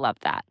 I love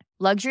that.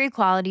 Luxury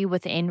quality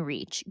within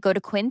reach. Go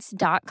to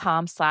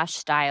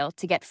quince.com/style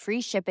to get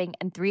free shipping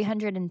and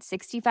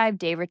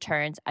 365-day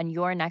returns on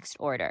your next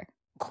order.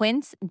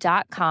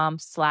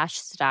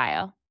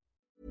 quince.com/style.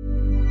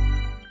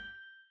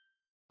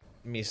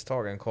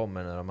 Misstagen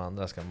kommer när de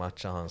andra ska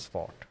matcha hans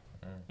fart.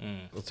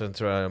 Och sen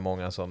tror jag det är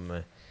många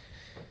som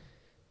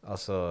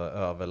alltså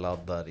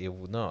överladdar i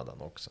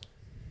onödan också.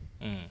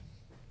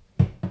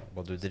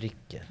 Vad du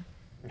dricker.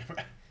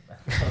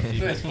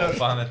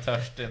 Han är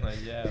törstig och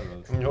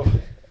jävligt.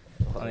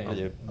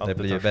 Det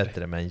blir ju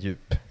bättre med en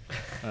djup.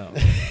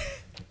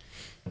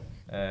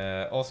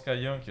 Oskar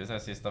Ljungqvist är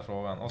sista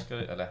frågan.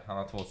 Han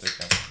har 2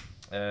 stycken.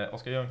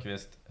 Oskar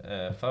Ljungqvist,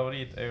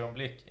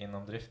 favoritögonblick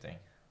inom drifting?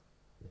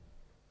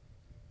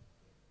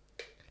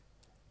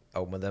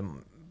 Ja, men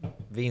den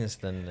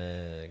vinsten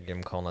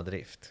Gymkhana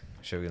Drift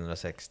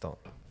 2016.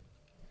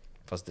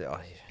 Fast det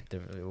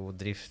var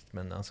drift,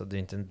 men alltså det är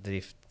inte en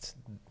drift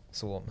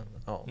så, men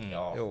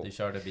du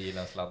körde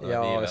bilen, sladdade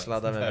bilen. bilen. Ja,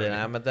 sladdade med bilen.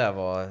 Ja, men det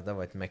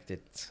var ett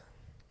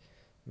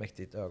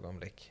mäktigt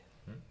ögonblick.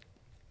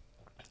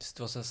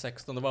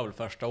 2016, det var väl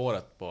första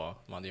året på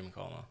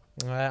Gymkhana?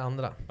 Nej,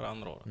 andra. För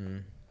andra året.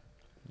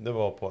 Det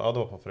var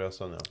på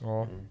Frösön,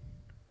 ja.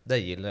 Det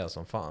gillar jag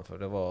som fan, för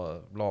det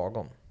var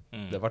lagom.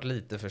 Det var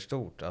lite för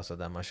stort, alltså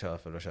där man kör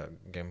för att köra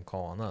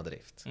Gymkhana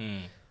Drift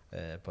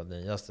på det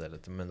nya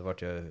stället, men det var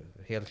ju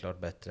helt klart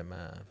bättre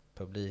med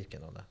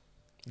publiken och det.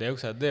 Det är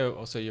också det,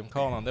 och så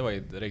Gymkhana, det var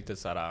ju riktigt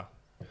så här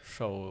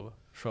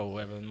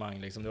show-evenemang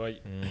liksom. Det var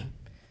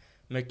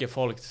mycket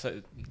folk.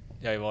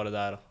 Jag har ju varit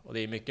där, och det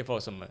är mycket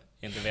folk som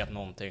inte vet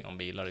någonting om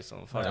bilar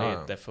liksom. För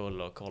det är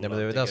full och kollar. Ja, men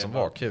det var det som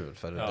var kul,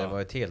 för det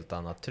var ett helt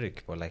annat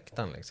tryck på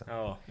läktaren liksom.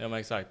 Ja, men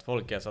exakt.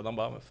 Folk är så, de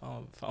bara,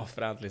 fan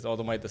fränt liksom. Och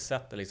de har inte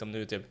sett det liksom.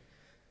 Nu typ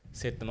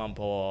sitter man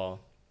på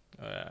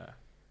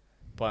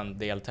en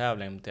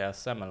deltävling till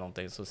SM eller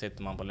någonting, så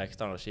sitter man på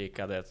läktaren och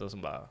kikar det, och så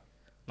bara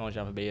någon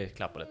kör förbi,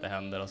 klappar lite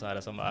händer, och så är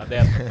det som bara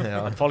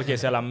folk är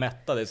så jävla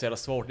mätta, det är så jävla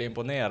svårt att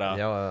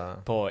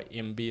imponera på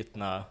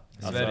inbitna.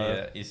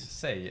 Sverige i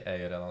sig är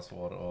ju redan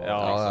svår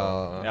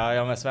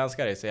att men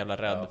svenskar är så jävla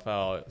rädda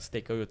för att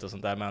sticka ut och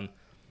sånt där,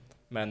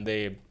 men det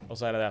är, och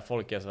så är det där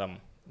folk är som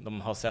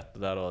de har sett det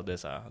där, och det är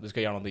så här, du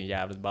ska göra någonting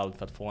jävligt ballt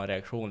för att få en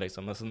reaktion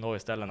liksom. Men sen då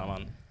istället när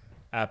man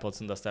är på ett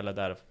sånt där ställe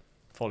där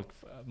folk,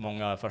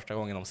 många första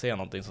gången de ser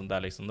någonting sånt där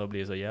liksom, då blir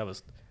det så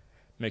jävligt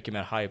mycket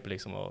mer hype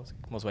liksom, och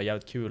det måste vara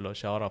jävligt kul att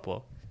köra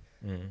på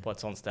ett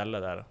sånt ställe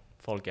där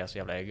folk är så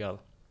jävla äggade.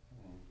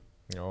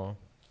 Ja,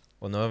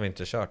 och nu har vi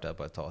inte kört där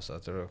på ett tag, så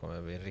jag tror det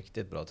kommer bli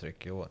riktigt bra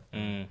tryck i år.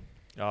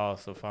 Ja,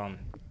 så fan,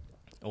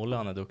 Olle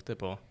han är duktig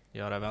på att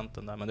göra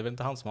eventen där, men det är väl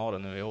inte han som har det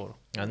nu i år.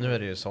 Ja, nu är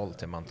det ju sålt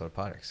till Mantorp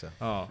Park, så.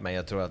 Men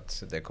jag tror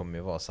att det kommer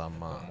ju vara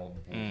samma.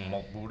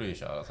 Borde ju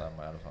köra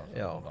samma i alla fall.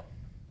 Ja.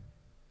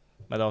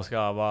 Men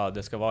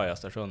det ska vara i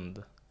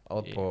Östersund.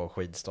 Ja, på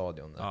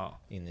skidstadion där,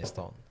 inne i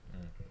stan.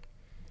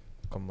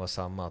 Kommer vara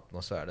samma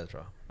atmosfär, det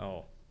tror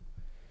jag.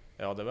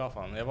 Ja, det var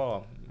fan. Jag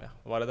var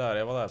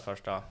där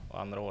första och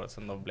andra året,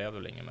 sen då blev det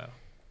väl inget mer.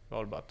 Det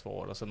var bara 2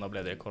 år, och sen då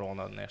blev det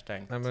corona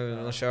nedstängt. Nej,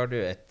 men de körde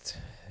ju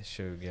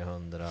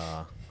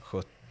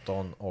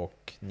 2017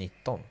 och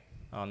 19.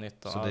 Ja,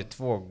 19. Så det är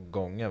 2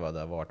 gånger vad det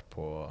har varit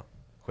på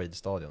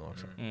skidstadion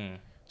också.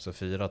 Så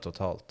 4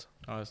 totalt.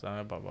 Ja, just det.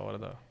 Jag bara var det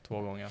där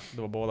 2 gånger.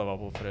 Det var båda var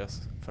på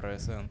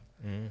Frösön.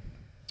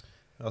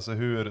 Alltså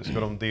hur ska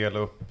de dela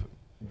upp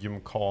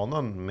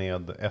Gymkhanan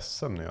med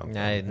SM nu egentligen?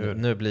 Nej,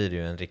 nu blir det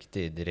ju en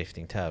riktig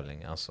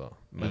driftingtävling alltså.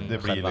 Men det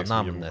blir liksom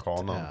namnet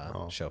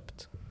Gymkhanan är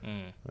köpt.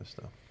 Just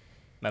det.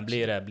 Men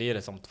blir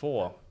det som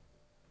 2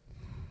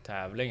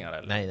 tävlingar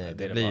eller? Nej,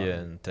 det blir ju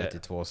en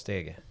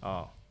 32-steg.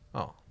 Ja.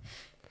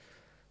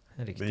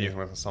 Det är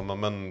ju samma,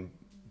 men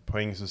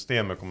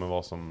poängsystemet kommer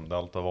vara som det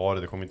alltid har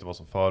varit. Det kommer inte vara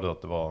som förut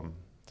att det var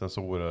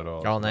sensorer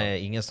och... Ja,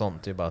 nej, ingen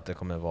sånt. Det är bara att det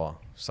kommer vara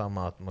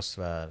samma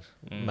atmosfär,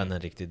 men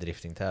en riktig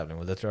driftingtävling.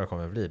 Och det tror jag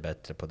kommer bli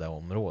bättre på det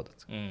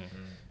området.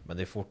 Men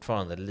det är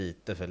fortfarande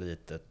lite för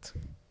litet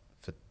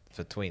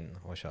för Twin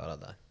att köra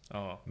där.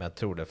 Ja. Men jag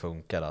tror det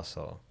funkar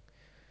alltså.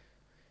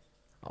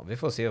 Ja, vi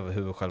får se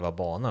hur själva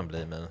banan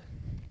blir, men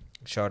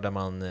körde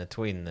man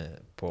Twin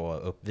på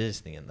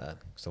uppvisningen där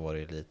så var det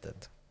ju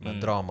litet. Men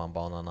drar man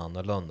banan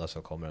annorlunda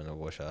så kommer den att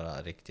gå att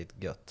köra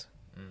riktigt gött.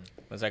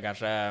 Men sen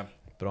kanske...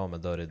 Bra med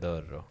dörr i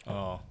dörr. Och...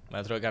 Ja, men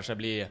jag tror det kanske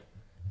blir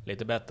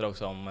lite bättre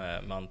också om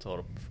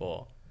Mantorp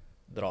får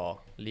dra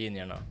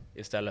linjerna.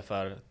 Istället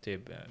för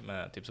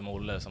typ som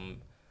Olle,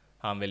 som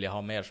han vill ju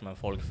ha mer som en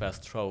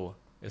folkfest-show.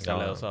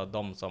 Istället så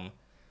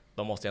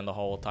de måste ändå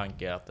ha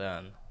åtanke att det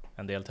är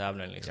en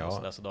deltävling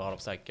liksom. Så då har de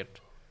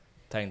säkert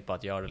tänkt på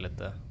att göra det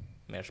lite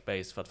mer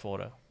space för att få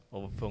det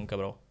att funka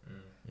bra.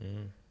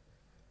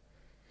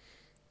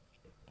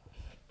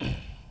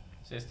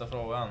 Sista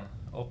frågan.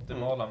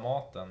 Optimala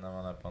maten när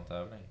man är på en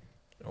tävling?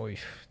 Oj,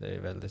 det är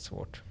väldigt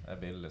svårt. Är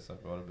Billys och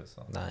Gorbis?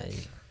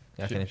 Nej,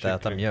 jag kan inte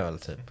äta mjöl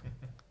typ.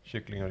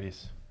 Kyckling och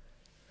ris.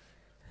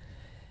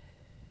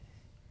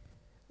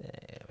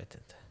 Nej, jag vet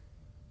inte.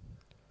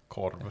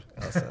 Korv.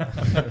 Alltså,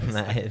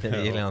 nej, det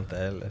vill jag inte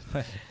heller.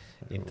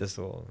 Inte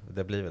så.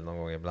 Det blir väl någon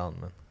gång ibland,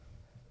 men...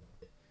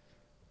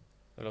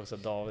 Det är också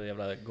David,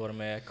 jävla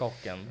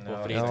gourmetkocken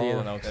på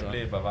fritiden också. Det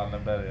blir bara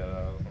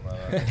Wallenbergare och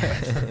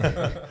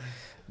sådana.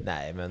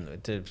 Nej,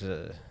 men typ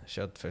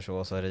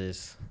köttfärssås och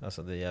ris.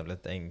 Alltså det är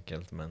jävligt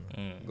enkelt, men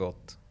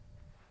gott.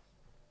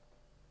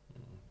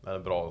 Det är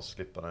bra att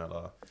slippa den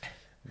jävla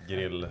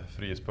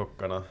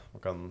grillfryspuckarna.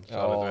 Man kan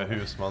köra lite med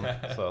husman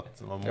så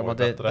att man mår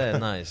bättre. Det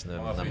är nice nu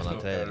när man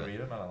har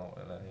trailer.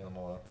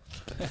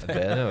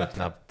 Det är nog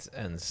knappt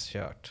ens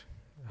kört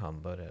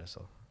hamburgare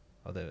så.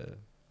 Ja, det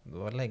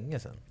var länge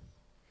sedan.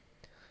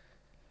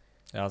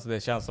 Ja, alltså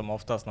det känns som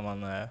oftast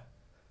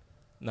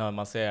när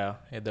man ser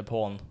i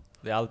depån.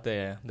 Det är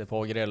alltid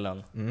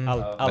depågrillen.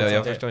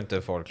 Jag förstår inte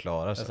hur folk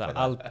klarar sig.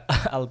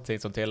 Allting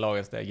som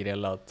tillagas det är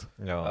grillat.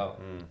 Ja.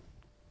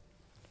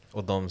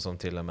 Och de som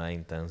till och med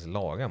inte ens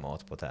lagar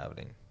mat på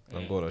tävling.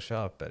 De går och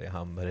köper i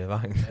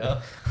hamburgervagn.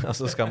 Och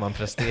så ska man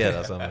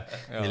prestera som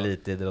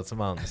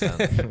elitidrottsman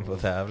sen på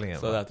tävlingen.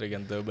 Så där trycker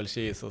en dubbel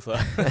cheese och så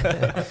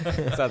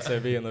sätter sig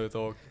vin ut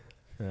och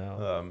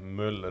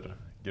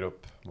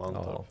Müllergrupp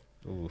Mantorp.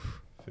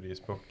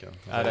 Fryspucken.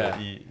 Är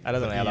det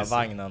den hela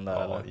vagnen där?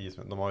 Ja,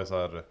 eller? de har ju så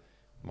här,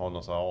 de har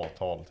någon så här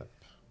avtal typ.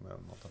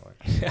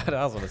 Ja, det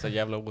är alltså så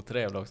jävla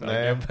otrevligt också.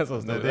 Nej,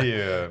 det är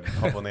ju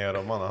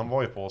Habanero man. Han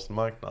var ju på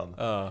Åsmarknaden.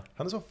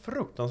 Han är så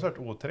fruktansvärt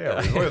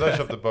otrevlig. Det var ju där jag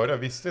köpte börja,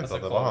 visste inte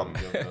att det var han.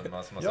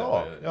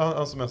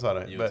 Han som är så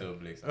här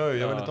YouTube liksom.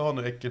 Jag vill inte ha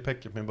något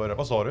äckelpäckel på min burgare.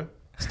 Vad sa du?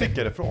 Stick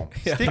härifrån.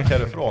 Stick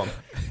härifrån.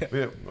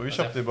 Vi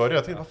köpte i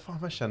början till. Vad fan,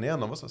 jag känner igen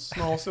honom. Var så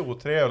snasig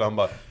otrevlig. Han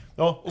bara,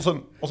 och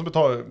så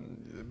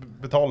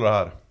betalar det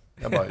här.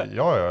 Jag bara,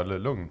 eller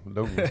lugn.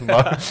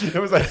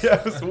 Jag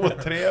var så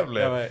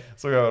otrevlig.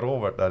 Så jag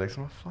Robert där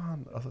liksom, vad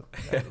fan, alltså,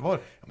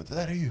 men det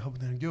där är ju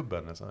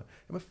habanero-gubben.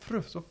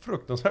 Så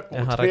fruktansvärt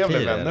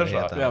otrevlig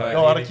människa.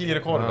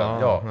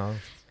 Harakiri-korven,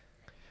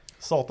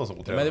 Satan så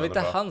otrevlig. Men det var inte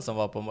han som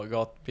var på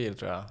gatbil,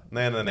 tror jag.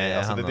 Nej,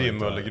 alltså det är ju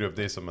Möllegrupp,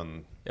 det är som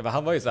en... Ja, men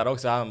han var ju så här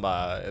också, han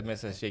bara, med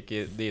sig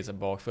kikade dit så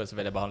bakfull, så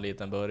ville jag bara ha en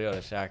liten burgare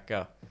och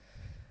käka.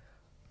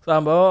 Så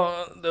han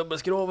bara,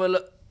 dubbelskrovel.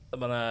 Jag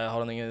bara, nej, har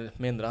han ingen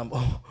mindre? Han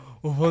bara,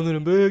 vad fan är det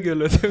en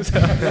bögel?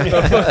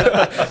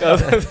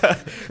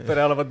 För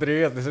det alla var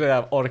drygt, så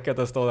jag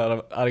orkade att stå där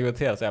och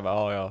argumentera. Så jag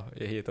bara, jag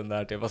är hit den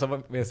där typ. Och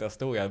så minns jag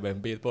stod med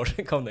en bit bort,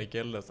 sen kom det en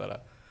kille så där.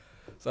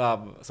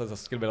 Så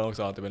skulle vi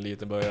också ha typ en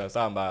liten burgare. Så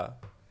han bara,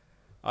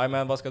 nej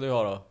men vad ska du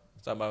ha då?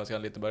 Så han bara, jag ska ha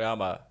en liten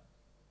burgare.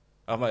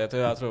 Han bara, jag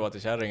tror det var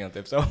till kärringen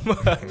typ så.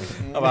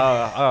 Han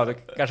bara, det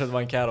kanske inte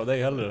var en kär av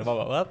dig heller. Han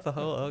bara, what?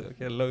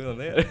 Okej, lugna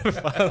ner.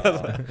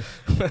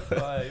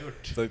 Vad har jag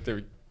gjort? Så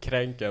typ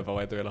kränken för att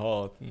man inte vill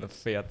ha en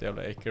fet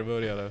jävla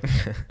äckelburgare.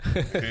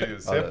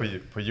 Se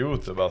på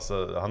YouTube,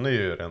 alltså, han är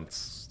ju rent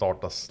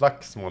starta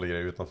slagsmål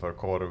grejer utanför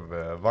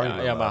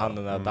korvvagnen. Ja, men han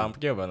den där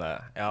dampgubben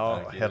där.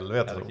 Ja,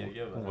 helvete,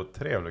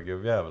 otrevlig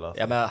gubbjävel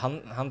alltså. Ja,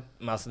 men han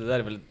alltså det där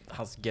är väl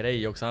hans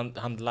grej också.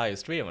 Han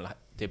livestreamar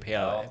typ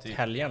hela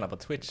helgerna på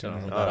Twitch och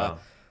där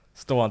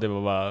står han typ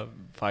och bara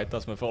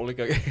fightas med folk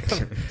och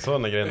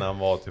sådana grejer när han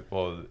var typ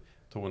och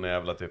tog en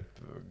jävla typ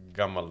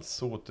gammal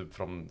sot typ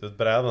från ett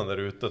brädan där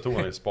ute, tog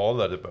han en spad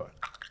där typ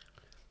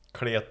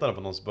kletade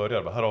på någons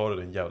burgare, bara, här har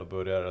du din jävla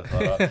burgare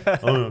såhär,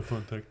 jag får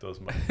en täckt och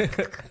så bara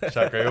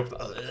käkar jag upp det.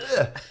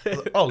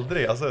 Alltså,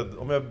 aldrig, alltså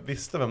om jag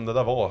visste vem det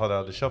där var hade jag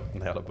aldrig köpt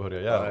en hela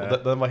burgare.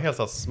 Den var helt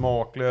så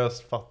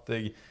smaklös,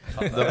 fattig.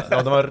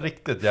 Den var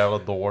riktigt jävla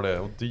dålig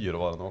och dyr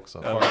var den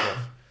också.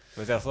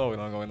 Men jag såg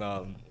någon gång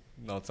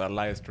något så här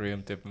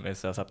livestream typ,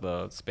 jag satt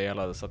och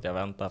spelade så att jag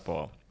väntade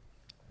på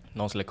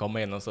någon skulle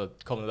komma in och så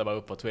kom det där bara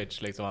upp på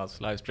Twitch liksom,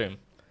 hans livestream.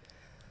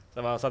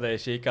 Så man satt och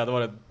kikade,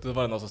 då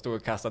var det någon som stod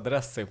och kastade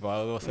dressing på,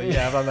 och det var så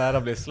jävla nära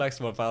att bli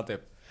slagsmål för han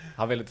typ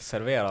Han ville inte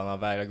servera när han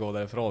vägrade gå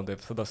därifrån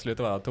typ. Så då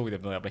slutade han tog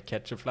typ någon jävla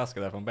ketchupflaska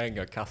där från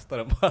bänken och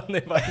kastade den på han i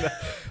vagnen.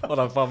 Och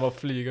han fan bara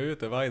flyga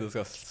ut i vagnen och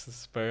ska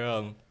spöa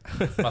han.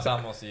 Alltså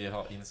han måste ju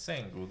ha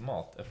insane god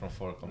mat eftersom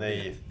folk kommer Nej,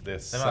 hit. det är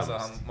Nej, sämst. men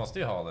alltså, han måste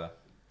ju ha det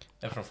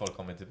eftersom folk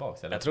kommer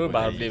tillbaka. Eller? Jag tror det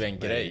bara har blivit en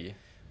Nej. grej.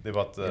 Det är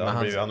bara att men han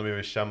har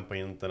blivit känd på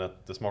internet.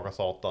 Det smakar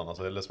satan,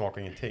 alltså, eller det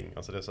smakar ingenting.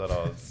 Alltså det är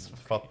sådär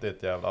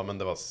fattigt jävla, ja, men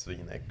det var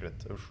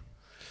svinäckligt, usch.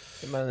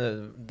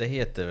 Men det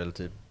heter väl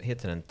typ,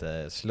 heter det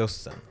inte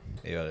Slussen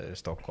i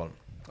Stockholm?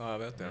 Ja, jag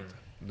vet inte.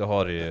 Då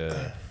har du ju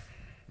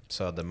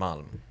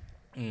Södermalm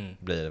Mm.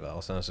 blir det va?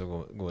 Och sen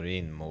så går du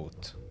in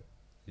mot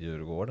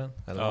Djurgården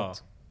eller Ja.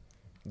 något.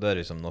 Då är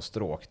det som något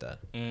stråk där.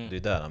 Mm. Det är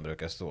där han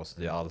brukar stå,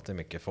 så det är alltid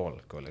mycket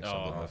folk och liksom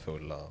Ja. de är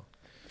fulla.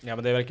 Ja,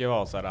 men det verkar ju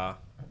vara såhär.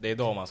 Det är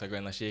då man ska gå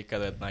in och kika,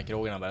 du vet, när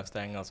krogarna börjar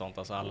stänga och sånt.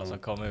 Alltså alla som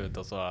kommer ut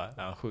och så är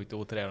han sjukt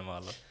otrevlig med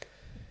alla.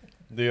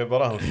 Det är ju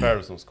bara han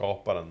själv som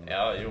skapar den.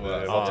 Ja, jo. Det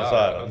är Alltså, bara så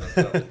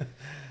ja, här.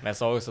 Men jag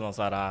såg också någon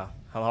såhär,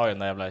 han har ju den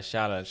där jävla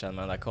challengen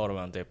med den där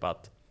korven typ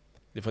att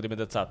du får typ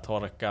inte såhär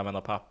torka med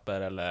något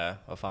papper eller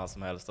vad fan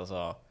som helst och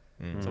så.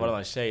 Så var det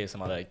någon tjej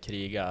som hade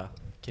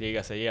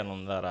krigat sig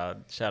igenom den där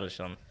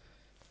challengen.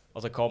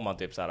 Och så kom han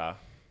typ såhär,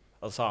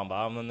 och så sa han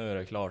bara, men nu är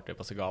det klart typ,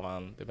 och så gav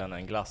han typ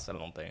en glass eller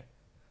någonting.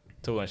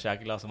 Tog en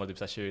käkglass som var typ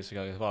såhär 20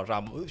 sekunder kvar, så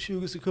han bara,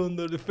 20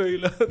 sekunder, du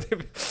failade typ.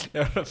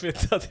 Jag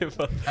fitta typ.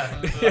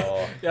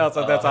 Ja,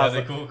 så det så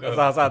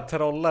han så här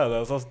trollade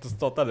och så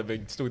stod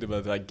typ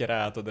och så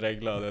grät och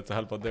dreglade och så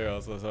höll på att dö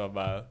och så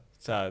bara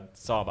så här,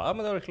 sa han bara, ja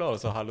men det var klart,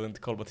 och så hade han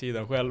inte koll på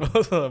tiden själv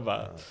och så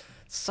bara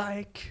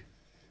psych.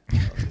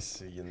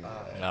 Svin.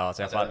 Ja,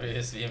 så jag Alltså, jag blir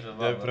ju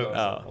svinförbannad.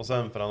 Ja. Och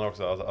sen för han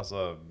också,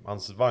 alltså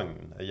hans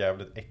vagn är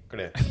jävligt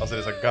äcklig. Alltså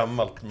det är så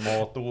gammalt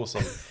matos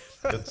som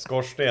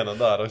skorstenen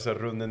där och så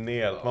runner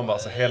ner. Man bara,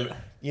 alltså,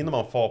 innan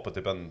man far på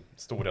typ en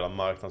stor del av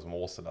marknaden som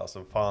Åsele,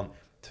 alltså fan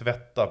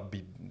tvätta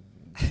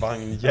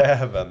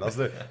vagnjäveln.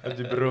 Alltså det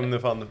typ runner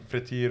fan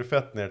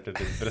frityrfett ner till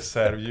typ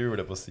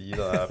reservhjulet på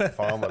sidan.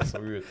 Fan vad det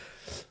såg ut.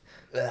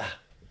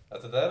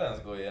 Att det där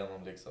ens går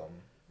igenom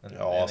liksom en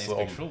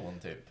alltså, inspektion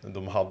typ.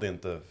 De hade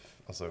inte,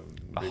 alltså,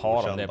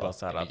 Har de det bara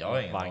så här Jag har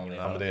ingen vagnar? aning.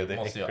 Ja, men det är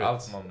måste ju äckligt.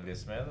 allt som man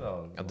livsmedel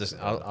har.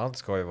 Ja, allt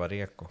ska ju vara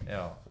reko.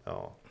 Ja.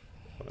 Ja.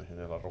 Det är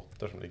jävla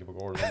råttor som ligger på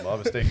golvet. De bara,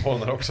 vi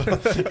stekbollar också.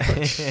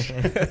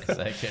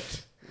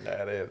 Säkert.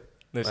 Nej, det är...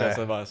 Nu känns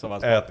det bara som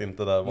att Ät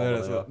inte där. nu är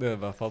det så, nu är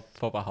bara folk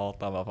bara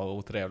hatar man, bara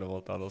otrevlig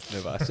mot honom och så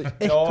nu bara så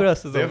Ja,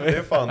 äckligaste som det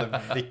är fan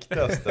det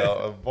viktigaste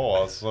att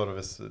vara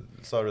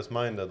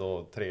service-minded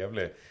och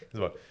trevlig. Så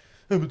bara,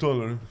 jag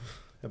betalar du.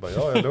 Jag bara, ja,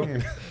 jag är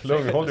lugn.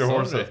 Lugn, hold your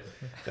horses.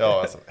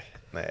 Ja, alltså,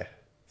 nej.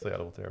 Så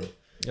jävla otrevlig.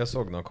 Jag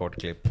såg någon kort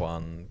klipp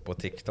på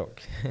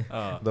TikTok.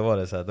 Ja. Då var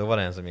det så här, då var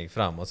det en som gick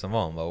fram och sen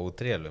var han bara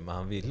otrevlig, men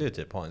han ville ju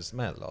typ ha en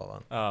smäll av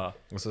han. Ja.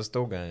 Och så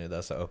stod han ju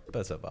där så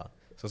öppet så bara.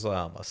 Så sa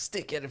han bara,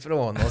 stick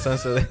ifrån. Och sen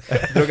så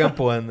drog han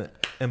på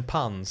en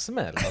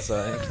pannsmäll, alltså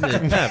en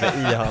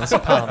knytnäve i hans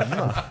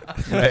panna.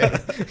 Nej,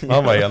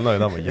 han var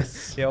enöjd, han var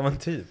yes. Ja men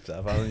typ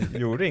där, för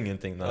han gjorde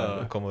ingenting när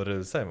han kom och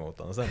rusade emot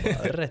honom. Sen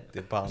bara rätt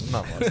i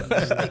pannan och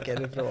sen stick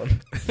ifrån.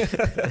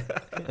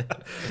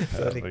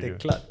 Så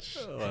riktigt klatsch.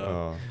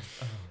 Ja.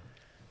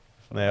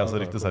 Nej, alltså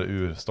riktigt så här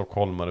ur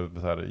stockholmare,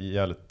 så här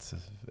jävligt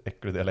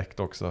äcklig dialekt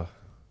också.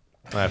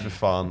 Nej, för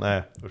fan,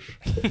 nej, usch.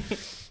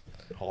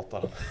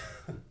 Hatar den.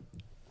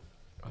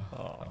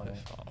 Ja,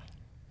 fan.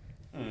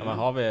 Ja, men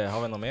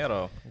har vi något mer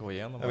att gå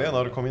igenom? Jag vet inte,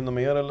 har du kommit in något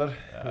mer eller?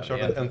 Jag har Jag kört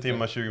vet en inte.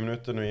 timme, 20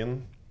 minuter nu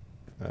in.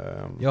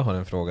 Jag har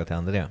en fråga till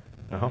André.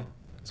 Jaha.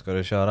 Ska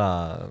du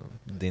köra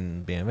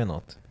din BMW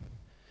något?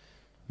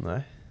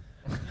 Nej.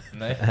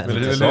 Nej. Vill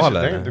Inte du, sval,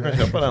 eller? du kan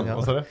köpa den, Ja.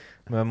 vad sa du?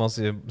 Men jag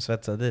måste ju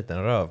svetsa dit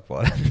en röv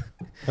på den.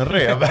 En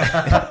rev?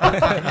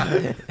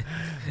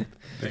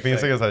 Det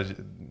finns säkert så här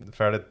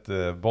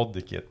färdigt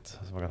bodykit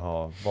som man kan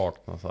ha bak,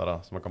 så här,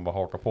 som man kan bara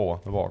haka på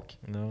med bak.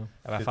 Ja.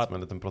 Jag Sitt som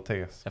en liten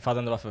protes. fattar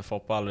inte varför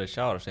Foppa aldrig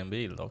kör sin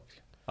bil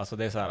dock. Alltså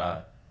det är så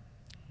här.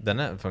 Den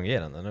är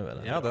fungerande nu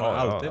eller? Ja, den har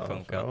alltid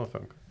funkat. Ja,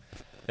 funkar.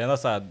 Det enda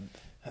så här,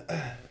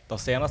 de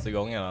senaste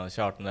gångerna han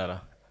kört den där,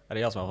 är det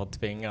jag som har fått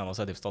tvinga han och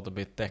så har typ stått och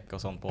bytt däck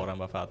och sånt på den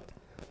bara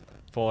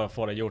för att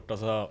få det gjort, och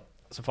så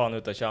får han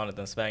ut och köra en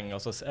liten sväng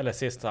och så, eller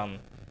sist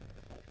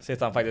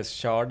han faktiskt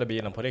körde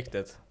bilen på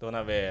riktigt, då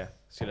när vi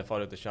skulle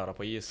fara ut och köra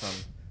på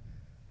isen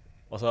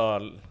och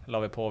så la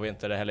vi på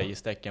vinter hela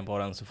isdäcken på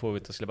den, så får vi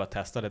ut och skulle bara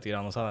testa lite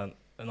grann och så hade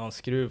någon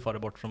skruv farade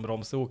bort från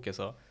bromsoket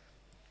så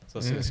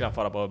skulle han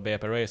fara på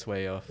BP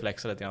Raceway och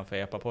flexa lite grann för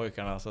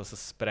EPA-pojkarna, så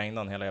sprängde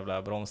han hela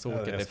jävla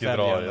bromsoket i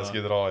fälgen. Jag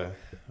skulle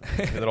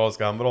dra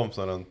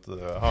skambromsen runt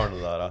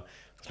hörnet där.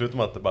 Slutar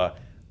med att det bara,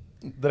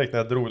 direkt när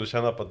jag drog, då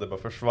kände jag på att det bara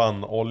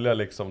försvann olja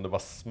liksom, det bara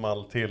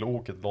small till,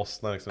 oket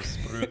lossnade liksom,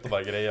 sprutade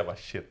bara grejer, bara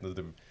shit, nu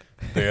typ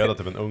döda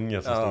typ en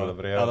unge som stod där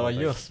bredvid. Ja, det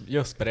var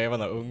just bredvid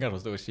några ungar som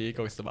stod och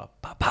kikade och så bara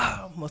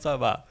papam, och så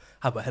bara,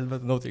 han bara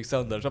helvete, något gick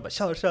sönder, så bara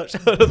kör och så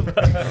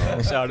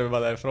bara körde vi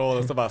bara därifrån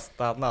och så bara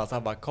stannade, så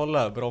han bara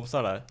kolla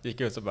bromsar där,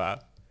 gick ut så bara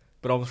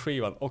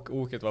bromsskivan och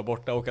oket var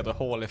borta och att det var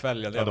hål i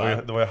fälgen. Ja,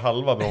 det var ju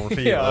halva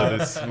bromsskivan.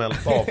 Det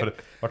smälte av för det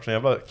var så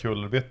jävla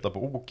kullerbytta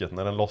på oket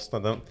när den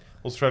lossnade.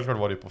 Och så självklart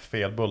var det ju på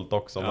fel bult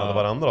också. Men det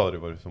varandra hade det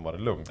varit som var det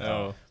lugnt.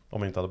 Ja. Om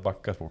man inte hade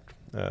backat fort.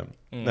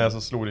 Nej,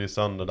 så slog det ju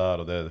sönder där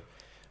och det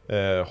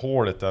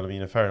hålet i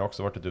aluminiumfärgen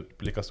också varit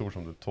typ lika stor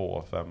som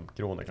 2-5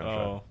 kronor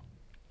kanske.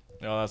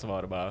 Ja, så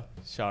var det bara.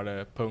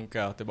 Körde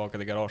punka tillbaka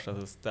till garaget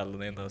så ställde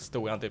den in den.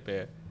 Stod han typ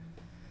i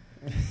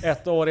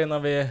 1 år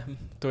innan vi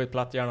tog ett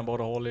platt järn och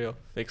borrade hål i och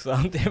fixade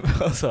han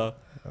typ. Och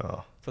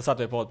så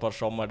satte vi på ett par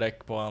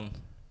sommardäck på han.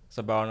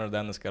 Så börnade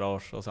Dennis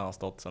garage och så har han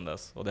stått sedan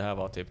dess. Och det här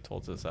var typ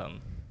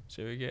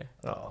 2020.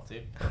 Ja,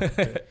 typ.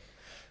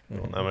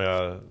 Nej,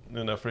 men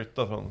nu när jag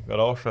flyttade från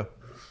garaget,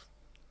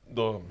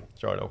 då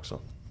körde jag också.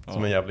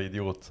 Som en jävla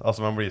idiot.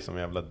 Alltså man blir som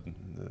en jävla...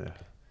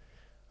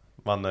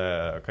 Man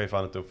kan ju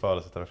fan inte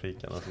uppföra sig i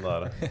trafiken och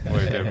sådär.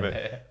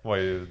 Var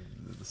ju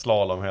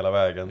slalom hela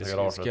vägen till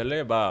garaget. Vi skulle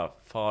ju bara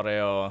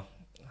fara och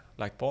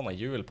lagt på några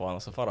hjul på honom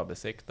och så fara och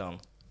besikta han.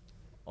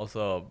 Och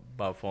så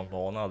bara få en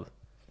månad.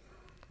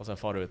 Och sen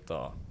fara ut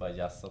och... Bara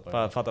jassa på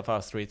det. För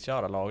att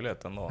streetköra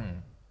lagligt ändå.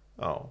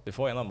 Ja. Du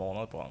får en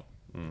månad på honom.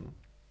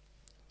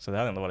 Så det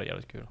hade ändå varit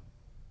jävligt kul.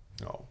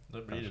 Ja,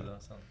 då blir det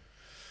sen.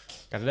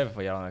 Kanske det vi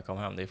får göra när vi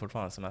kommer hem. Det är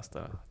fortfarande semester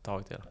ett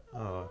tag till.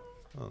 Ja,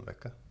 en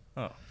vecka.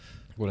 Ja.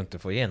 Går det inte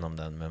att få igenom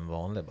den med en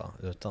vanlig bara,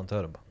 utan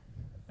turbo?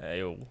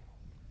 Jo.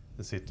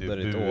 Det sitter ju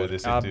bur.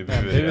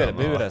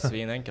 Bur är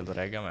svinenkelt att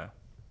regga med.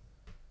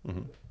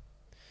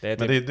 Det är typ...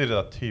 Men det är det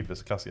där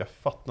typiskt klass. Jag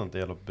fattar inte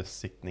jävla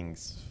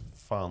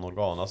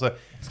besiktningsfanorgan. Alltså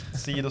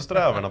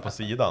sidosträverna på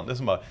sidan, det är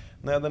som bara,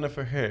 nej den är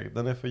för hög,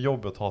 den är för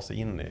jobbig att ta sig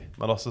in i.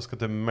 Men alltså ska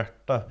till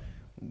Märta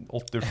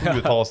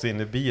 87 ta sig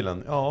in i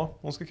bilen. Ja,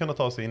 hon ska kunna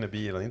ta sig in i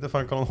bilen. Inte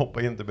fan kan hon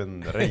hoppa in till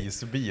en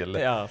racebil.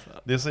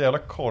 Det är så jävla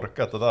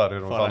korkat det där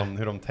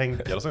hur de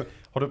tänker. Och så,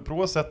 har du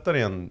provat att sätta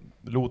dig i en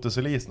Lotus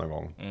Elise någon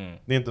gång?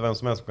 Det är inte vem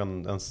som helst som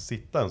kan ens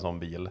sitta i en sån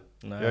bil.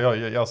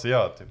 Jag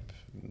ser typ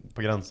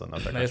på gränsen.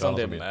 Det är som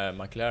det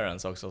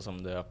McLarens också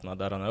som du öppnar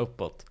dörrarna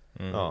uppåt.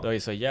 Det är ju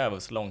så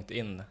jävligt långt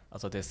in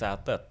alltså till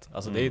sätet.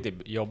 Alltså det är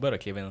typ jobbigare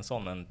att kliva in en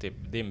sån än typ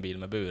din bil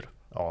med bur.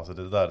 Ja, så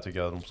det där tycker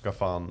jag de ska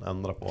fan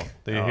ändra på.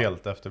 Det är ju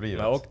helt efterblivet.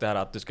 Men och det här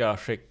att du ska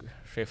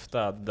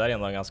skifta, där är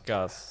ändå en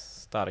ganska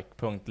stark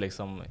punkt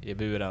liksom i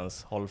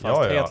burens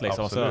hållfasthet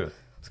liksom. Så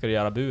ska du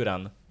göra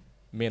buren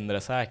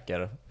mindre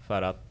säker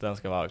för att den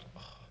ska vara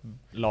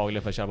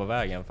laglig för att köra på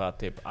vägen, för att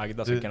typ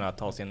Agda ska kunna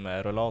ta sig in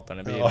med rullatorn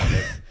i bilen.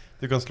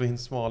 Du kan slå in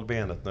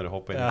smalbenet när du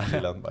hoppar in i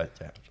bilen. Bara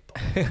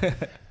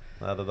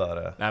Nej, det där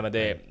är... Nej, men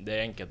det är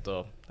enkelt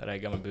att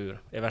regga med bur.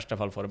 I värsta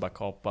fall får du bara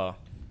kapa,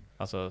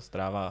 alltså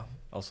sträva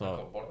och så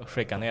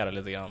skicka ner det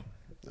lite grann.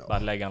 Bara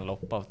lägga en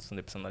loppa så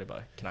typ sen när det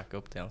bara knacka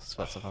upp till en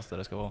svetsa fast där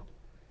det ska vara.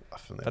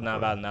 För när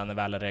den är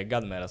väl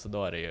reggad med det, så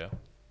då är det ju,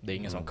 det är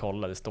ingen som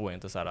kollar, det står ju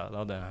inte så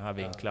här, den här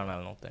vinklarna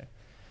eller någonting.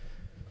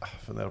 Jag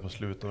funderar på att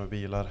sluta med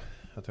bilar.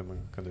 Jag tror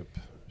man kan typ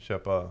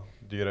köpa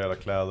dyra jävla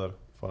kläder,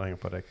 få hänga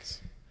på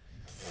Rex.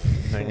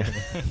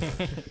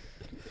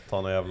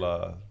 Ta någon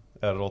jävla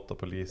R8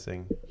 på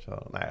leasing.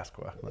 Köra. Nej, jag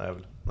skojar. Nej.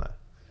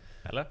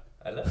 Eller?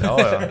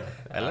 Ja.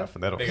 Eller? Jag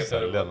funderar på att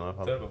sälja den i alla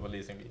fall. Turbo på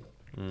leasingbil.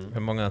 Hur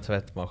många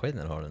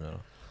tvättmaskiner har du nu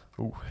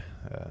då?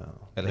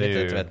 Eller det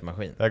heter det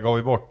tvättmaskin? Jag gav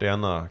ju bort det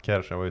ena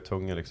cashen. Jag var ju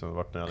tvungen liksom,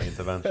 vart en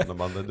intervention och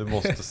man, du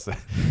måste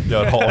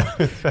göra av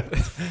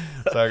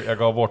så jag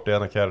gav bort det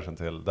ena cashen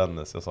till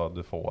Dennis. Jag sa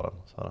du får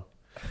den. Så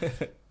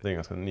det är en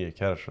ganska ny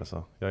cache,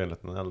 så jag är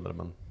lite äldre,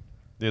 men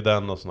det är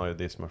den, och så har jag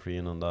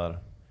diskmaskinen där.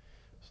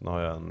 Sen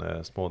har jag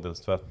en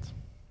smådelstvätt,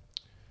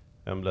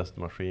 en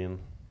blästmaskin.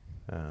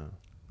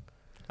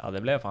 Ja,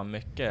 det blev fan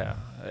mycket.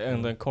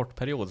 Under en kort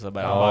period så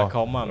började jag bara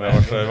komma med...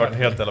 Jag har varit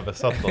helt jävla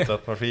besatt av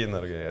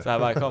tvättmaskiner och grejer. Så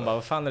jag bara kom,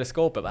 vad fan är det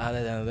skåpet? Det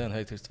är en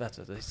högtryckstvätt.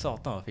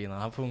 Satan vad fin,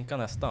 han funkar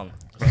nästan.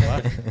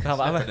 Han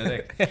bara, släpper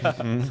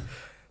direkt.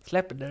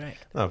 Släpper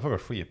direkt. Nej, det funkar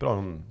skitbra.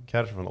 En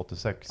Cache från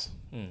 86.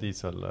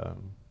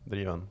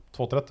 Dieseldriven.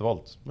 230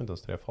 volt, men inte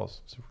ens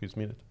 3-fas. Så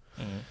skitsmidigt.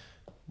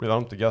 Blir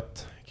varmt och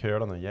gött.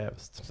 Kölan är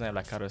jävst. Sån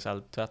jävla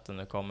karuselltvätten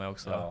nu kommer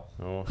också.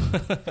 Ja.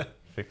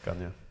 Fick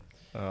han ju.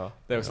 Ja,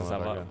 det är också så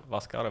här,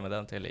 vad ska du med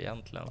den till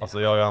egentligen?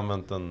 Alltså jag har ju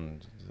använt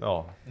den,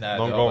 nej,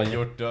 någon du gång. Har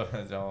gjort det,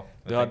 ja.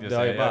 Jag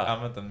har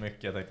använt den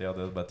mycket, jag tänkte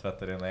du bara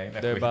tvättar dina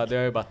egna skit. Du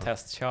har ju bara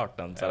testkört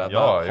den, så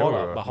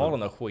bara har du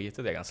någon skit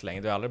i det ganska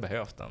länge, du har aldrig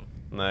behövt den.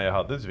 Nej, jag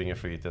hade typ ingen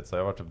skit, så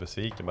jag var typ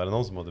besviken. Men är det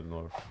någon som hade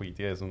någon skit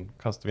i, som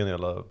kastade vi in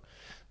hela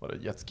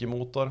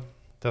jetski-motor.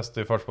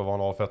 Testade ju först på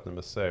vanlig avfettning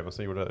med sig, men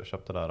sen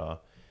köpte där,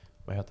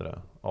 vad heter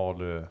det,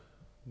 alu.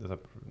 Det är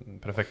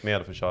perfekt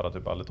medel för att köra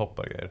typ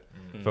allitoppar och grejer.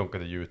 Funkar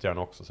det gjutjärn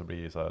också, så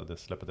blir det så här, det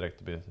släpper direkt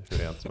och blir hur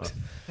rent som helst.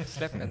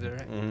 Släpper det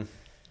direkt.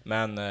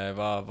 Men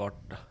vart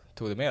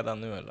tog du med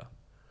den nu eller?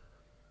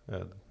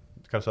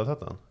 Kanske har sett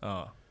den?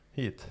 Ja.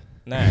 Hit?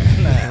 Nej.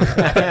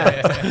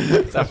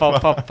 Så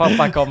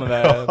pappa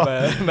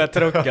kommer med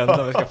trucken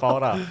när vi ska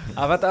fara.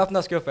 Vänta,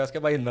 öppna skuffen, jag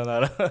ska bara in den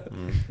där. Nej,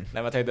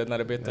 men jag tänkte när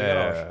du bytte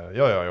garage.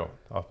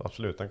 Ja,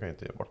 absolut, den kan jag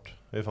inte ge bort.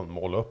 Det är fan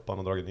måla upp, han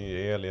har dragit ny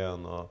el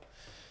igen och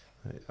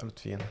jävligt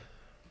fin.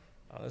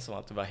 Ja, det är som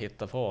att du bara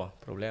hittar på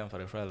problem för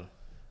dig själv.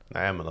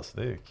 Nej men alltså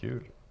det är ju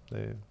kul. Det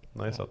är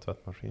nice att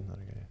tvättmaskiner och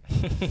grejer.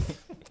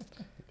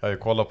 Jag har ju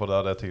kollat på det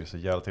där, jag tycker det är så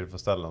jävla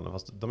tillfredsställande.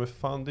 Fast de är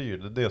fan dyr.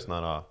 Det är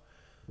sån här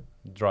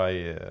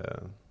dry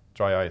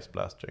ice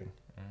blasting.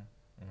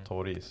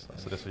 Torris.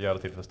 Alltså det är så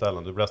jävla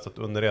tillfredsställande. Du blästar ett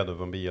underred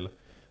över en bil.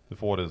 Du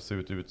får det se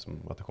ut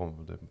som att det kommer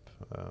från typ,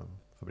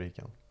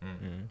 fabriken.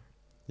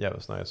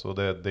 Jävligt nice. Och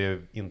det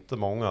är inte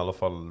många i alla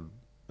fall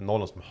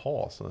någon som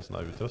har sån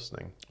här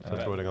utrustning. Så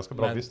jag tror det är ganska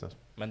bra business.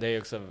 Men det är ju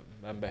också,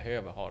 vem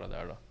behöver ha det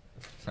där då?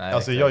 Nej,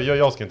 alltså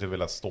jag ska inte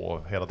vilja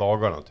stå hela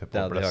dagarna typ, Det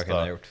och hade jag blästa.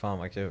 kunnat gjort, fan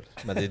vad kul.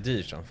 Men det är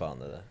dyrt som fan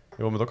det där.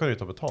 Jo men då kan du ju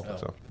ta betalt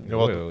också.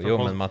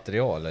 Jo, men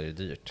material är ju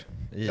dyrt.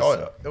 Ja,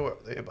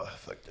 det är bara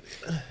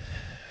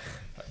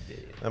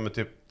nej men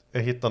typ,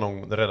 jag hittar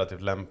någon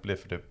relativt lämplig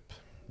för typ,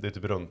 det är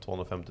typ runt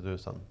 250 000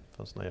 för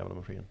en sån här jävla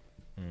maskin.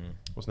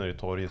 Och sen är det ju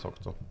torris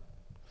också.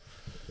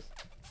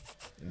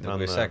 Du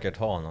vill säkert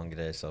ha någon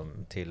grej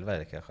som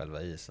tillverkar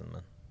själva isen,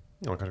 men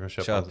jag kanske kan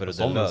köpa köper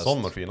en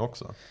sån maskin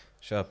också.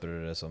 Köper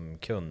du det som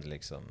kund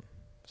liksom,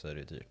 så är det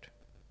ju dyrt.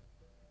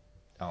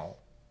 Ja,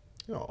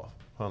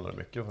 handlar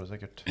mycket för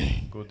säkert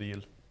god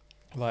deal.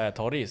 Vad är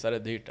torris? Är det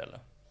dyrt eller?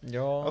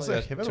 Ja, alltså,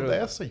 jag vet inte om det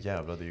är så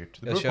jävla dyrt.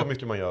 Det beror på hur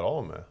mycket man gör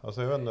av med.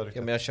 Alltså, jag vet inte riktigt.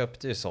 Ja, men jag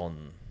köpte ju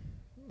sån,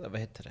 vad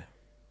heter det?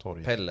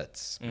 Torris.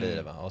 Pellets blir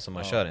det va? Och så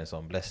man kör en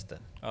sån bläster.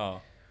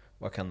 Ja.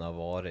 Vad kan det ha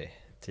varit?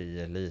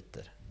 10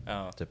 liter.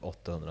 Ja. Typ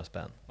 800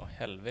 spänn. Åh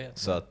helvete.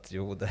 Så att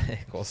jo,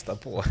 det kostar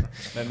på.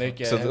 Men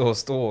mycket... Så då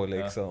står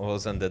liksom,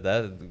 och sen det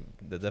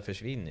där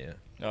försvinner ju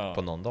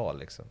på någon dag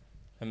liksom.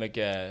 Hur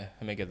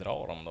mycket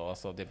drar de då?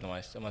 Alltså typ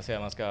när man säger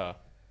att man ska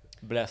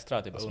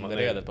blästra typ alltså,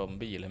 underredet på en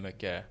bil, hur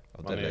mycket...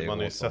 Man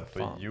är ju sett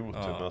på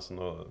YouTube, alltså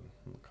då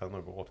kan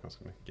det gå åt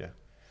ganska mycket.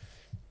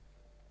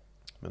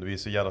 Men det blir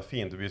så jävla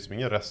fint, det blir som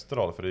ingen rester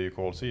av det, för det är ju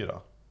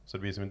kolsyra. Så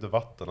det blir som inte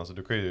vatten, alltså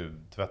du kan ju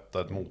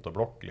tvätta ett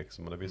motorblock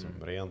liksom, och det blir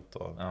som rent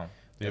och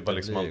det är bara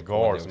liksom allt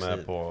gal som är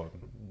på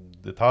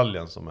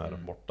detaljen som är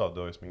borta. Du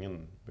har ju som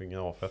ingen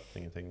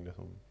avfettning, ingenting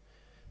liksom.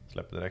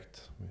 Släpper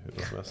direkt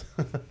hur som helst.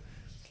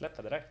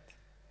 Släpper direkt.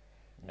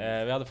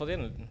 Vi hade fått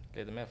in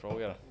lite mer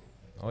frågor.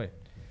 Oj.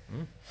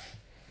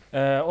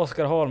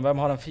 Oskar Holm, vem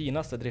har den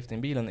finaste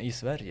driftingbilen i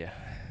Sverige?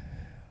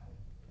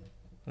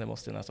 Det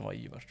måste ju nästan vara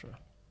Ivars, tror jag.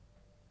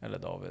 Eller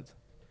David.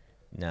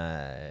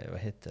 Nej, vad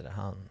heter det?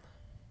 Han?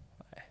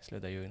 Nej,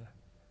 sluta ljuga.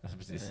 Alltså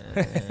precis.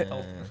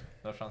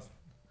 Du har chans.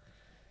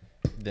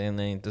 Den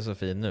är inte så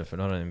fin nu, för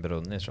då har den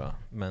brunnit, tror jag.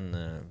 Men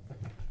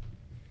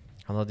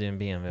han hade ju en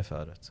BMW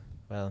förut.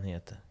 Vad är han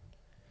heter?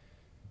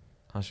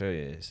 Han kör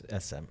ju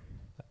SM.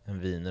 En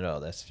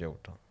vinröd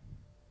S14.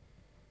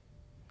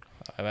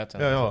 Jag vet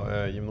inte.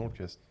 Ja, Jim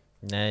Nordqvist.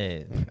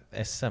 Nej,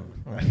 SM.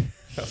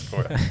 Jag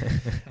skojar.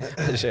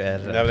 Det kör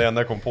Nej, det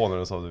enda jag kom på när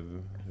du sa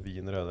du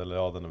vinröd, eller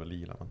ja, den är väl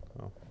lila.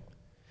 Men,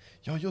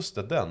 ja, just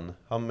det, den.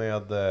 Han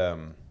med...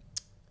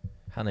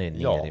 han är ju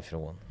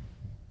nerifrån.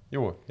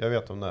 Jo, jag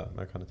vet om det, men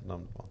jag kan inte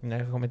namnet på. Nej,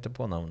 jag kommer inte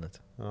på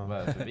namnet. Ja. Vad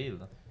är det för bil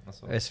då?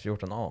 Alltså.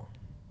 S14A.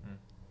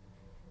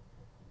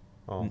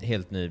 Ja.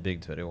 Helt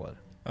nybyggd för i år.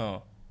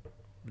 Ja.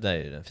 Det är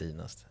ju den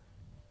finaste.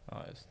 Ja,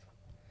 just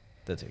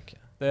det. Det tycker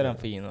jag. Det är den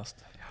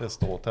finaste. Det är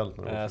ståtält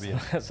när du åker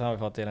förbi. Så har vi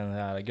fått till den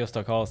här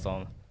Gustav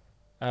Karlsson.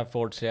 Är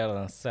Ford Sierra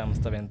den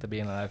sämsta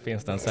vinterbilen? Här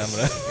finns den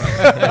sämre.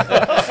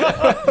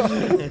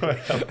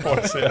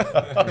 Ford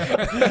Sierra.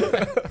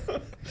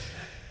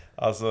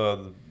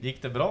 Alltså,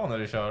 gick det bra när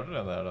du körde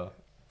den där då?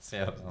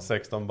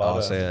 16 barre.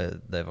 Ja, så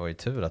det var ju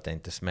tur att jag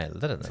inte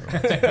smällde den.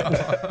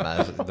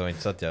 Men det var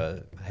inte så att jag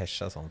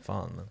häschade som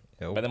fan.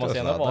 Men det måste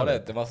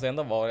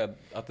ändå varit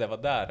att det var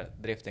där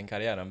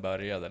driftingkarriären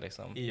började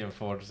liksom. I en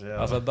Ford Sierra.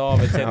 Alltså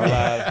David sitter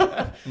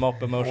där,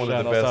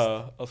 moppemuschen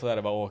och så är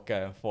det bara åka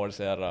en Ford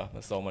Sierra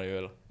med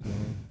sommarhjul.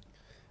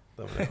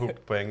 Det var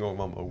hook på en gång,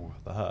 man bara,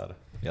 det här.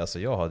 Ja, alltså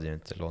jag hade ju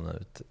inte lånat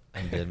ut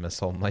en bil med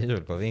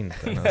sommarhjul på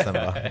vintern och sen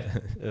bara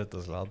ut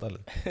och sladda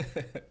lite.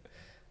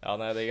 Ja,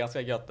 nej, det är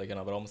ganska gött att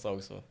kunna bromsa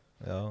också.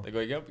 Ja. Det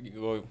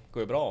går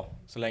ju bra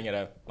så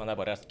länge man är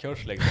på rätt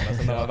kurs liksom. Men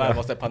sen när man väl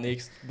måste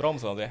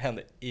panikbromsa så det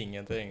händer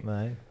ingenting.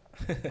 Nej.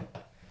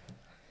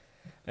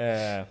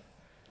 Nej,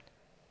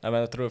 men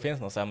jag tror det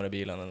finns någon sämre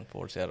bil än en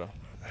Ford Sierra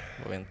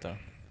på vintern.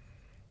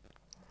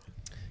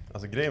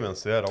 Alltså grejen med en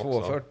Sierra också.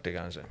 240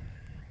 kanske.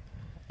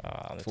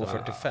 Ja,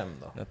 245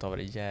 då. Nu tar vi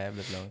det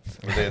jävligt lugnt.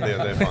 Det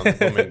är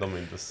fan, de är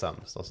inte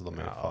sämst. Alltså de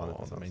är fan inte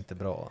sämst. De är inte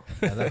bra.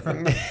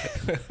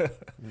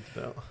 Inte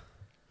bra.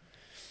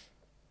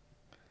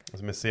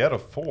 Alltså med Sierra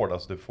och Ford,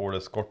 alltså du får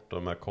det skort och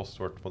de här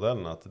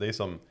Cosworth-modellerna. Det är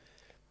som,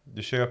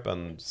 du köper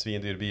en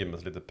svindyr bil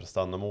med lite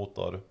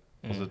prestandamotor.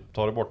 Och så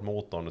tar du bort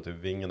motorn och typ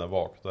vingen där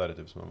bak. Då är det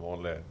typ som en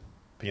vanlig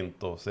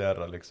Pinto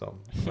Sierra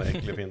liksom. En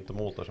äcklig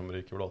Pinto-motor som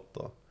ryker blått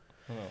då.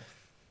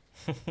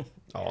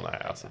 Ja,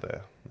 nej, alltså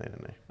det...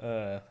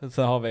 Nej.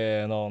 Sen har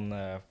vi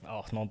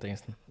någonting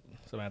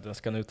som jag inte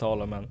ska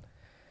uttala, men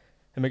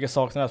hur mycket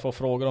saknar jag att få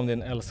frågor om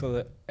din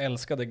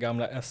älskade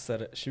gamla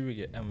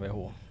SR20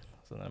 MVH?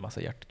 Så det är en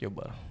massa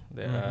hjärtgubbar.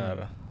 Det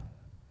är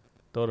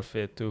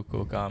Dorfi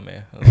Tuku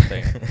Kami.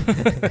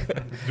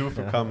 Du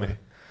får Kami.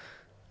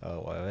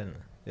 Ja, jag vet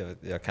inte.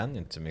 Jag kan ju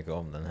inte så mycket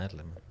om den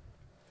heller. Men...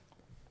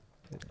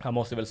 Han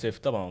måste väl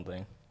syfta på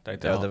någonting.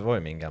 Ja, det var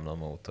ju min gamla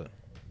motor.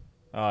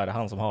 Ja, är det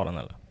han som har den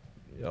eller?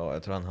 Ja,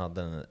 jag tror han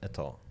hade den ett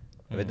tag.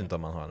 Jag vet inte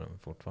om han har den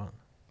fortfarande.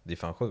 Det är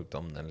fan sjukt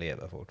om den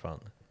lever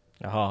fortfarande.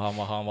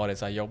 Jaha, han varit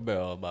så här jobbig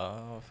och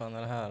bara, vad fan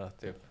är det här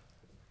typ?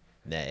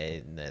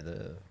 Nej,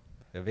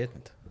 jag vet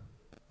inte.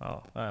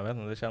 Ja, jag vet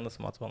inte, det kändes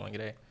som att det var någon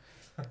grej.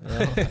 Ja.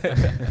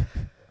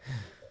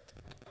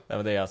 Det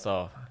var det jag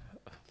sa,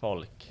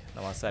 folk,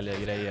 när man säljer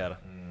grejer.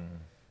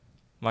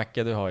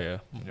 Macke, du har ju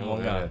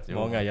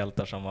många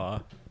hjältar som var,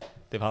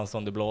 det var han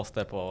som du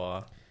blåste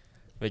på,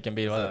 vilken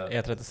bil var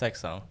det?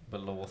 E36an?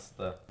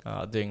 Blåste.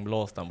 Ja,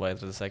 dyngblåsten på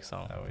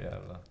E36an. Ja,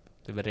 jävlar.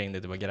 Du ringde,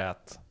 du bara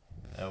grät.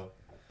 Jo.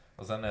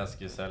 Och sen när jag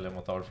skulle sälja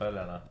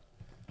motorfälgarna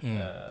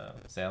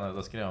senare,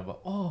 då skrev han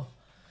bara,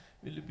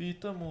 vill du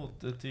byta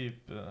mot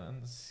typ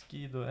en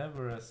Skido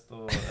Everest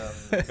och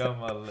en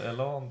gammal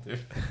Elan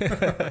typ?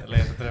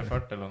 Eller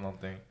 340 eller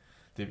någonting.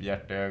 Typ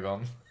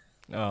hjärtögon.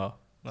 Ja.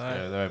 Nej.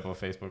 Det var ju på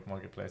Facebook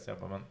Marketplace. Jag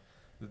bara, men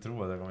du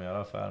tror att jag kommer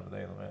göra affär med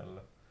dig någon mer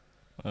eller?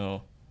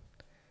 Ja.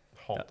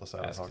 Hatar så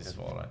här Jag saker.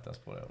 svarar inte ens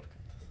på det.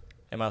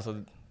 Ja, men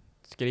alltså,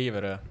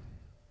 skriver du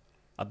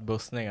att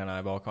bussningarna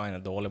i bakvagnen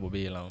är dåliga på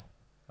bilen?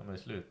 Ja, men det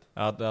är slut.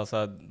 Ja,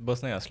 alltså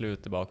bussningarna är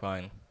slut i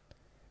bakvagn.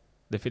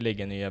 Det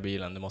ligger nya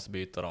bilen, du måste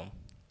byta dem.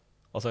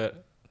 Och så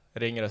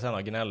ringer du sen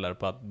och gnäller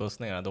på att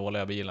bussningarna är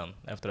dåliga i bilen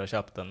efter att ha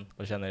köpt den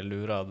och känner dig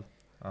lurad.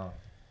 Ja.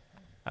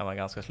 Är man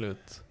ganska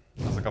slut.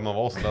 Alltså kan man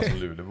vara sådär som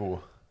Lulebo?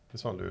 Det är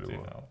så en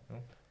Lulebo.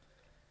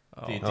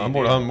 Ja.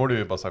 Han borde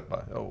ju bara sagt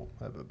bara, jo,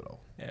 det är väl bra.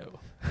 Jo.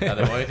 Ja,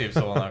 det var ju typ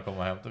så när han kom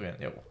och hämtade bilen.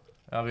 Jo.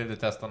 Jag vill du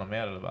testa något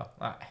mer eller bara,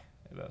 nej,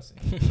 det behövs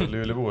inte. Så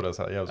Lulebo är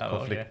så här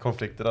jävligt Ja,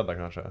 konflikträdda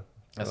kanske.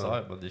 Jag sa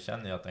ju bara, du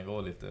känner ju att den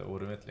går lite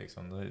ormigt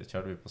liksom. Då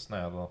körde vi på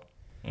snö då.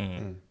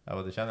 Mm.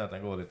 Ja, du känner att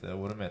den går lite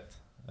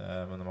ormigt.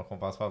 Men när man kom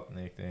på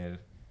asfalten gick det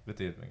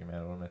betydligt mycket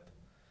mer ormigt.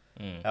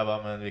 Jag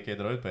bara, men vi kan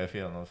ju dra ut på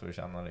E4 för att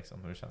känna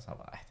liksom hur det känns. Han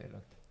bara, nej, det är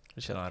lugnt.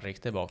 Du känner en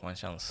riktig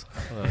bakvagnskäns.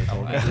 Nej,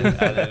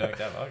 det är lugnt.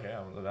 Jag bara, okej,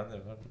 men då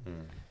vänder jag.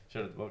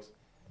 Kör tillbaks.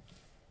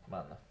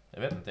 Men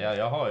jag vet inte,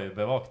 jag har ju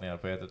bevakningar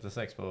på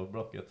E36 på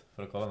blocket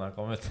för att kolla när han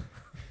kom ut.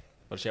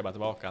 Och du bara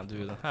tillbaka,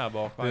 du den här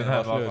bakvagnen. Den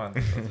här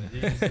bakvagnen.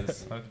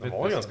 Jesus. Det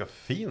var ju ganska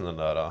fin den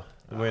där.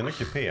 Det var ju ändå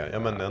kupé. Ja,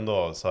 men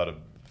ändå så här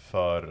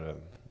för...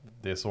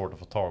 Det är svårt att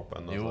få tag på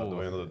ändå. Jo, det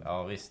var ändå,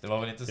 ja visst. Det var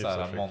väl inte så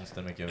här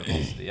monster mycket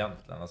rost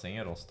egentligen. Alltså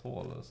ingen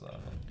rosthål och så där.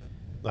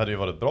 Det hade ju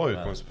varit ett bra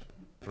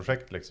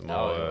utgångsprojekt liksom.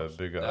 Ja, att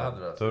bygga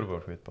turbo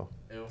och skit på.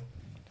 Jo,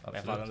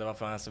 absolut. Men det var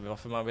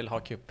varför man vill ha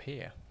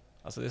kupé.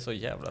 Alltså det är så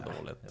jävla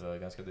dåligt. Det var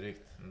ganska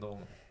drygt ändå.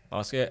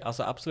 Man ska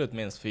alltså absolut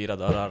minst 4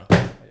 dörrar.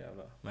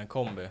 Men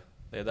kombi,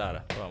 det är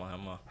där då är man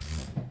hemma.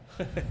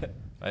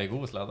 Jag är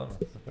god sladda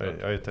med.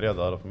 Jag är 3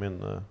 där på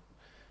min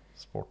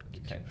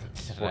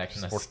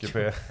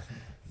sportkupé.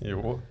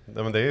 Jo,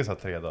 men det är ju så här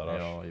 3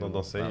 dörrar. Ja,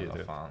 de säger ju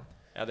det.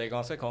 Ja, det är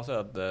ganska konstigt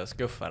att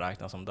skuffen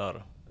räknas som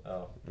dörr.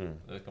 Ja,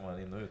 det ska man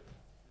in och ut.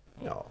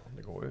 Ja,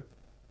 det går ju.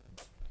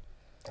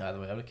 Ja, det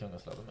var jävligt kung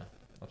att sladda med.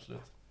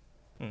 Absolut.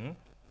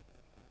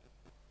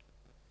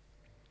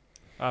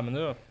 Ja, men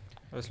nu är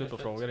det slut på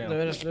frågor igen.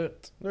 Nu är det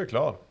slut. Nu är det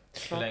klar.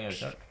 Hur länge har vi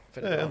kört?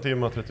 1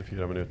 timme,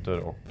 34 minuter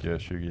och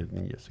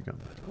 29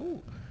 sekunder.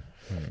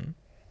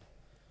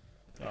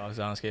 Ja,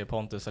 så han skriver,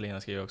 Pontus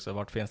Salina skriver också,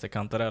 vart finns det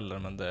kantareller?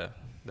 Men det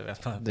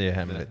vet man. Det är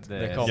hemligt.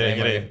 Det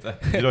kommer inte.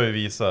 Du har ju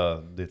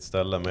visat ditt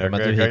ställe, men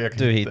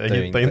du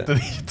hittar inte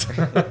dit.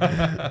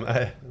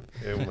 Nej,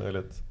 det är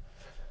omöjligt.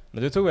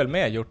 Men du tog väl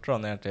med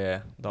hjortron ner till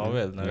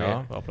David när vi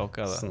var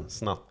plockade?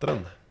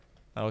 Snattren.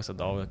 Ja, också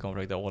David kom och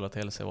försökte åla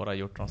till sig våra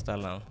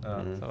hjortronställen.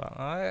 Så bara,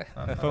 nej,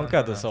 det det funkar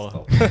inte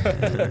så.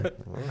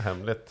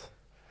 Hemligt.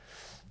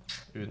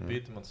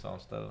 Utbyte mot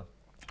samställe.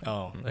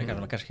 Ja, det kan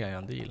man kanske kan göra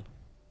en deal.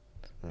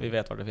 Vi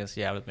vet var det finns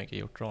jävligt mycket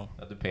hjortron.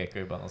 Ja, du pekar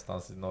ju bara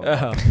någonstans i norr.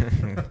 Ja.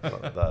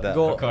 Där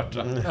Gå- på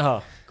kartan.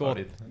 Ja,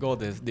 gå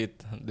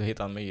dit du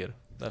hittar en myr.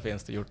 Där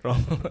finns det hjortron.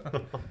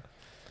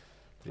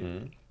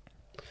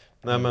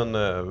 Nej, men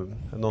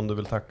någon du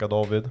vill tacka,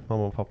 David,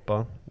 mamma och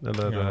pappa?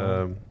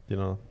 Eller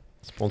dina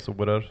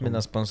sponsorer?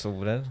 Mina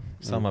sponsorer,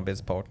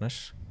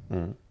 samarbetspartners.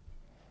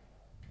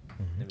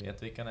 Ni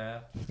vet vilka ni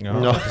är.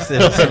 Ja,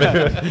 precis.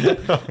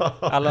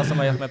 Alla som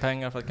har gett mig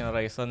pengar för att kunna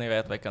resa, ni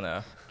vet vilka ni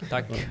är.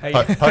 Tack, hej.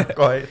 Tack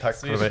och hej, tack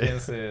för Swish mig.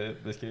 finns i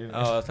beskrivningen.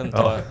 Ja, sen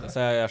så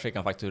jag skickar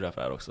en faktura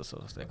för det här också så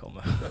det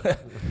kommer.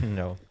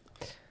 Ja.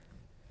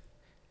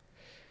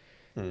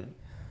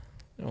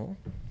 Ja,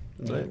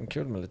 det är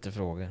kul med lite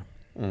frågor.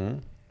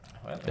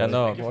 Det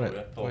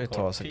var ju ett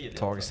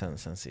tag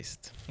sen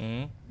sist.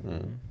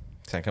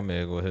 Sen kan man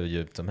ju gå hur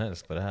djupt som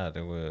helst på det här.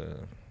 Det går ju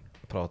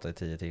att prata i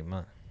 10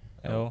 timmar.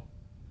 Jo.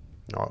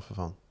 Ja, för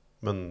fan.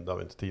 Men det har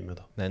vi inte tid med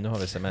då. Nej, nu har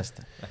vi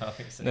semester.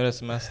 Nu är det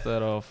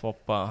semester och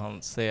Foppa,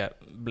 han ser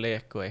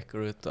blek och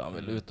äcklig ut och han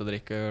vill ut och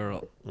dricka öl.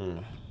 Och...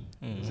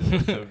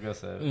 Tugga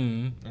sig.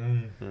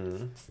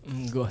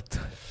 Gott.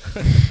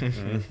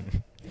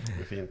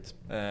 Det är fint.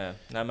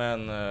 Nej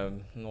men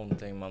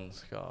någonting man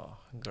ska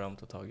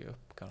glömt att ta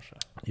upp kanske.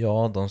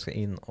 Ja, de ska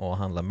in och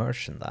handla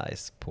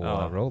merchandise på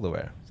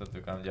Rollaware. Så att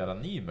du kan göra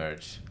ny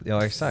merch.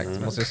 Ja, exakt.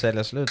 Du måste ju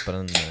sälja slut på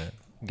den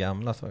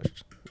gamla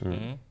först.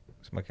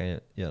 Så man kan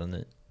göra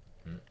ny.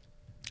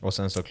 Och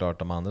sen såklart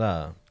de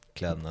andra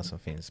kläderna som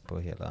finns på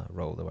hela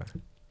Rollaware.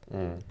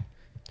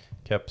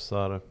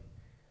 Kepsar,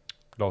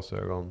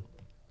 glasögon,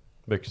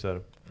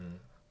 byxor.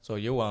 Så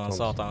Johan han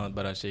sa att han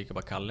började kika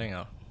på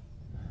kallingar.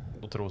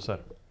 Och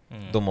trosor.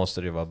 Då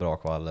måste det ju vara bra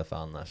kvaller, för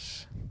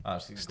annars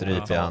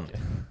stryper han.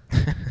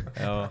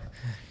 Ja.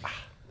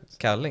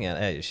 Kallingar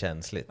är ju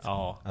känsligt.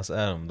 Ja. Alltså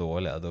är de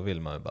dåliga, då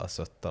vill man ju bara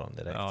sötta dem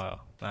direkt. Ja.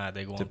 Nej,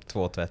 det går typ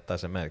 2 tvättar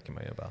så märker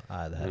man ju bara,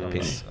 nej det här är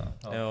piss.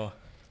 Ja.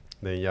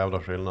 Det är en jävla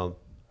skillnad.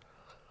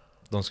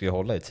 De ska ju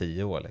hålla i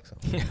 10 år liksom.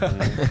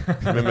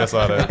 Men med så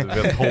här,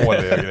 du vet,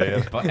 håliga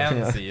grejer. På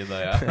en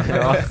sida, ja.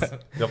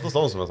 Jag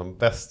förstår de som är som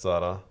bäst så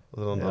här.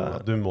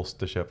 Du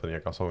måste köpa nya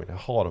kalsonger.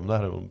 Jaha, de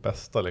där är de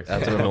bästa liksom.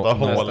 Jag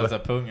tror nästan så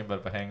pungen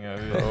börjar på hänga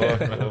ut.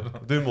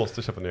 Du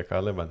måste köpa nya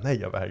kallingar. Nej,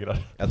 jag vägrar.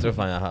 Jag tror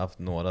fan jag har haft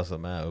några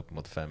som är upp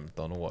mot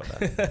 15 år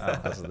där.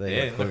 Alltså,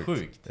 det är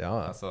sjukt.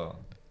 Ja. Alltså,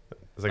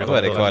 då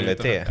är det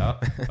kvalitet.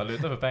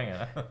 Valuta för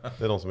pengarna.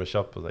 Det är de som är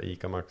köpt på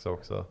Ica Max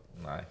också.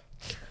 Nej.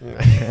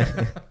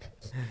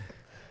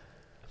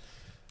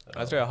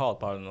 Jag tror jag har ett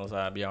par så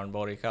här Björn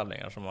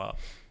Borg-kallingar som har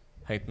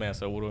hängt med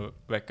så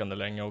oroväckande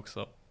länge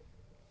också.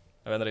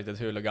 Jag vet inte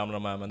riktigt hur gamla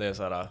de är, men det är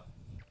så här,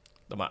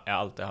 jag har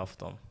alltid haft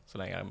dem så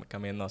länge jag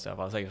kan minnas, i alla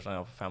fall säkert sedan jag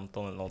var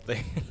 15 eller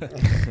någonting.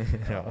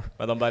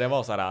 Men de börjar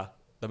vara så här,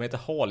 de är inte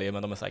hål i,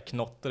 men de är så här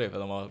knottriga för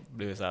de har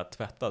blivit så här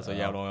tvättade så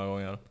jävla många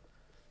gånger.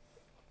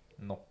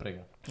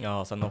 Noppriga.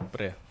 Ja, så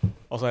nopprig.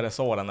 Och så är det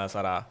så den är så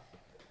här,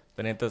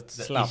 den är inte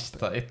slapp.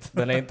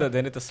 Den är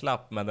inte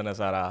slapp, men den är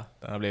så här,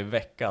 den har blivit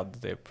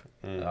veckad typ.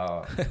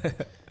 Ja,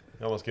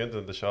 man ska ju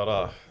inte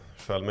köra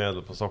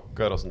sköljmedel på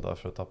sockar och sånt där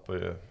för att tappa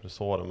ju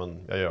resåren,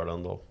 men jag gör det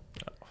ändå.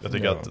 Jag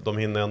tycker att de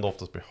hinner ändå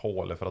oftast bli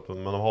hål för att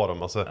man har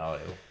dem. Alltså,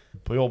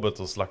 på jobbet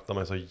så slaktar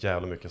man så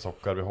jävla mycket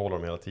sockar, vi håller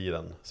dem hela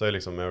tiden. Så jag är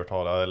liksom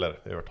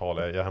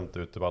övertalig, jag hämtar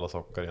ut typ alla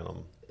sockar genom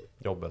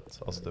jobbet.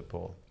 Alltså typ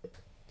på,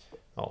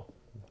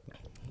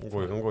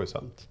 de går ju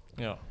sönt.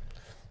 Ja.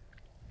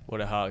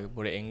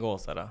 Borde ingå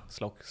sådär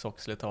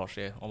sockslitage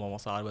i om man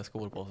måste ha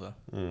arbetsskor på sig.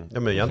 Ja,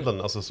 men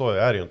egentligen, alltså så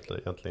är det ju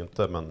egentligen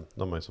inte, men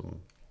de är ju som...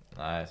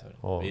 Nej,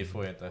 vi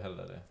får ju inte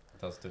heller det.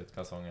 Testa ut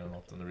kalsonger eller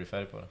något om det blir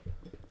färg på det.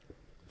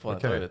 Får ni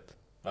ta ut?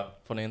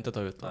 Får ni inte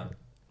ta ut det?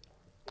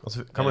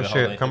 Alltså, kan man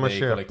köpa...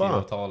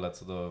 kollektivavtalet,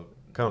 så då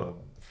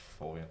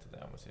får vi inte det,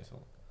 om man säger så.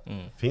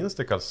 Finns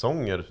det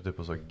kalsonger typ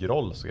på så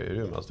Grolls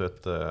grejer? Alltså,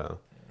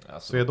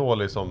 så är då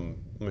liksom,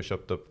 de har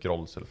köpt upp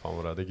Grolls eller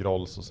fan vad det är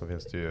Grolls, och sen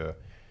finns det ju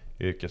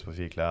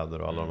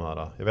yrkesprofikläder och alla de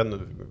här. Jag vet inte,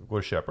 går det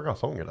att köpa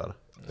kalsonger där?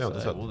 Det har jag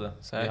inte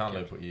sett. Vi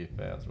handlar ju på IP,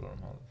 jag tror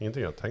de har.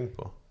 Ingenting jag har tänkt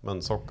på,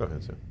 men sockar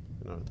finns ju.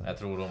 Jag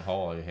tror de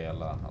har ju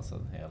hela, alltså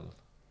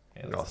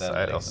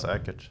ja,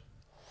 säkert.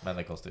 Men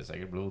det kostar ju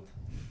säkert blod.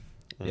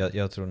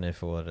 Jag tror ni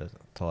får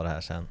ta det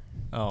här sen.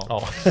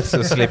 Ja.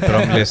 Så slipper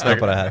de lyssna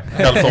på det här.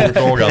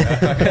 Kalsongfrågan.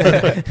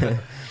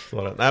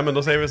 Nej, men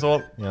då säger vi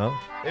så. Ja.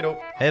 Hej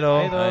då. Hej då.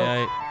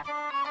 Hej.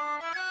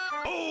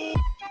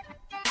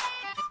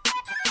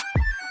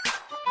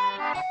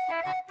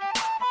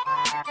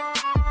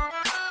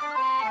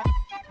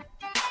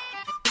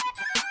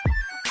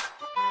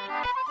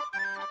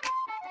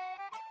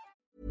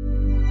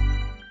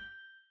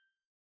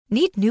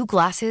 Need new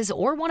glasses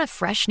or want a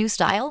fresh new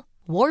style?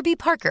 Warby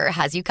Parker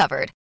has you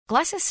covered.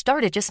 Glasses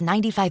start at just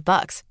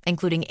 $95,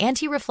 including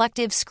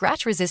anti-reflective,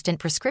 scratch-resistant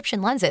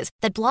prescription lenses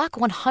that block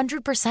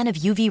 100% of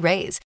UV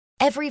rays.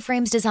 Every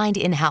frame's designed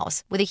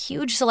in-house with a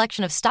huge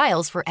selection of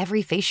styles for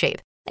every face shape.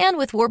 And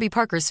with Warby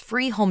Parker's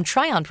free home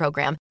try-on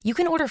program, you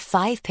can order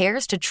 5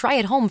 pairs to try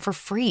at home for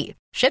free.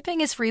 Shipping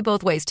is free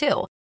both ways,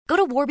 too. Go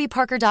to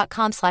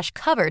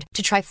warbyparker.com/covered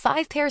to try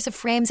 5 pairs of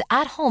frames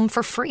at home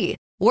for free.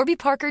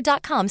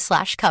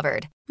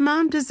 warbyparker.com/covered.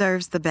 Mom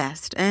deserves the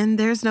best, and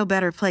there's no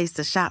better place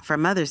to shop for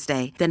Mother's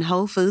Day than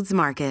Whole Foods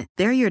Market.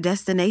 They're your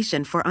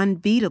destination for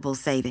unbeatable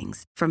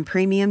savings, from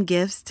premium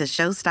gifts to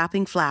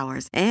show-stopping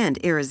flowers and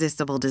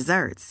irresistible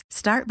desserts.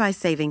 Start by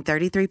saving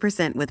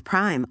 33% with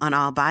Prime on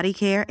all body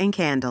care and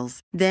candles.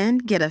 Then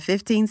get a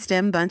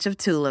 15-stem bunch of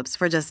tulips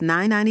for just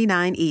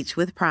 $9.99 each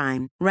with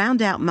Prime.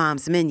 Round out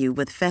Mom's menu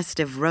with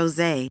festive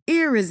rosé,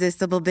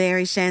 irresistible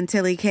berry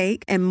chantilly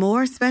cake, and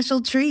more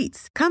special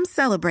treats. Come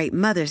celebrate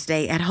Mother's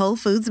Day at Whole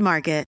Foods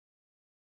Market.